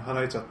家賃が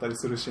払えちゃったり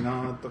するし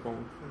なとか思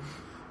っ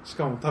て、し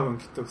かも多分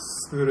きっと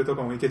スクールと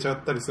かも行けちゃ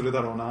ったりする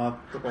だろうな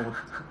とか思っ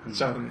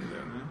ちゃうんだよね。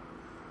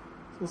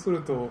そうす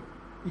ると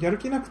やる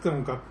気なくて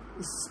も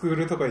スクー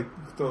ルとか行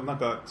くとなん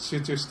か集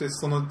中して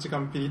その時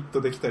間ピリッと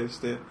できたりし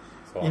て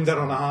いいんだ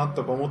ろうな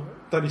とか思っ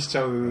たりしち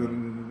ゃう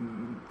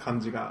感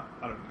じが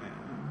あるね。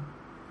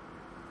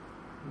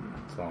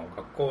その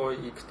学校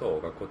行くと、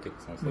学校っていう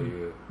かそう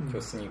いう教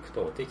室に行く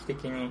と定期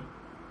的に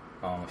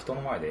人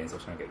の前で演奏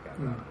しなきゃいけなく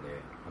なるので、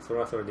それ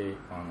はそれでい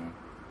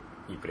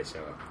いプレッシャ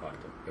ーがかかる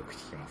とよく聞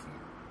きますね。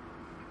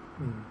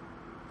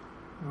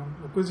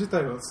僕自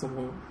体はそ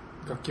の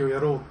楽器をや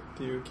ろうっ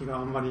ていう気が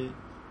あんまり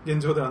現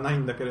状ではない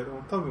んだけれど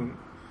も、多分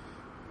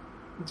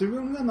自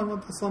分が永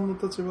田さんの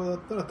立場だっ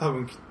たら多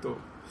分きっと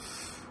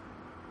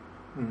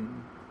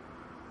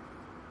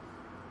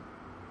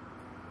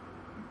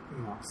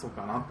まあそう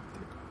かなって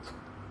いう感じ。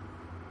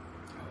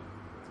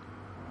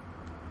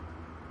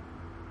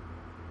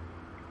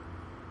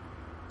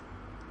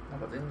なん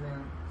か全然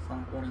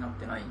参考になっ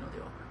てないので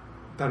は。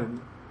誰に？い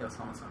や、佐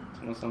野さんに。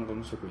佐野さんが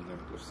無職になる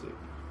として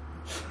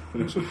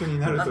無職に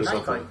なるとして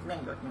何か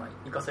今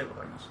活かせるこ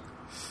とありまし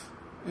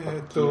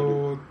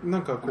た？な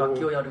んかこう楽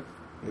器をやる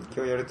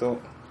と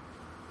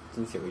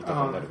人生が豊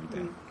かになるみたい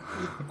な。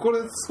こ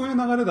れそういう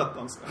流れだった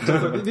んですか？ちょ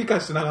っと理解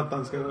してなかったん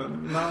ですけど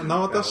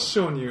縄田師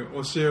匠に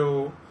教え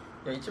を。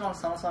いや、一番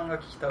佐野さんが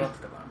聞きたがって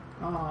たから。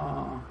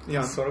い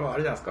やそれはあ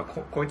れじゃないです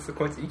か、こいつ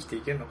生きて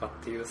いけるのかっ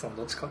ていう、その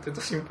どっちかっていうと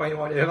心配の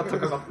割合が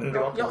高かったんで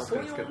はと思って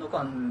るんですけど。いや、そういう温度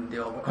感で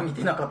は僕は見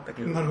てなかった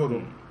けど。なるほど。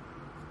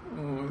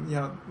い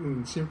や、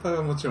心配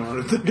はもちろんあ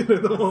るんだけれ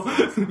どもあ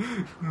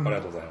り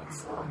がとうございま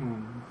す。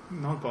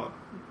なんか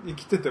生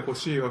きててほ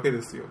しいわけ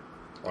ですよ。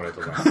ありがと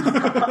うござい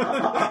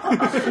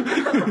ます。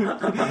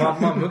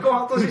まあ向こう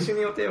半年死ぬ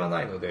予定は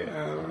ないので、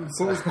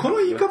この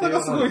言い方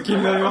がすごい気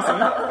になりま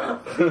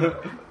すね。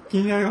気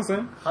になりませ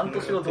ん？半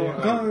年をどう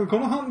なる？こ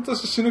の半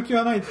年死ぬ気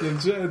はないって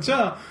じ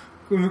ゃあ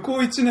向こう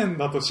1年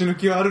だと死ぬ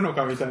気はあるの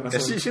かみたいな。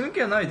死ぬ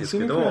気はないです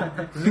けど、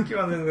死ぬ気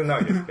は全然な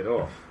いですけ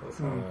ど、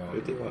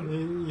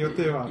予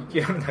定は生き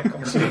られないか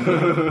もしれない。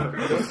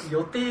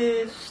予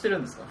定してる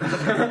んですか？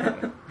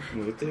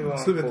予定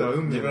は全ては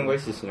運命。自分が意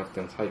思しなく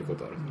ても入るこ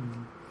とある。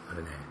あ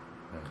れね。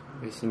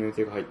死ぬ予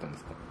定が入ったんで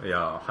すか？い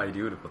や、入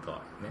りうることは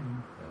ね。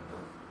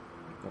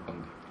わかん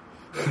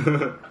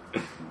ない。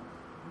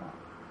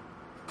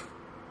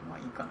まあ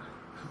いいかな。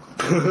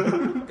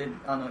で、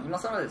今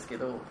更ですけ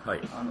ど、は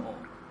い、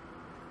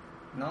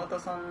永田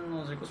さん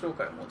の自己紹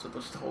介をもうちょっ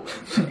とした方がいい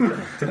ん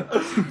じゃないか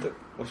な。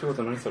お仕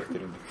事何されて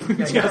るんで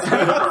すか？いや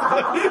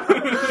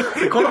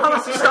この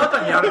話した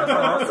後にやるの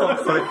かな。そう、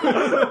それ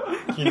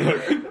気になる。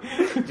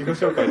自己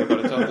紹介だか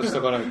らちゃんとし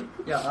とかないと。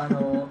いや、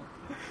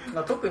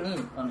特に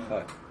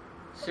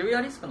渋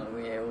谷リスクの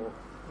運営を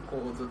こ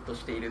うずっと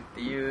しているっ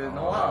ていう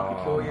の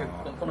は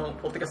この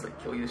ポッドキャストで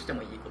共有して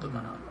もいいこと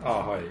かな。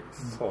はい、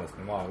そうです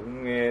ね。まあ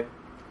運営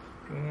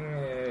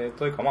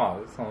というか、まあ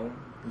その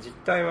実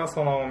態は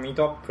そのミー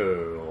トアッ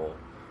プ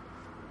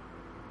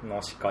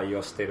の司会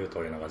をしている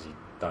というのが実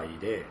態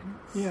で、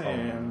いやもう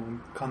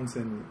完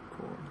全にこ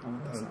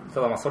う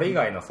ただまあそれ以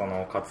外のそ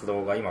の活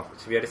動が今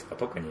渋谷リスクは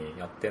特に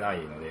やってな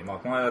いので、まあ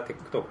この間テッ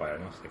クトークはや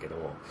りましたけど、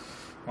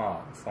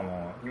まあそ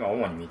の今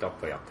主にミートアッ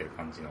プをやってる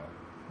感じの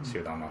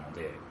集団なの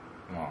で、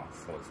まあ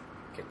そうですね、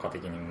結果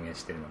的に運営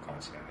してるのか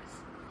もしれないで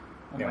す。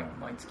でも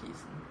毎月で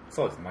すね。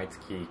そうです、毎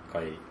月1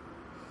回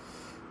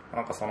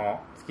なんかそ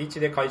の月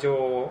1で会場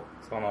を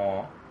そ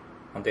の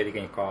安定的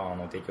に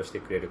提供して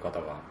くれる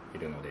方がい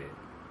るので、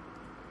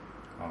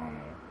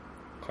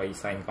開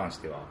催に関し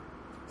ては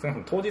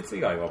当日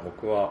以外は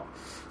僕は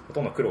ほ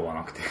とんど苦労は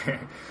なくて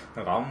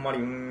なんかあんまり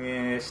運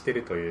営して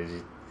るとい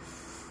う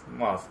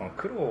まあその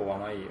苦労は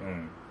ない、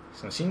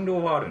その辛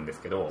労はあるんで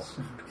すけど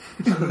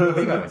辛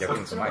労以外は逆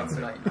にないんです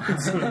よ。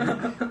そうだ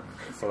か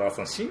らそ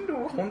の辛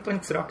労は本当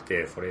に辛く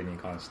て、それに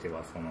関して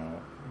はその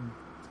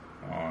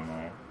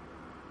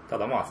た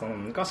だまあその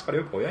昔から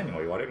よく親にも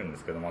言われるんで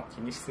すけど、まあ、気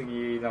にしす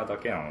ぎなだ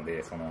けなの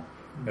で、そのな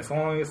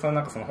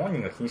んかその本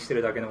人が気にして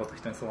るだけのことを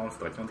人に相談す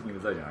るとか基本的にう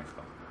ざいじゃないです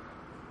か。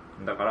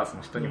だからそ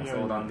の人にも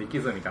相談でき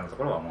ずみたいなと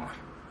ころはまあ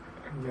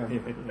いや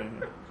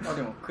まあ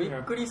でもクイ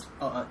ックリス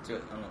違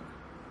う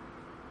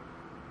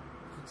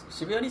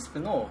渋谷リスク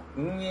の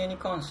運営に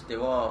関して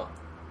は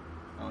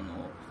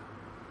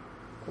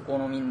ここ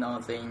のみんな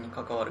全員に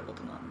関わるこ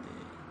となんで、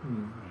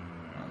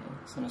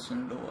その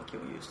進路は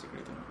共有してく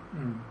れても、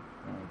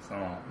そ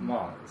の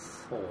まあ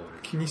そう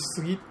気にし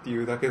すぎって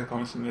いうだけか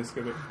もしれないです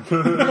けど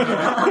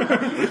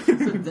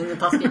全然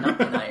助けになっ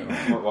てない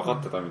分か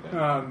ってたみたい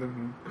な。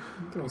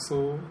でも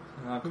そう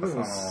なんかそ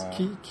の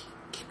基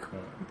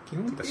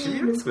本的に渋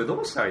谷リスクど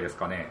うしたらいいです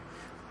かね。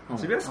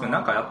渋谷リスプな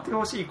んかやって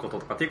ほしいこと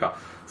とかっていうか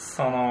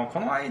こ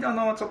の間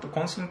のちょっと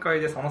懇親会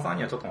で佐野さん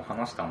にはちょっと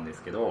話したんで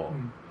すけど、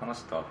話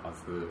したは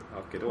ず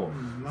だけど、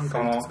なん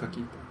かいくつか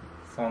聞い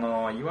た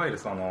いわゆる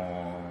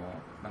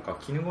なんか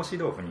絹ごし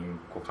豆腐に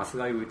こうかす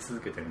がいを打ち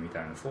続けてるみ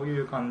たいなそうい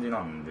う感じ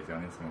なんですよ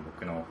ね、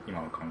僕の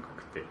今の感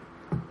覚って。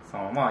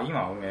まあ、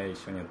今運営一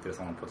緒にやってる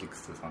ポジック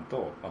スさん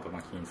とあと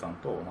キンさん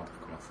とまた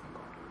福松さ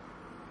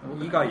ん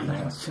か以外の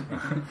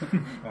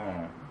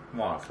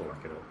まあそうだ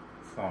けど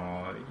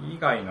以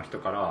外の人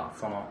から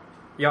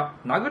いや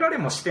殴られ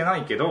もしてな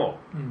いけど、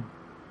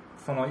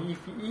いい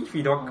フ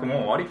ィードバック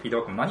も悪いフィード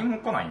バックも何も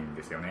来ないん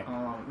ですよね。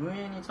運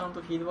営にちゃん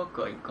とフィードバッ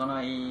クはいか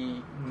な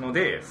いの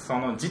で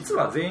実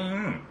は全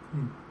員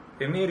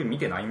ML 見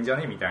てないんじゃ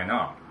ねみたい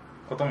な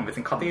ことも別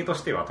に家庭と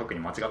しては特に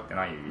間違って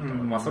ないと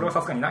思う、まあ、それは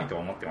さすがにないと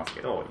は思ってます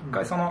けど、一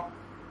回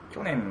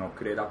去年の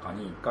暮れ高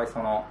に一回イ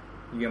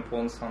エン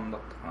ポンさんだ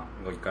ったか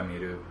なが一回メー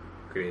ル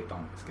くれた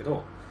んですけど、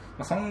ま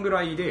あ、そんぐ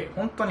らいで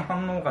本当に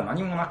反応が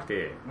何もなく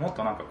て、もっ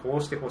となんかこ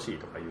うしてほしい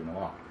とかいうの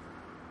は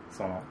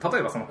例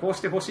えばこう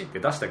してほしいって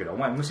出したけどお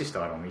前無視した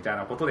だろうみたい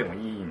なことでもいい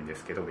んで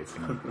すけど、別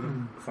になん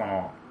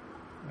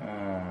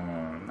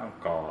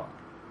か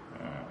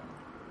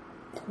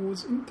個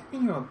人的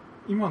には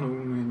今の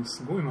運営に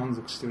すごい満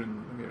足してるん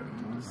だけれど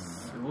も、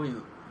すごいう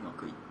ま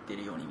くいって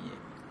るように見える。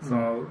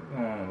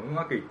う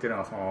まくいってる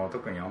のは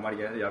特にあんまり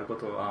やるこ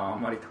とはあ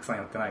んまりたくさん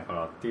やってないか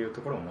らっていう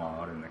ところもま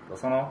ああるんだけど、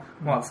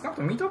まあ、少なく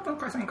ともミートアップの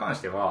開催に関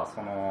しては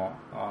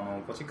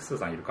ポチックスー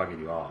さんいる限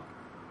りは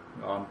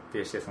安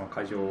定して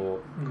会場を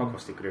確保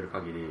してくれる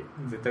限り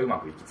絶対うま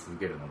くいき続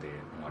けるので、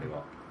あれ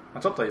は、まあ、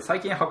ちょっと最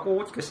近箱を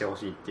大きくしてほ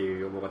しいっていう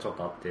要望がちょっ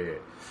とあって、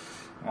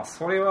まあ、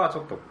それはち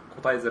ょっと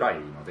答えづらい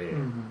ので、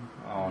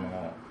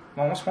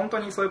まあ、もし本当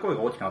にそういう声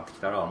が大きくなってき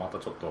たらまた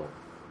ちょっと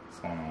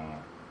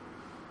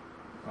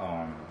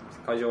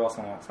会場は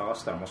探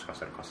したらもしかし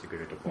たら貸してく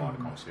れるところはある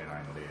かもしれな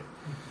いので、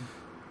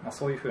まあ、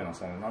そういうふうな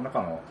何ら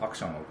かのアク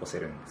ションを起こせ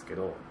るんですけ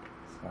ど、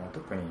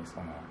特に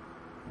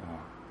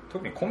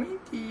特にコミュニ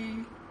テ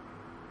ィ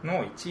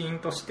の一員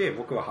として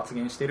僕は発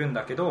言してるん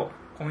だけど、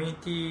コミュニ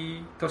テ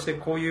ィとして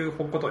こういう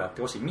ことをやっ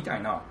てほしいみた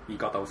いな言い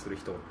方をする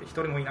人って一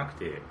人もいなく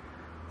て、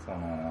な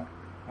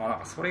ん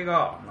かそれ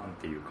がなん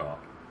ていうか、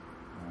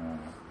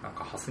なん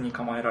かハスに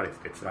構えられ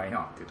てて辛い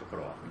なっていうとこ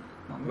ろは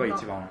僕が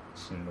一番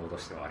心労と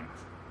してはありま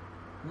す。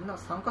みんな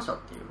参加者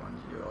っていう感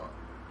じは、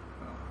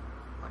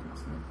ありま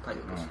すね、態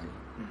度として。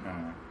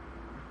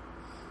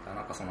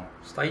なんか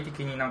主体的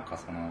になんか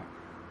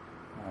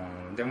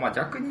でもまあ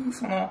逆に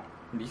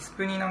リス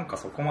プになんか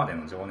そこまで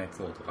の情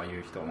熱をとかい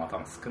う人はまあ多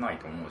分少ない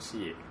と思う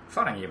し、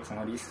さらに言え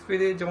ばリスプ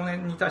で情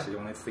熱に対して情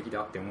熱的で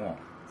あっても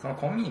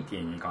コミュニテ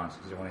ィに関し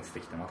て情熱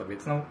的ってまた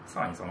別のさ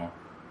らに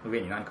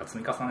上に何か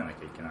積み重ねな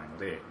きゃいけないの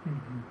で、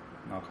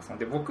なんか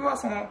で僕は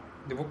最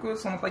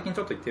近ち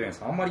ょっと言ってるんです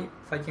けど、あんまり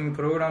最近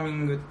プログラミ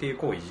ングっていう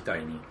行為自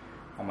体に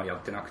あんまりやっ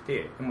てなく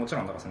て、もち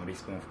ろんだからリ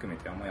スプも含め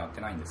てあんまりやって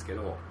ないんですけ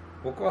ど、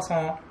僕は基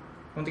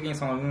本的に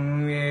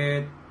運営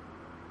っ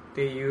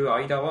ていう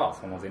間は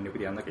全力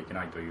でやんなきゃいけ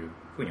ないという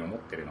ふうに思っ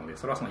てるので、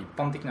それは一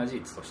般的な事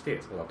実とし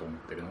てそうだと思っ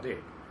てるので、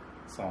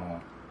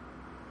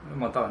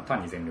まあ、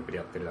単に全力で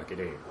やってるだけ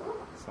で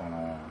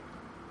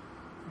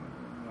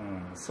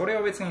それ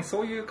は別に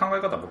そういう考え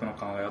方は僕の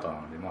考え方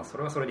なので、まあ、そ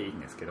れはそれでいいん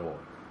ですけど、なん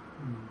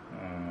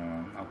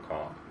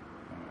か、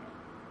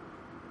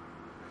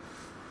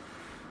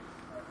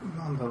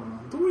なんだろう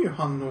な、どういう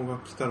反応が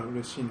来たら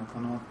嬉しいの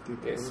かなっていう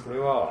ところで、それ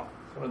は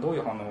どうい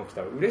う反応が来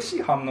たら嬉し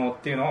い反応っ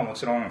ていうのはも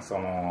ちろん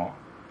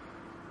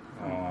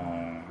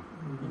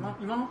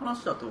今の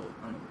話だと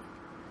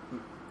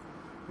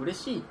嬉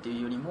しいってい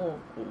うよりもも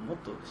っ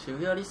と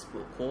渋谷リスプ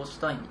をこうし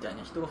たいみたい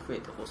な人が増え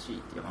てほしい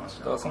っていう話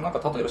だからなん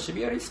か例えば渋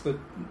谷リスプ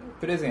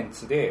プレゼン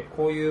ツで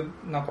こういう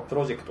なんかプ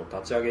ロジェクトを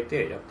立ち上げ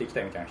てやっていき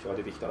たいみたいな人が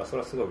出てきたらそ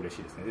れはすごい嬉し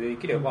いですね。で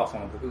きれば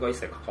僕が一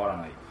切関わら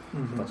ない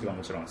人たちが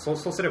もちろん、そう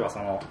すれば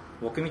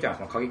僕みたい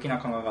な過激な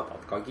考え方、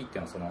過激って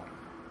いうのは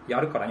や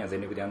るからには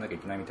全力でやらなきゃい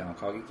けないみたいな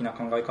過激な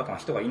考え方の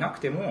人がいなく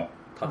ても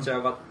立ち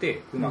上がっ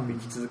てうまくい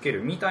き続け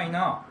るみたい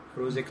な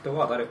プロジェクト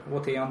が誰を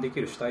提案で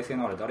きる主体性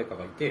のある誰か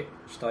がいて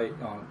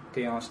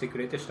提案してく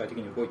れて主体的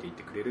に動いていっ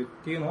てくれる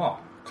っていうのは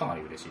かな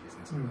り嬉しいです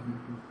ね。それは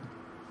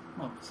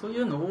まあ、そうい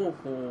うのを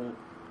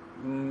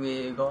運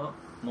営が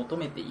求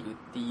めているっ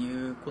て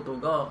いうこと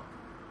が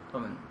多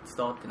分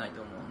伝わってない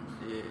と思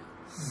うんで、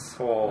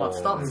ま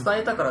あ、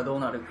伝えたからどう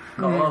なる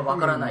かは分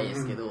からないで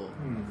すけど、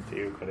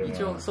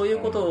一応そういう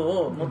こ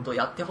とをもっと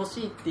やってほ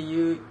しいって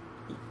いう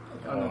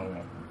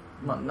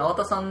まあ、縄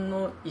田さん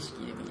の意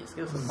識でもいいです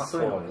けど、そ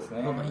ういうのを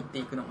どんどん言って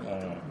いくのもいいと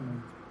思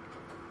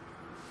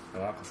う。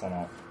なんかそ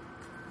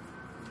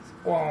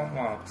こは、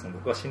まあ、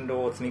僕が進路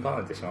を積み重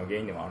ねてしまう原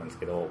因でもあるんです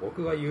けど、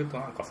僕が言うと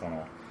なんか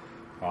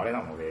あれ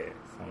なので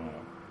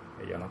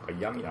いやなんか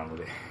嫌味なの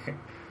で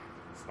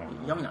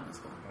嫌味なんで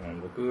すか？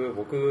僕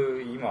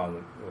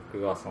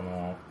が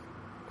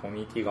コミュ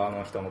ニティ側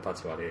の人の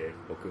立場で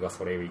僕が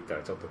それを言った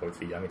らちょっとこい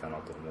つ嫌味だな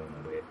と思う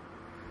ので、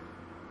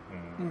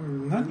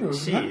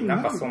な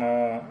んか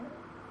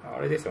あ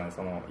れですよね、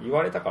その言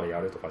われたからや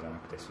るとかじゃな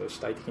くて主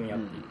体的にやっ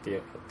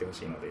てほ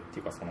しいので、って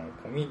いうかその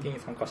コミュニティに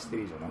参加してい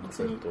る以上なんか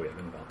そういうことをや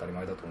るのが当たり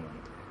前だと思うので、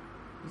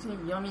別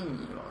に嫌味には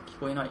聞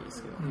こえないで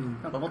すけど、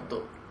なんかもっ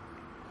と、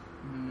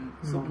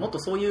もっと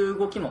そういう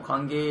動きも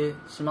歓迎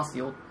します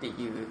よってい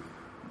う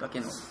だけ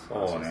の話ですよ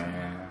ね。そう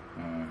ね、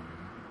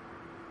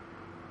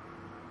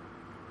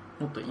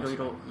もっといろい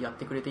ろやっ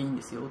てくれていいん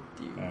ですよっ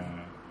ていう、コ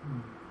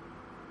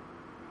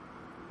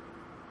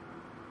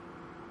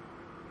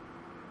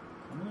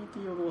ミュニテ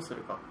ィをどうす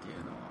るかっていう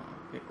のは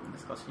結構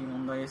難しい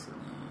問題ですよ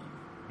ね。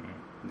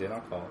でな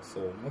んかそ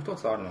うもう一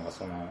つあるのが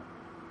その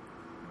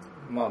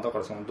まあだか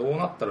らそのどう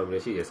なったら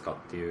嬉しいですかっ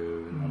てい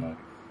うの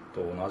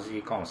と同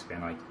じかもしれ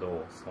ないけ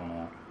ど、その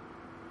なん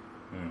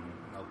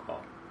か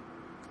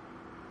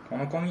こ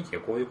のコミュニティ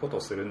はこういうこと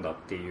をするんだっ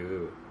て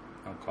いう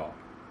なんか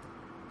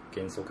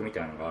原則み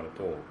たいなのがある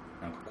と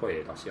なんか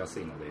声出しやす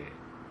いので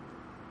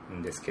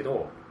んですけ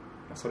ど、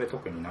それ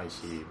特にない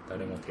し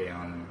誰も提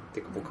案って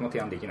いうか僕も提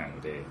案できないの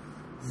で、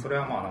それ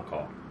はまあなん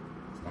か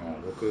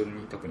僕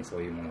に特にそ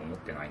ういうものを持っ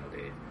てないので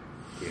っ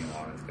ていうの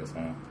はあるんですけど、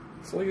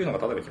そういうのが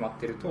例えば決まっ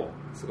てると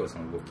すごいそ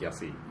の動きや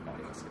すいのあ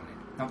りますよね。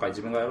なんか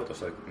自分がやろうとし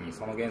た時に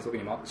その原則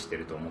にマッチして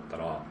ると思った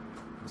ら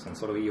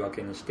それを言い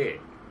訳にして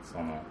そ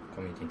の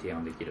コミュニティに提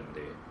案できるの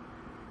で、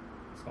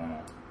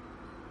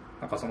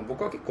なんか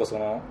僕は結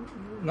構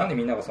なんで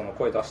みんながその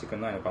声出してく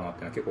れないのかなって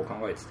いうのは結構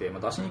考えてて、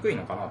出しにくい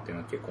のかなっていう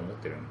のは結構思っ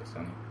てるんです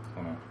よね。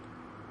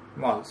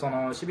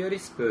シビアリ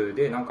スク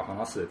で何か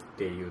話すっ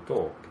ていう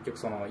と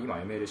結局今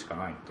ML しか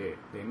ないので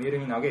ML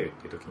に投げるっ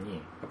ていう時に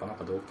やっぱなん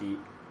か動機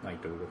ない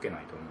と動けな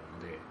いと思う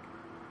ので、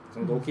そ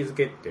の動機づ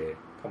けって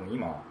多分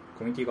今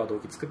コミュニティが動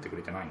機作ってく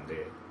れてないの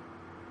で、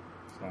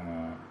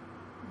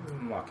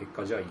結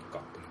果じゃあいいか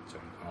ってなっちゃう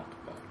のかなと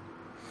か。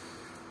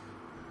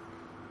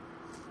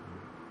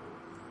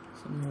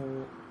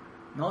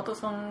縄田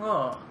さん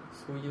が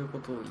そういうこ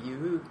とを言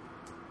う、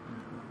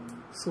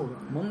そうだね、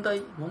問題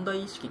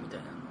意識みたい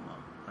なのは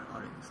あ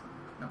るんですかね。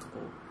なんかこ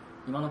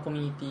う今のコミ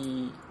ュニテ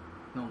ィ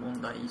の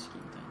問題意識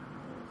みたいなの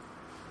を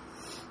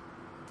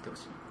言ってほ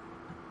しい。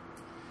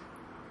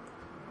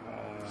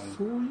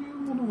そういう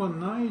もの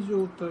がない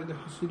状態で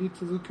走り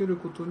続ける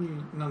ことに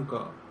なん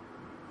か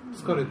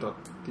疲れたっ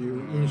てい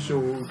う印象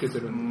を受けて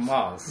るんで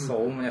す。そ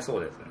うおおむねそ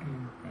うですね。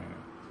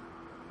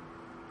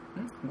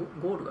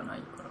ゴールがない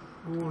から。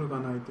ゴールが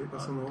ないというか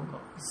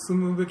進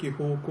むべき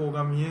方向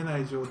が見えな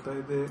い状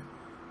態で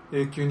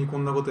永久にこ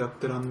んなことやっ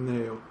てらん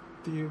ねえよっ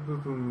ていう部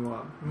分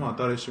は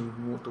誰しも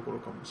思うところ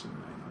かもしれ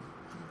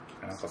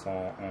ないな。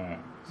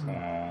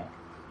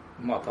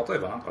なんか例え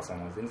ばなんか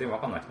全然わ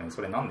かんない人に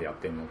それなんでやっ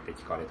てんのって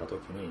聞かれた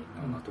時に、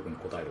特に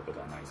答えること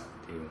はないなっ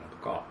ていうのと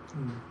か、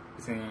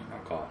別になん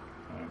か、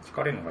聞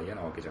かれるのが嫌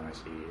なわけじゃない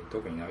し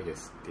特にないで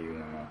すっていう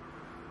のも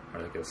あ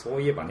れだけど、そ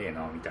ういえばねえ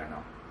なみたいな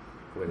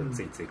これで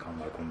ついつい考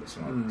え込んでし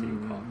まうっていう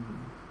か、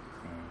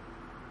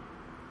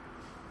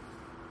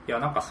いや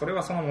なんかそれ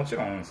はもち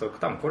ろん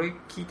多分これ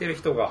聞いてる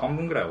人が半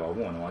分ぐらいは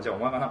思うのは、じゃあお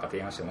前がなんか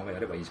提案してお前がや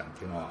ればいいじゃんっ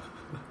ていうのは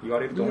言わ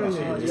れると思うし、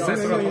実際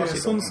それは正し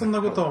いと思う。そん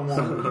なことは思わ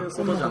ない。そういう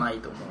ことじゃない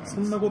と思う。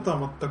そんなこと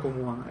は全く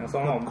思わない。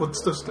こっ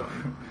ちとしてはね。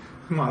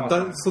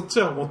そっ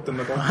ちは思ってん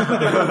だと思う。話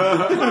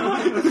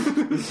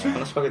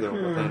しかけても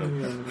答え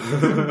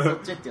る。そっ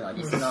ちっていうのは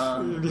リ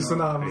ス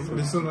ナ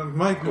ー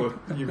マイクを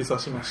指さ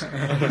しました。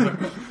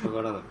わ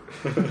からない。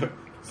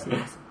すい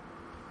ません。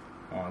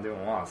で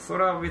もそ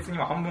れは別に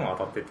半分は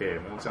当たってて、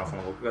もちろん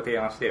僕が提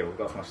案して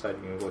僕が主体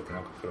的に動いてな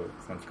んか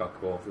その企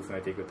画を進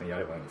めていくってや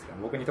ればいいんですけど、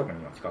僕に特に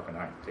今企画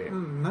ないので、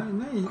な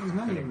い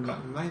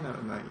なら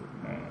ないよ、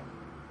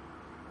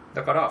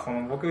だから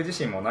僕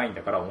自身もないん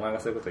だからお前が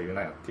そういうことを言う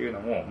なよっていう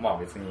のも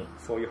別に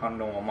そういう反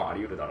論はあ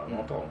り得るだろうな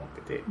とは思っ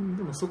てて、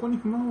でもそこに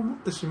不満を持っ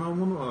てしまう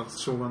ものは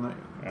しょうがない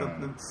よ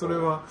ね。だってそれ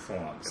は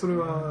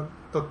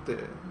だって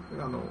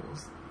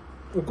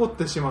怒っ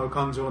てしまう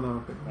感情な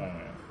わけで、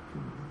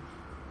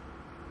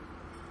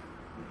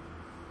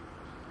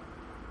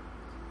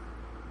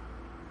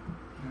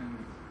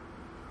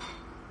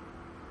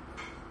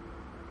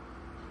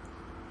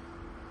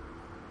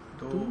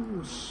どう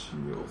す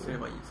れ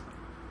ばいいですか。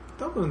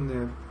多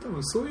分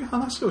そういう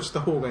話をした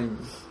方がいいん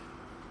です。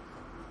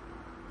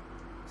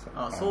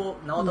そ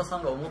う縄田さ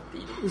んが思って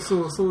いる。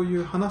そうい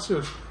う話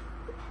を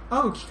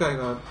会う機会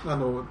が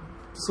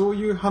そう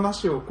いう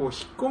話を引っ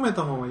込め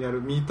たままや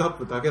るミートアッ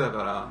プだけだ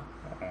から、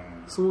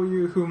そう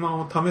いう不満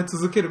をため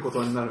続けるこ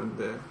とになるん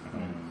で、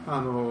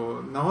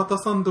縄田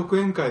さん独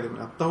演会でも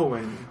やった方が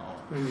いいね。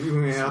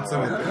運営集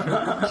めて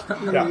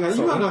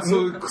今がそ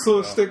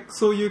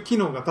ういう機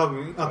能が多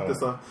分あって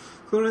さ、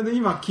それで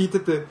今聞いて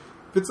て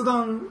別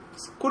段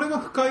これが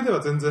不快で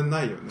は全然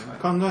ないよね、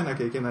考えな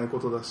きゃいけないこ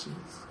とだし、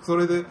そ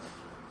れで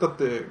だっ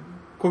て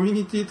コミュ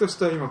ニティとし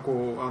ては今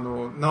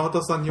縄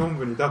田さんにおん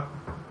ぶに抱っ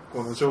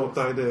この状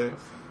態で、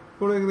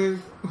これで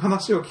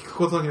話を聞く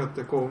ことによっ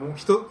てもう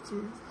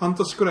半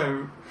年くらい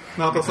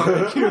縄田さんが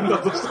生きるんだ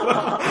とした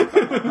ら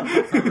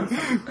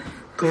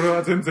これ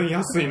は全然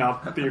安いな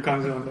っていう感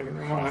じなんだけど、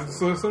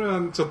それ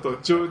はちょっと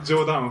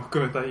冗談を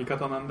含めた言い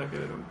方なんだけ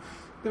れども、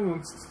で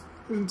も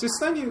実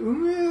際に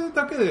運営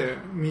だけで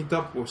ミート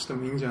アップをして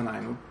もいいんじゃな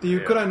いのってい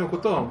うくらいのこ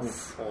とは思う。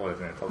そうで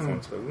すね、ただその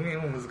ちょっと運営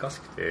も難し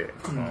くて、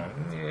運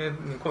営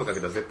に声かけ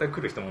たら絶対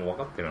来る人も分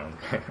かってるので、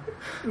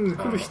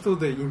来る人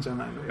でいいんじゃ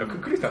ないの。いや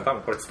来る人は多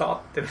分これ伝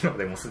わってるの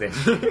でもうすで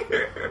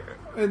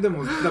にで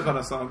もだか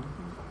らさ、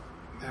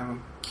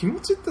気持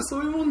ちってそ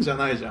ういうもんじゃ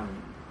ないじゃん。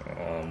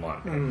ま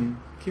あね、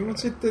気持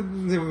ちって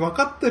でも分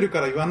かってる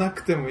から言わな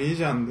くてもいい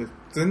じゃんで、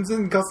全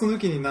然ガス抜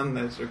きになんな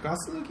いでしょ。ガ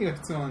ス抜きが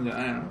必要なんじゃ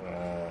ないの。まあ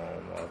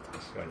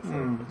確かにそうか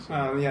もしれ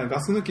ない。いやガ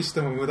ス抜きし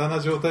ても無駄な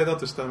状態だ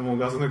としたらもう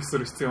ガス抜きす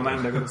る必要ない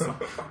んだけどさ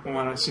お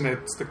前ら死ねっ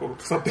つってこう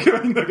腐っていけば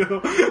いいんだけ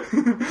ど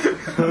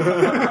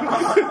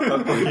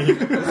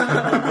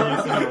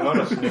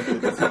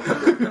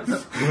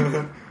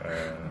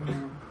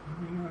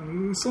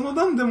その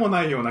段でも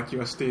ないような気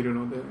はしている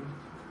ので、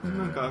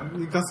なんか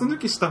ガス抜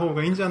きした方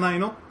がいいんじゃない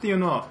のっていう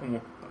のは思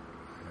った。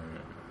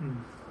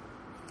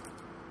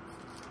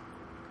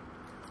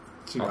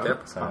違う。あとやっ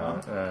ぱその、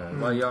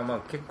いやまあ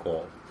結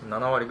構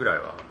7割ぐらい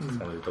は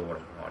そういうところ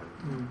もある。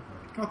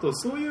あと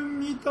そういう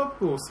ミートアッ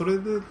プをそれ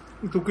で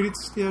独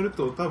立してやる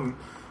と多分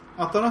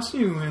新し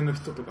い運営の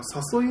人とか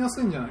誘いや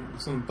すいんじゃないの、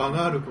その場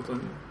があることに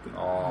よ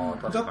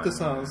って。確かにね。だって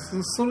さ、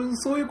そ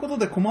ういうこと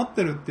で困っ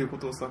てるっていうこ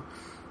とをさ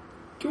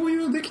共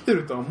有できて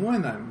るとは思え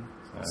ないもん。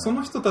そ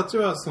の人たち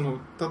は例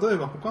え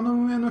ば他の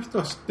運営の人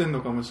は知ってん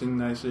のかもしれ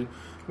ないし、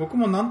僕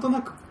もなんと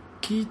なく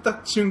聞いた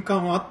瞬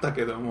間はあった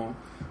けども、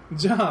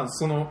じゃあ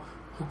その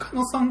他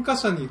の参加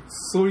者に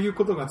そういう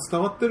ことが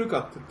伝わってるか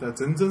って言ったら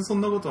全然そ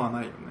んなことは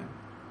ないよね。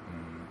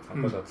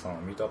参加者って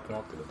ミートアップな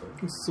ってこと？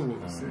そう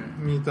ですね、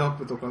ミートアッ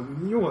プとか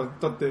要は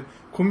だって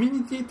コミュ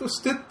ニティとし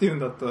てっていうん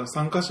だったら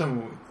参加者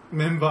も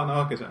メンバーな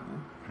わけじゃない、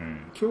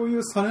共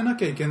有されな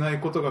きゃいけない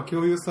ことが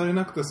共有され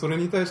なくて、それ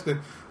に対して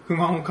不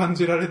満を感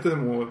じられて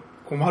も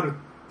困る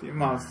っていう、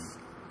まあ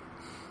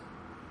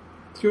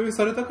共有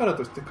されたから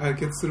として解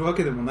決するわ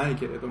けでもない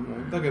けれど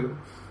も、だけど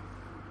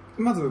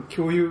まず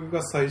共有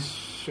が最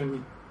初に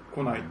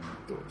来ない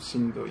とし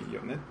んどい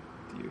よねっ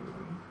ていう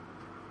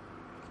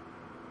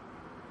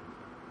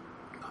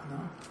か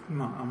な。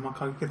まああんま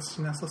解決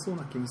しなさそう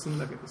な気もするん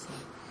だけどさ、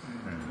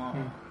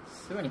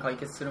すぐに解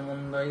決する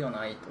問題では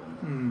ないと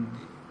思うので、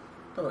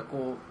ただ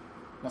こ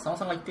う、佐野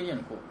さんが言っているよう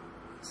にこう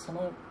そ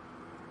の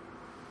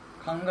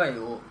考え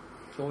を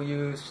共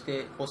有し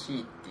てほし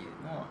いっていう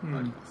のは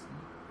ありますね。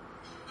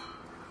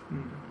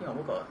今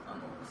僕は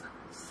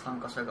参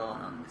加者側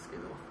なんですけ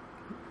ど、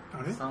あ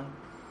れ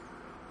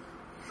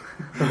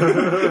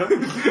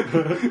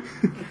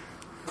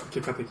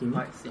結果的に、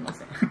はい、すいま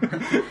せん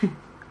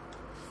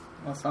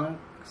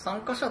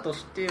参加者と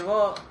して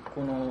は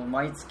この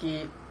毎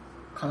月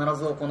必ず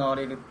行わ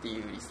れるって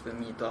いうリスプ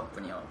ミートアップ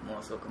にはも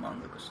のすごく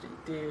満足してい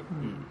て、で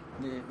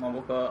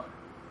僕は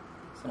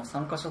その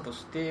参加者と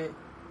して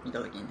見た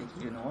時にで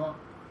きるのは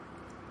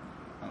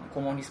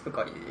コモンリスプ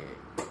会で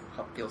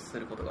発表す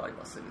ることがあれ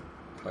ばするっ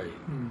ていう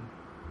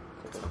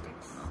ことだと思うなっ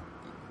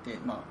て言っ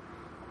て、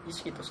意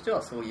識として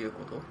はそういう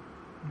こと、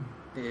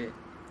で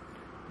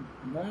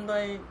問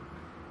題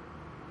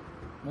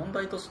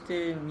とし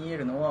て見え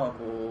るのは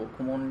こう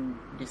コモン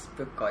リス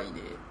プ会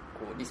で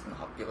こうリスクの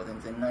発表が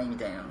全然ないみ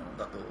たいなの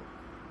だと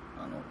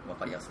分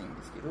かりやすいん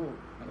ですけど、なんか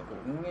こ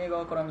う運営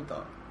側から見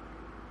た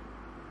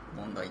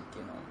問題って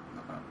いうのは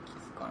なかなか気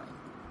づかない。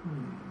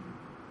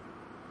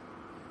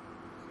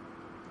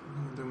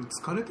でも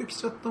疲れてき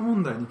ちゃった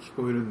問題に聞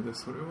こえるんで、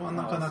それは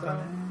なかなか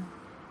ね、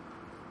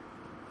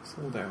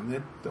そうだよね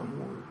って思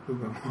う部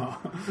分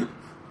は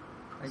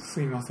す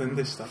いません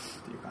でしたって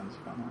いう感じ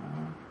かな。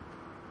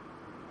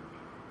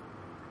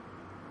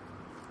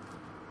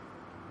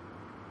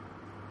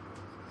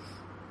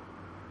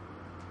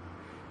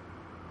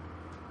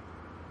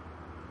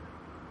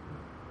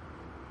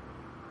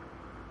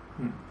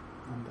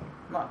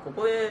こ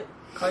こで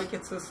解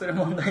決する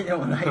問題で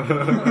もない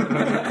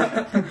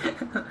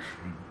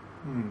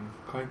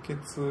解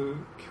決、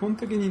基本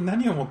的に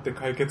何をもって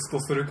解決と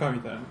するかみ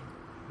たいな、解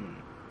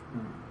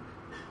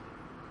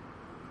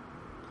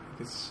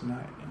決しない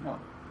ね。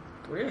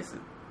とりあえず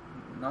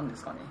何で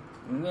すかね、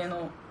運営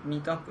のミ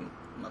ートアップ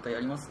またや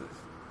ります？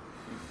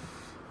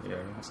やり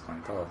ますか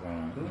ね。ただ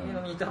運営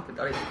のミートアップ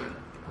誰で来るんだ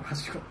っけ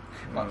話を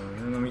運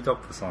営のミートアッ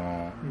プ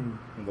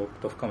僕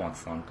と深松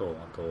さんと、あ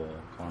と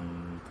カ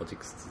ンポチ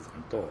クスさ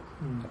んと、あ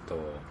と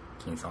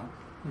金さん、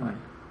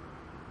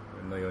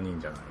の4人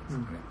じゃないです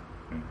かね。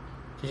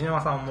木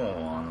島さん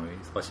も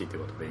忙しいとい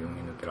うことで運営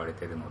抜けられ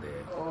てるので、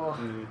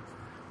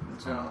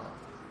じゃあ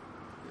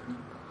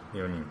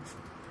4人です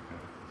ね。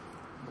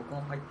僕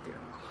も入ってる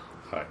の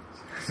か。はい。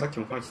さっき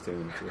も入ってる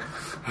んだけど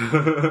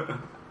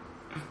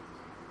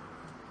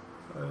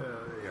い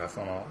や、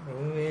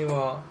運営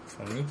は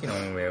2期の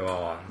運営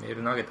はメー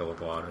ル投げたこ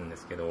とはあるんで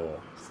すけど、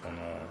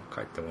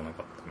返ってこな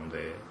かったの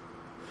で、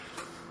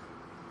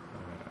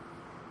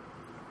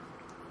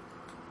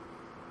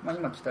今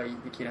期待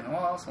できるの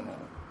はその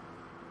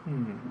4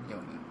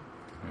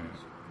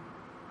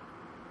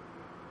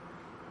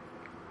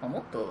人、も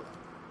っと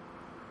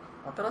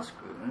新し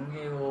く運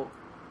営を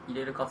入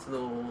れる活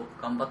動を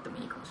頑張っても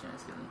いいかもしれないで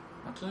すけどね、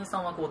金さ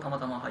んはこうたま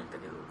たま入った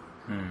けど、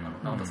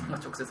直人さんが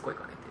直接声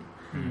かけて、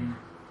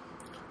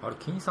あれ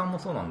金さんも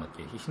そうなんだっ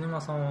け？菱沼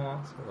さん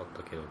はそうだっ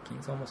たけど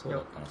金さんもそうだ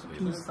ったの？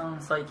金さ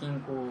ん最近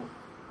こう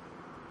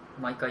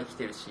毎回来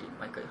てるし、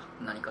毎回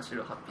何かし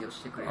ら発表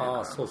してくれるか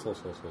ら。そう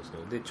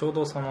でちょう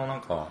どそのな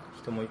んか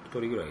人も一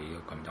人ぐらいいる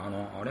かみたい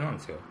な、あれなん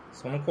ですよ、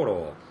その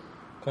頃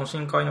懇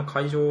親会の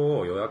会場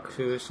を予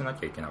約しな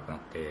きゃいけなくなっ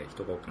て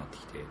人が多くなって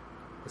きて、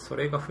そ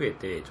れが増え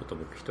てちょっと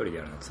僕一人で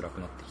やるの辛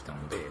くなってきた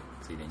ので、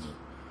ついでに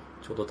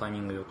ちょうどタイミ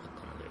ング良かったの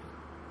で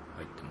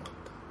入ってもらっ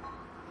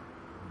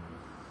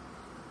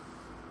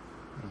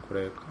た、こ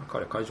れ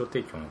彼会場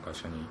提供の会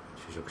社に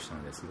就職した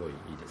のですごいい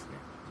いですね、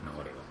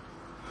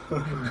流れ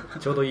が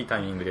ちょうどいいタ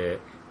イミングで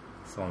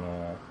そ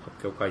の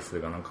発表回数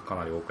がなんかか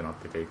なり多くなっ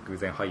てて偶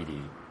然入り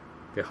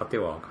で、果て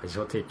は会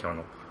場提供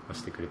の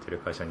してくれてる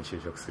会社に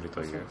就職する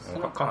という、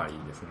かなりいい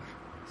ですね。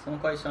その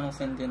会社の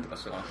宣伝とか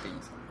してもらっていいん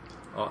ですかね？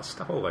し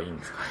た方がいいん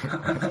ですかね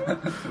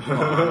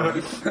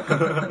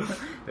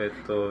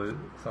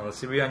その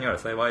渋谷にある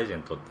サイバーエージェ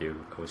ントっていう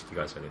株式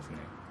会社ですね、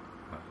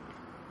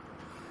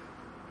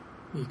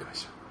いい会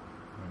社、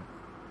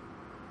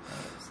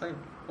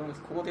こ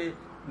こで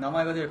名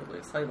前が出ること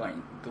でサイバー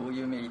にどう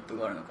いうメリット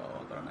があるのかはわ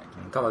からないけ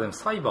ど、ただでも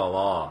サイバー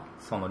は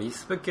そのリ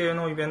スプ系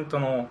のイベント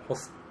のホ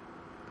ス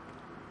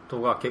ト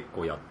が結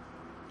構やっ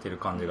てる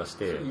感じがし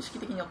て、意識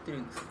的にやって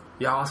るんですか？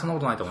いやーそんなこ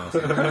とないと思います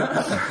よ偶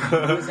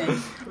然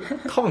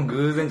多分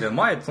偶然じゃない、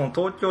前その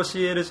東京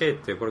CLJ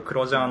っていうこれク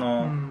ロージャー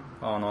の、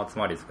集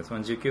まりですけど、そ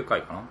の19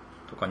回かな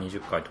とか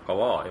20回とか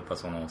はやっぱ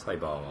そのサイ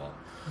バーは、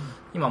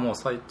今もう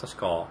確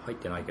か入っ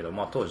てないけど、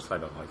当時サイ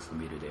バーが入ってた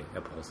ビルでや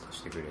っぱホスト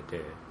してくれてってい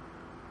う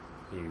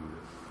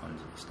感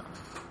じでしたね。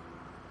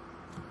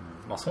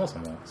そもそ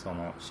もそ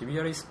の渋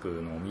谷リスプ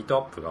のミート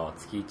アップが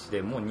月1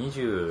でもう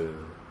27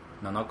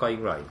回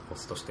ぐらいホ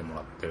ストしても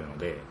らってるの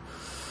で、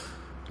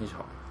6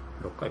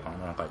回かな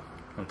7回か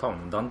な、多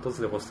分ダント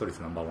ツでホスト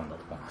率ナンバーワンだ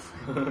と思います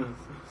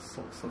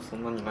ねそ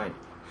んなにないす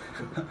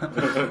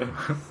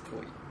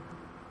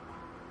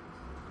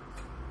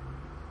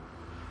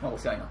ごいお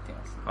世話になってい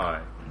ます。は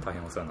い、大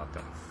変お世話になって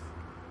ます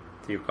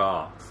っていう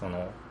か、そ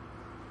の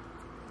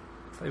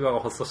サイバーが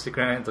ホストして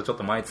くれないとちょっ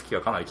と毎月は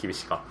かなり厳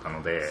しかった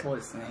ので、そう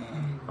ですね、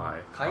は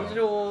い、会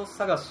場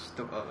探し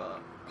とかが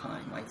かな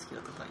り毎月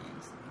だと大変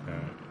ですね、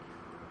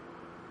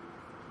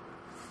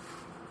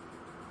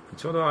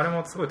ちょうどあれ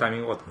もすごいタイミ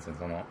ング良かったんですよ。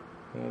その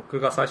僕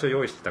が最初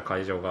用意してた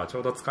会場がち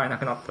ょうど使えな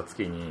くなった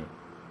月になん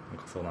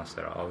か相談し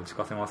たら打ち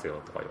貸せますよ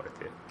とか言われて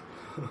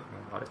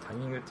あれタイ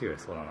ミングっていうよ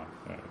りそうだな、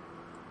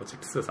オチッ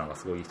クスーさんが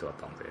すごいいい人だっ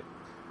たので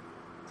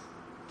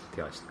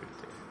手配してくれて、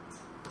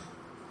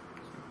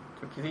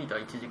気づいた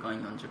ら1時間40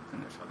分ぐらい喋って、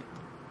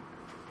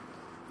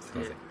すい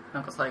ません、な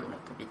んか最後の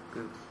トピッ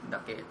クだ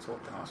けちょっ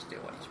と話して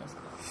終わりにします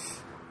か。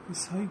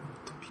最後の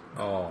トピック、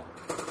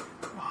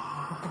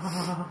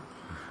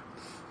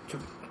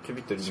ちょ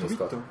びっといいです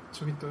か？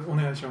ちょびっとお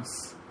願いしま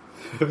す。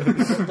お願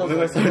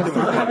いされても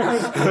な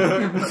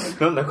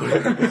んだこれ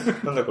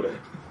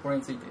これ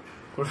について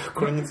こ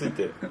れについ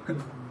て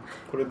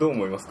これどう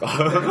思いますか？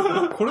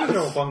これじ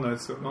ゃわかんないで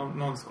すよ。な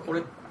んですかこれ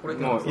い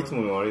つ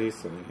ものあれで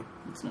すよね。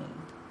いつも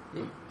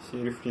シ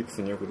ールフリック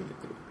スによく出て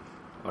くる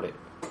あれ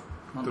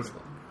何ですか？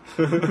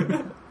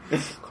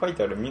書い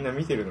てあるみんな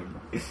見てるのに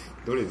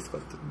どれですか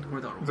って。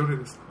どれ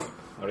ですか？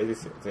あれで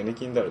すよ、ゼネ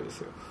キンダールで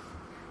すよ。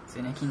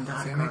ゼネキン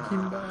ダ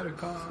ール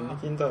か。ゼネ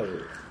キンダー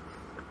ル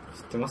知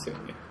ってますよ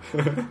ね。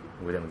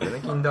僕でもゼネ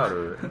キンダー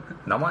ル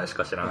名前し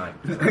か知らない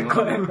す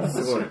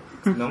ごい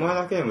名前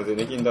だけでもゼ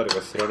ネキンダール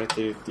が知られ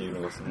てるってい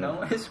うのが名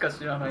前しか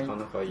知らないなか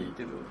なかいい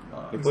けど、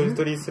レポジ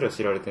トリすら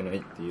知られてない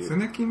っていう。ゼ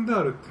ネキン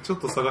ダールってちょ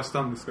っと探し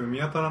たんですけど見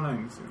当たらない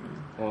んですよね。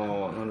あ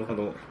あ、なるほ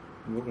ど。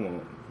僕も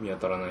見当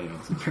たらないな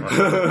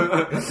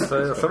そ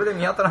れで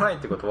見当たらないっ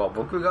てことは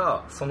僕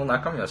がその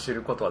中身を知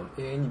ることは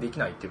永遠にでき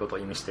ないっていうことを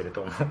意味してる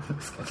と思うん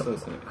ですけど。そうで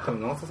すね。多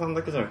分直人さん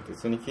だけじゃなくて普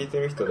通に聞いて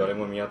る人誰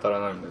も見当たら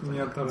ないんだと思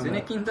う。ゼ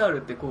ネキンダー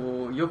ルって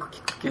こうよく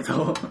聞くけ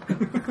ど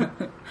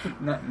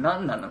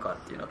何なのかっ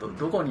ていうのと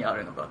どこにあ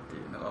るのかってい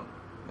うのが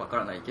わか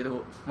らないけ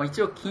ど、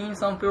一応金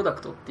さんプロダ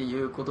クトって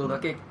いうことだ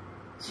け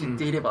知っ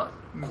ていれば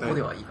ここ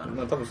ではいいか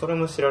な、多分それ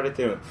も知られ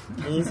てる。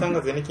金さん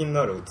がゼネキン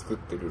ダールを作っ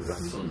てるら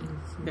しい。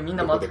でみん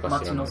な待ち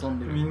望ん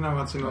でる。みんな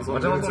待ち望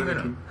んで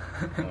る。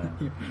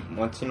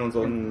待ち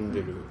望んで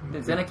る。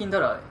でゼネキンダ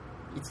ールは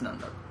いつなん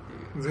だっ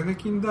ていう。ゼネ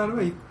キンダール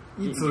はい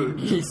つ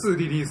リ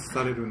リース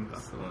されるんだ。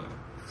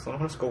その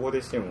話ここ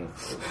でしても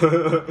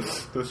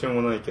どうしよう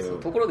もないけど。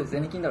ところでゼ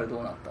ネキンダール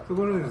どうなった？と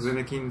ころでゼ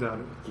ネキンダー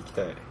ル聞き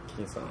たい。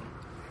金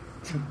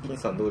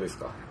さんどうです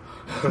か？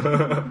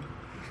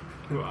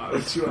うわ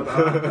うちわだ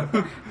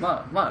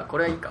まあこ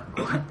れはいいか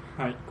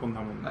はいこん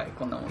なもんはい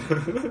こんなもん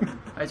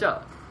はいじゃ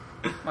あ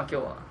今日はちょ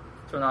っ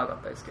と長か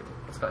ったですけど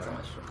お疲れ様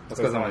でした。お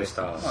疲れ様でし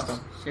た。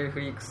シェルフ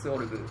リークスオ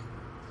ルグ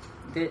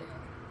で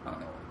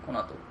こ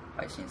の後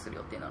配信する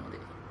予定なので、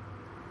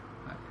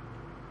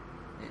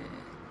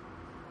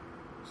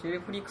シェ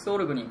ルフリークスオ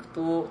ルグに行く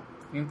と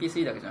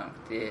MP3 だけじゃなく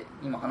て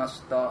今話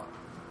した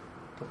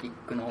トピッ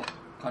クの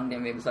関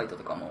連ウェブサイト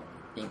とかも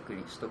リンク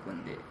にしとく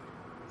んで、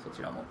そ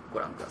ちらもご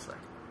覧ください。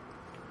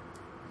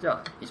じゃ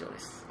あ以上で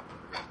す。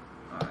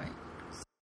はい。